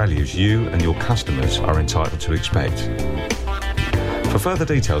production values you and your customers are entitled to expect. For further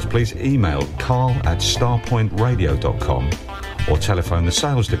details, please email carl@starpointradio.com or telephone the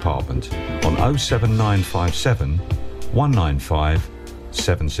sales department on 07957 195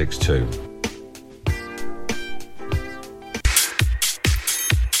 762.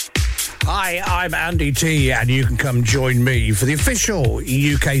 Hi, I'm Andy T, and you can come join me for the official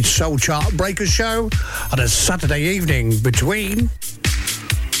UK Soul Chart Breakers show on a Saturday evening between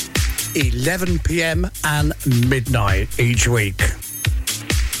 11 p.m. and midnight each week.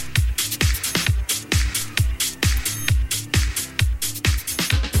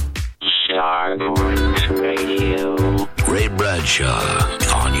 Starpoint Radio. Ray Bradshaw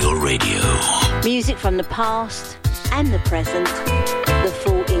on your Music from the past and the present. The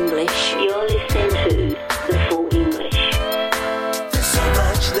Full English. You're listening to The Full English. There's so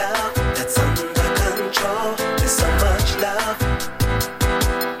much love that's under control. There's so much love.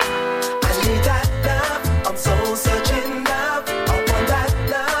 I need that love. I'm soul searching love. I want that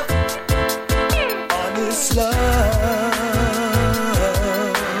love. Honest love.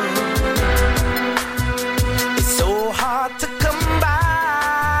 It's so hard to come by.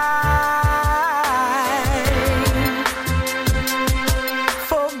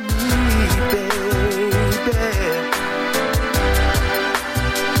 For me, baby.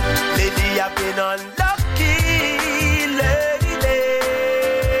 Lately I've been unlucky, lately.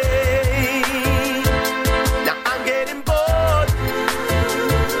 Now I'm getting bored.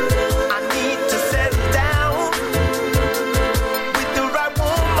 I need to settle down with the right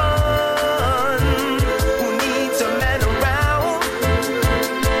woman who needs a man around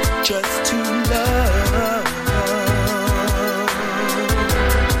just to love.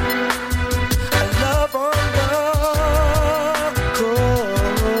 I love under control.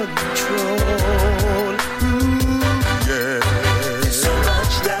 Yeah. There's so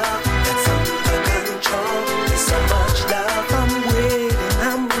much love that's under control. There's so much love. I'm waiting.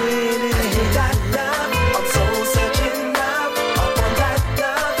 I need that love. I'm soul searching love. I want that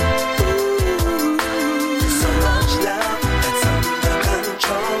love. There's so much love that's under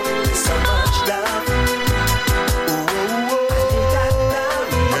control. There's so much love. I need that love.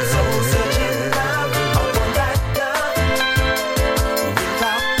 I'm soul searching love. I want that love.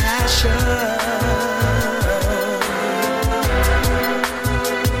 Without passion,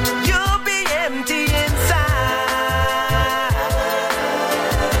 you'll be empty inside.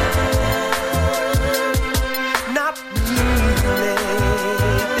 Not me, lady.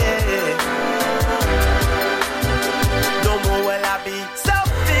 No more will I be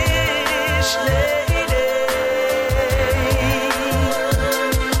selfish, lady.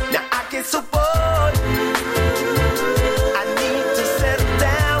 Now I get so bored. I need to settle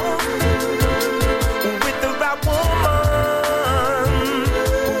down with the right woman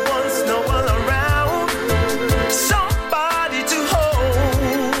who wants no one around. Somebody to hold,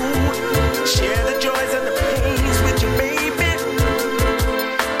 share the joys and the pains with you, baby.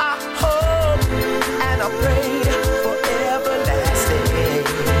 I hope and I pray for everlasting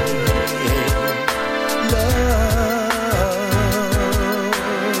love.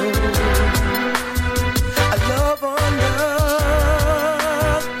 I love under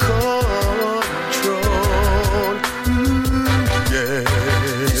control. Yeah.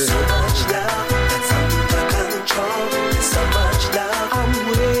 There's so much love that's under control. There's so much love. I'm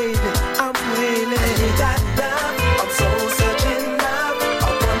waiting. I need that love. I'm soul searching love. I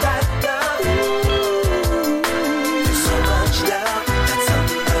want that love. There's so much love that's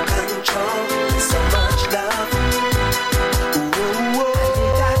under control. There's so much love. I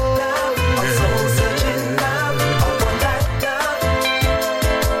need that love. I'm soul searching love. I want that love.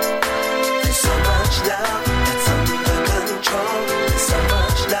 There's so much love that's under control. There's so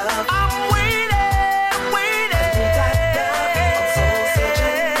much love. I'm waiting. I need that love. I'm soul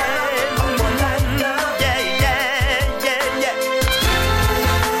searching love. I want that love. Yeah.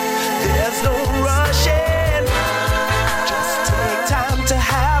 There's no rushing. Just take time to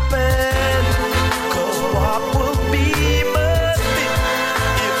happen. 'Cause what will be must be.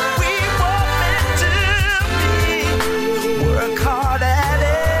 If we were meant to be, work hard at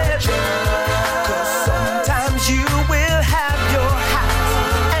it. 'Cause sometimes you will have your highs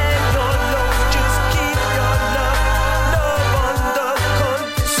and your lows. Just keep your love under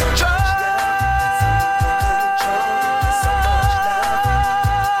control.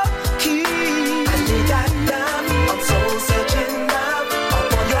 I need that love. I'm soul searching love. I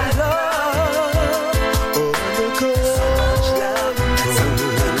want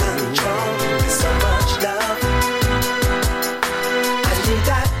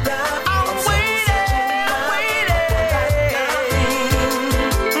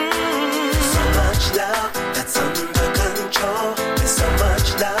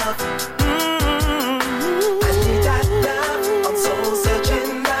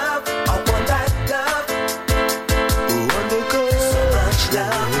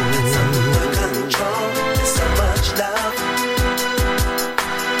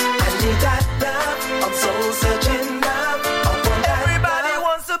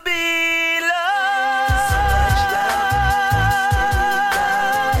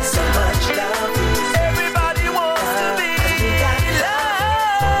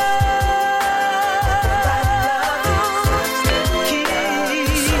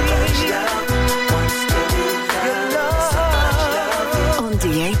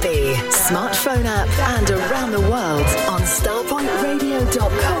USB, smartphone app, and around the world on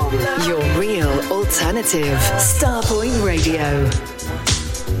starpointradio.com. Your real alternative. Starpoint Radio.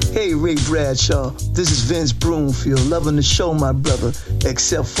 Hey, Ray Bradshaw. This is Vince Broomfield. Loving the show, my brother,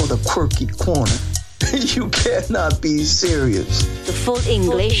 except for the quirky corner. You cannot be serious. The full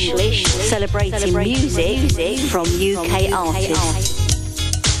English celebrating music from UK artists.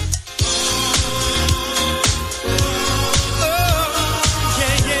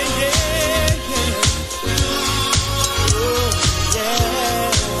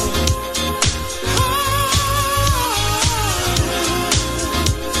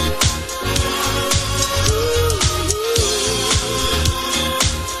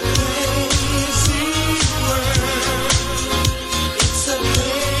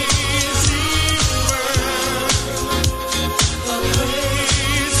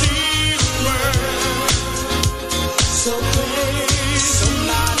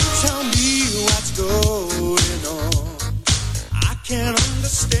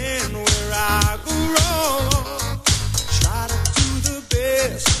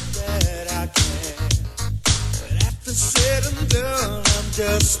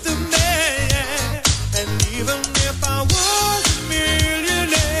 Just a man, and even if I was a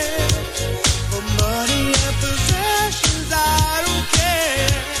millionaire, for money and possessions I don't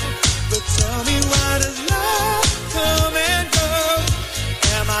care. But tell me, why does love come and go?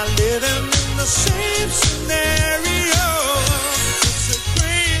 Am I living in the same scenario? It's a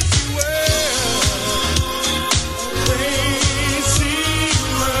crazy world, a crazy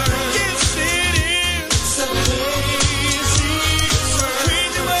world. Yes, it is. It's a crazy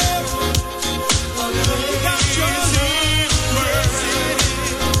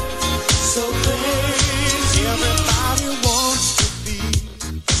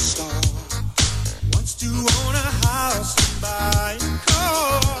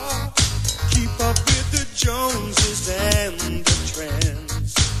Joneses and the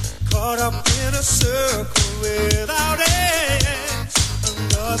trends, caught up in a circle without ends.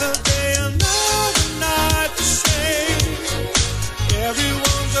 Another day, another night the same.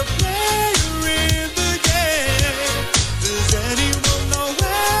 Everyone's a player in the game. Does anyone know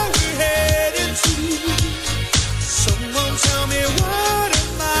where we're headed to? Someone tell me, what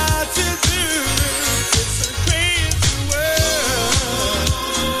am I to do? It's a crazy world.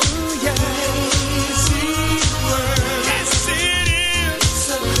 Ooh, yeah.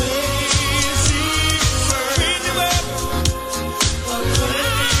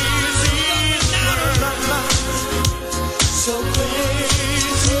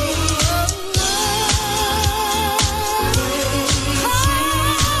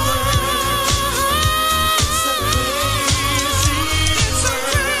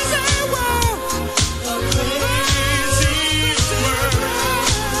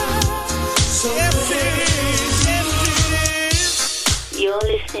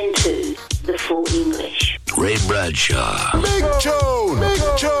 English. Ray Bradshaw. Big Joan! Big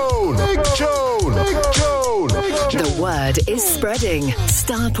Joan! Big Joan! Big Joan! The word is spreading.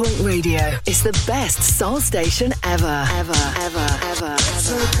 Starpoint Radio is the best soul station ever. Ever, ever, ever.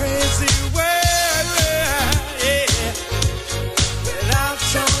 It's a crazy world, yeah, without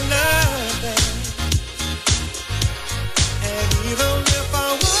your loving. And even if I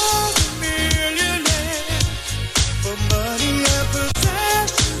was a millionaire, for money and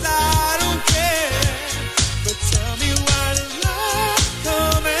possessions I don't care. But tell me, why does love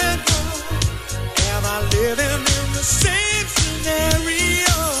come and go? Am I living in the same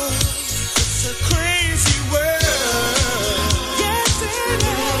scenario? It's a crazy world. Yes, it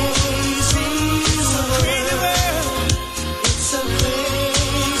is. It's a crazy world. It's a crazy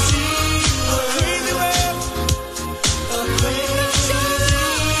world. Crazy world. A crazy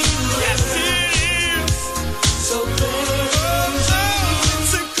world. Yes, it is. So crazy. Oh,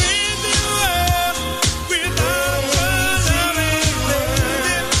 it's a crazy world without your loving,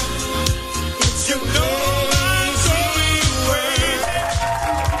 baby. It's you know I'm going away.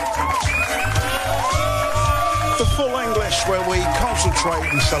 The full English, where we concentrate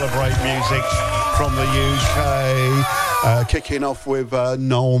and celebrate music from the UK. Kicking off with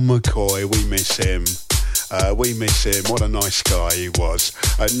Noel McCoy. We miss him. We miss him. What a nice guy he was.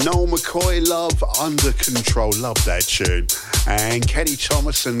 Noel McCoy, Love Under Control. Love that tune. And Kenny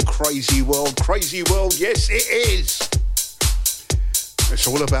Thomas and Crazy World. Crazy World, yes it is. It's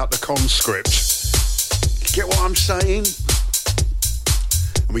all about the conscript. Get what I'm saying?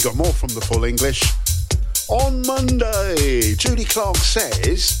 And we got more from the full English on Monday. Judy Clark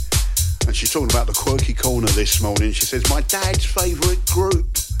says, and she's talking about the quirky corner this morning, she says, my dad's favourite group.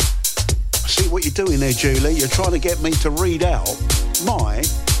 I see what you're doing there, Julie. You're trying to get me to read out my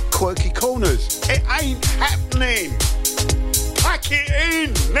quirky corners. It ain't happening. Pack it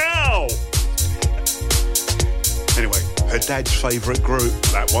in now. Anyway, her dad's favourite group,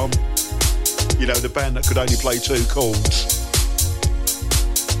 that one. You know, the band that could only play 2 chords.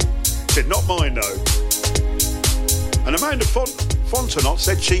 Said, not mine though. And Amanda Fontenot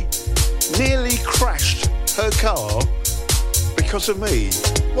said she nearly crashed her car because of me.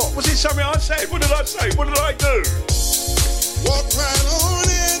 What, was it something I said? What did I say? What did I do? Walk right on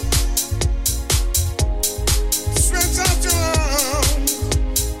in. Stretch out your arms.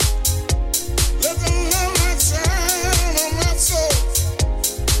 Let the love shine on my soul.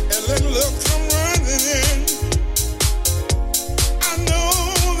 And let love come running in. I know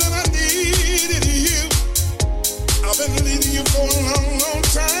that I needed you. I've been needing you for a long, long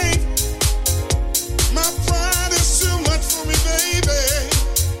time. My pride is too much for me, baby.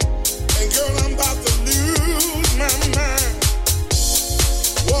 And girl, I'm about to lose my mind.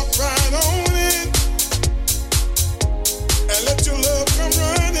 Walk right on in and let your love come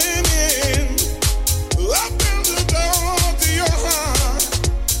running in. Open the door to your heart.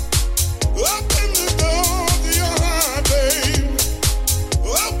 Open the door to your heart, babe.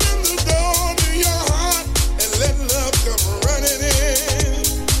 Open the door to your heart and let love come running in.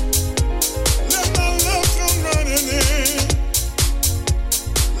 Let my love come running in.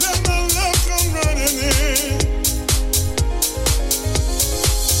 Let my love come running in.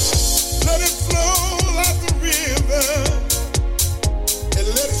 Let it flow like the river and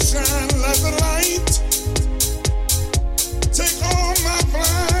let it shine like the light. Take on my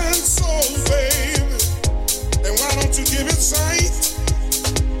blind soul, baby, and why don't you give it sight?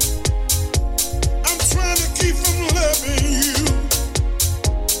 I'm trying to keep from loving you,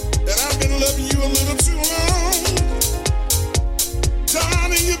 and I've been loving you a little too long.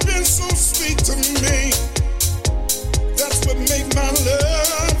 Darling, you've been so sweet to me. That's what makes my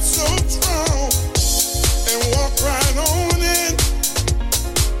love so strong. And walk right on in.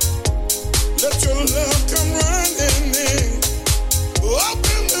 Let your love come running in.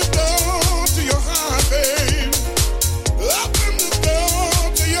 Open the door to your heart, babe. Open the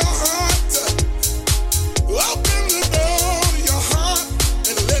door to your heart. Open the door to your heart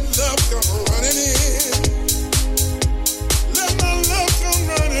and let love come running in. Let my love come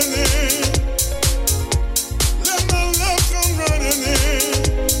running in. Let my love come running in.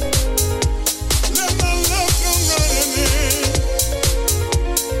 Let my love come running in.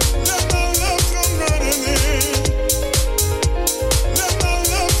 Let my love come running in. Let my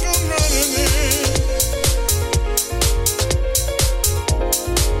love come running in.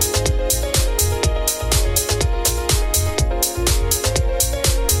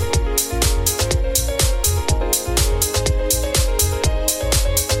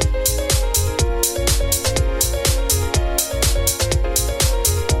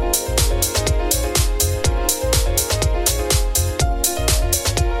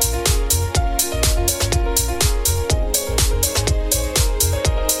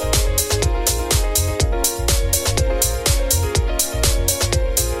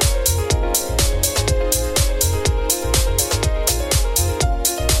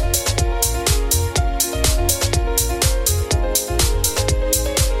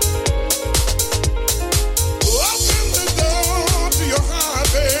 Open the door to your heart,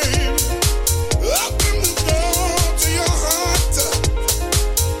 babe. Open the door to your heart.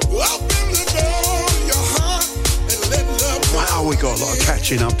 Open the door to your heart and let love Wow, we got a lot of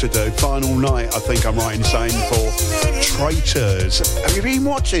catching up to do. Final night, I think I'm right in saying, for Traitors. Have you been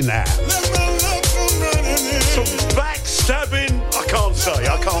watching that? Some backstabbing. I can't say.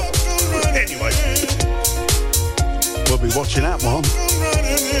 I can't. Anyway, we'll be watching that one.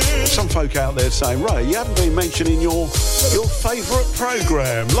 Some folk out there saying, Ray, you haven't been mentioning your favourite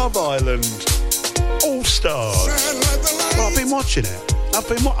programme, Love Island, All Stars. Well, I've been watching it. I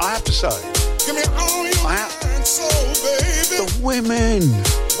have to say,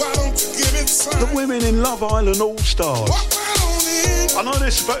 the women in Love Island All Stars. I know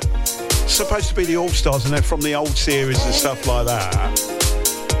they're supposed to be the All Stars and they're from the old series and stuff like that.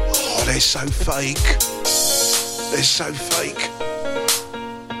 Oh, they're so fake. They're so fake.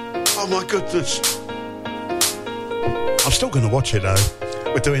 Oh my goodness. I'm still going to watch it though.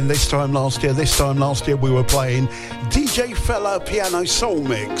 We're doing This Time Last Year. This time last year we were playing DJ Fella Piano Soul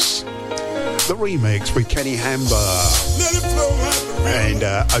Mix. The remix with Kenny Hamber. And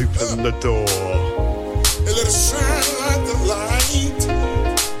Open the Door. And let it shine like the light.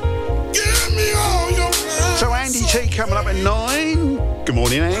 Give me all your love. So Andy T coming up at 9. Good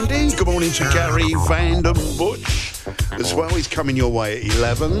morning, Andy. Good morning to Gary Vandenbush as well. He's coming your way at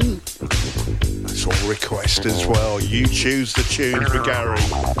 11. votes or request as well. You choose the tunes for Gary.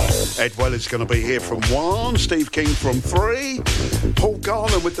 Ed Weller's going to be here from 1, Steve King from 3, Paul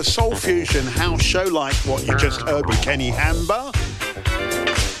Garland with the Soul Fusion house show like what you just heard with Kenny Hamba.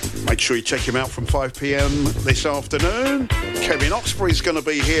 Make sure you check him out from 5 p.m. this afternoon. Kevin Oxbury's going to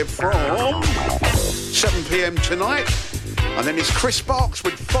be here from 7 p.m. tonight. And then it's Chris Box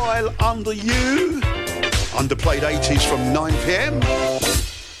with File Under You. Underplayed 80s from 9 p.m.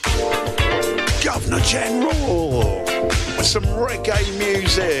 Governor General with some reggae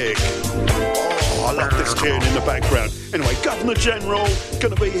music. Oh, I love this tune in the background. Anyway, Governor General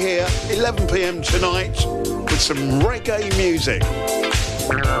going to be here 11 p.m. tonight with some reggae music.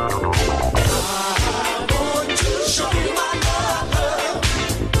 I want to show you my love.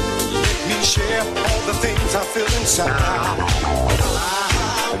 Let me share all the things I feel inside. I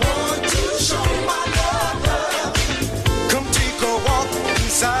want to show you my love. Come take a walk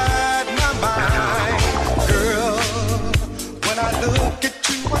inside my mind. Girl, when I look at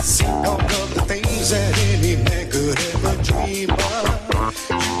you, I see all of the things that any man could ever dream of.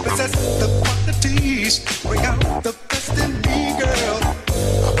 You possess the qualities, bring out the best in me, girl.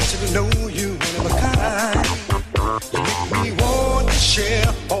 I want you to know you one of a kind. You make me want to share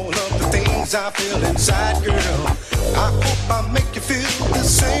all of the things I feel inside, girl. I hope I make you feel the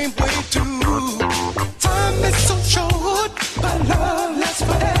same way too. Time is so short, but love lasts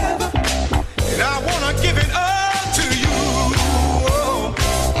forever. And I wanna give it all to you. Oh,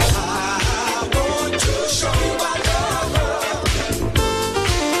 I want to show you my love.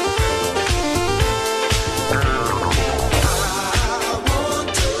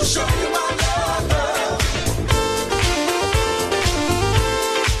 Show you my love.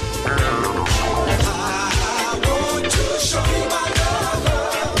 I want to show you my love.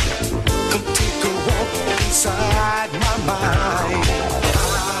 Come take a walk inside my mind.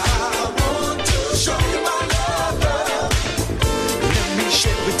 I want to show you my love. Let me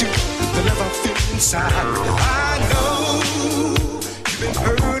share with you the love I feel inside. I know you've been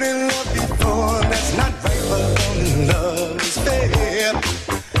hurt in love before. That's not right, but love is fair.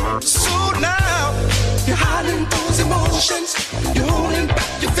 So now you're hiding those emotions, you're holding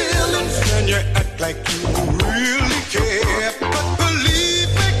back your feelings, and you act like you really care. But believe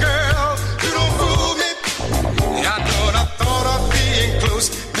me, girl, you don't fool me. I thought of being close,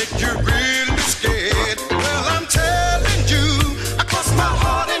 make you really scared. Well, I'm telling you, across my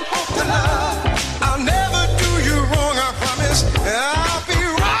heart and hope to love, I'll never do you wrong, I promise. I'll be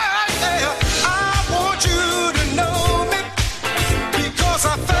right there. I want you to know me, because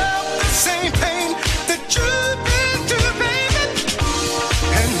I felt the same pain that you've been through, baby.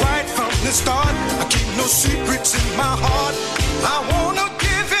 And right from the start, I keep no secrets in my heart. I wanna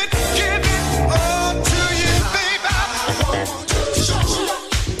give it all to you, baby. I want to show you.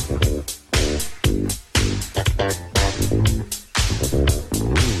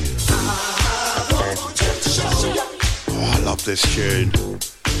 Oh, I love this tune.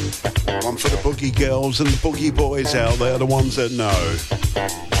 One for the boogie girls and the boogie boys out there, the ones that know.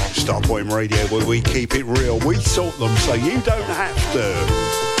 Starpoint Radio, where we keep it real. We sort them so you don't have to.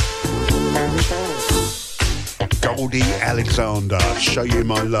 Goldie Alexander, Show You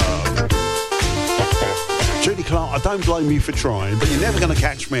My Love. Judy Clark, I don't blame you for trying, but you're never going to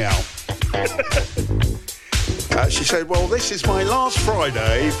catch me out. She said, well, this is my last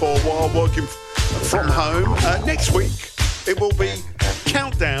Friday for while working from home. Next week, it will be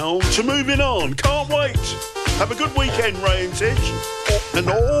countdown to moving on. Can't wait. Have a good weekend, Rantage. And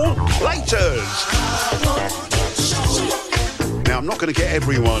all laters. Now, I'm not going to get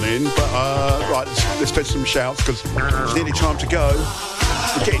everyone in, but right, let's do some shouts because it's nearly time to go.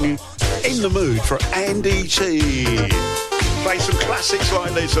 We're getting you in the mood for Andy T. Play some classics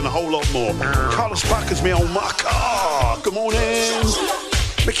like this and a whole lot more. Carlos Bucker's me on my car. Good morning.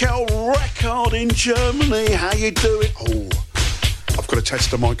 Mikhail Record in Germany. How you doing? Oh, I've got to test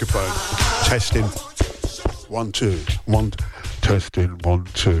the microphone. Testing. 1, 2, 1. Testing. 1,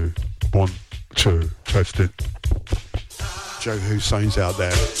 2, 1, 2. Testing. Joe Hussein's out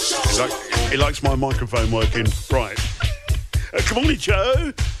there. He likes my microphone working. Right. Good morning,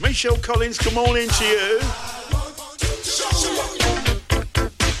 Joe. Michelle Collins, good morning to you.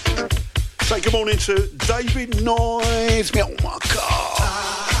 Say good morning to David Noyes. Me on my car.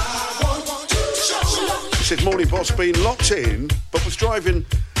 He said, morning, boss, been locked in, but was driving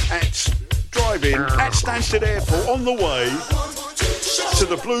at Stansted Airport on the way to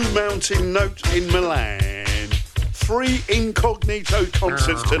the Blue Mountain Note in Milan. 3 incognito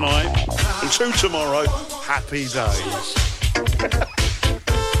concerts tonight and 2 tomorrow. Happy days.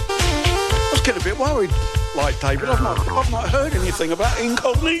 I was getting a bit worried, like David. I've not heard anything about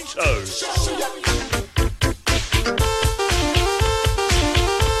incognito.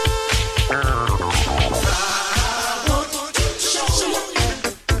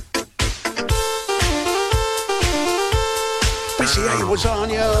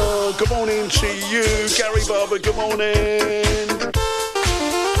 Barber, good morning to you. Gary Barber, good morning.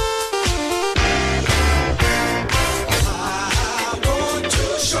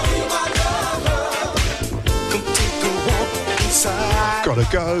 Gotta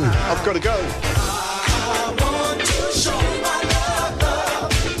go. I've got to go. I want to show you my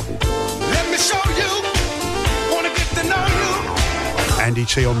love. Let me show you. Want to get to know you. Andy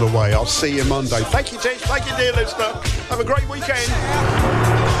T on the way. I'll see you Monday. Thank you, T. Thank you, dear listener. Have a great weekend.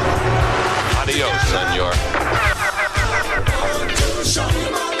 Adios, senor.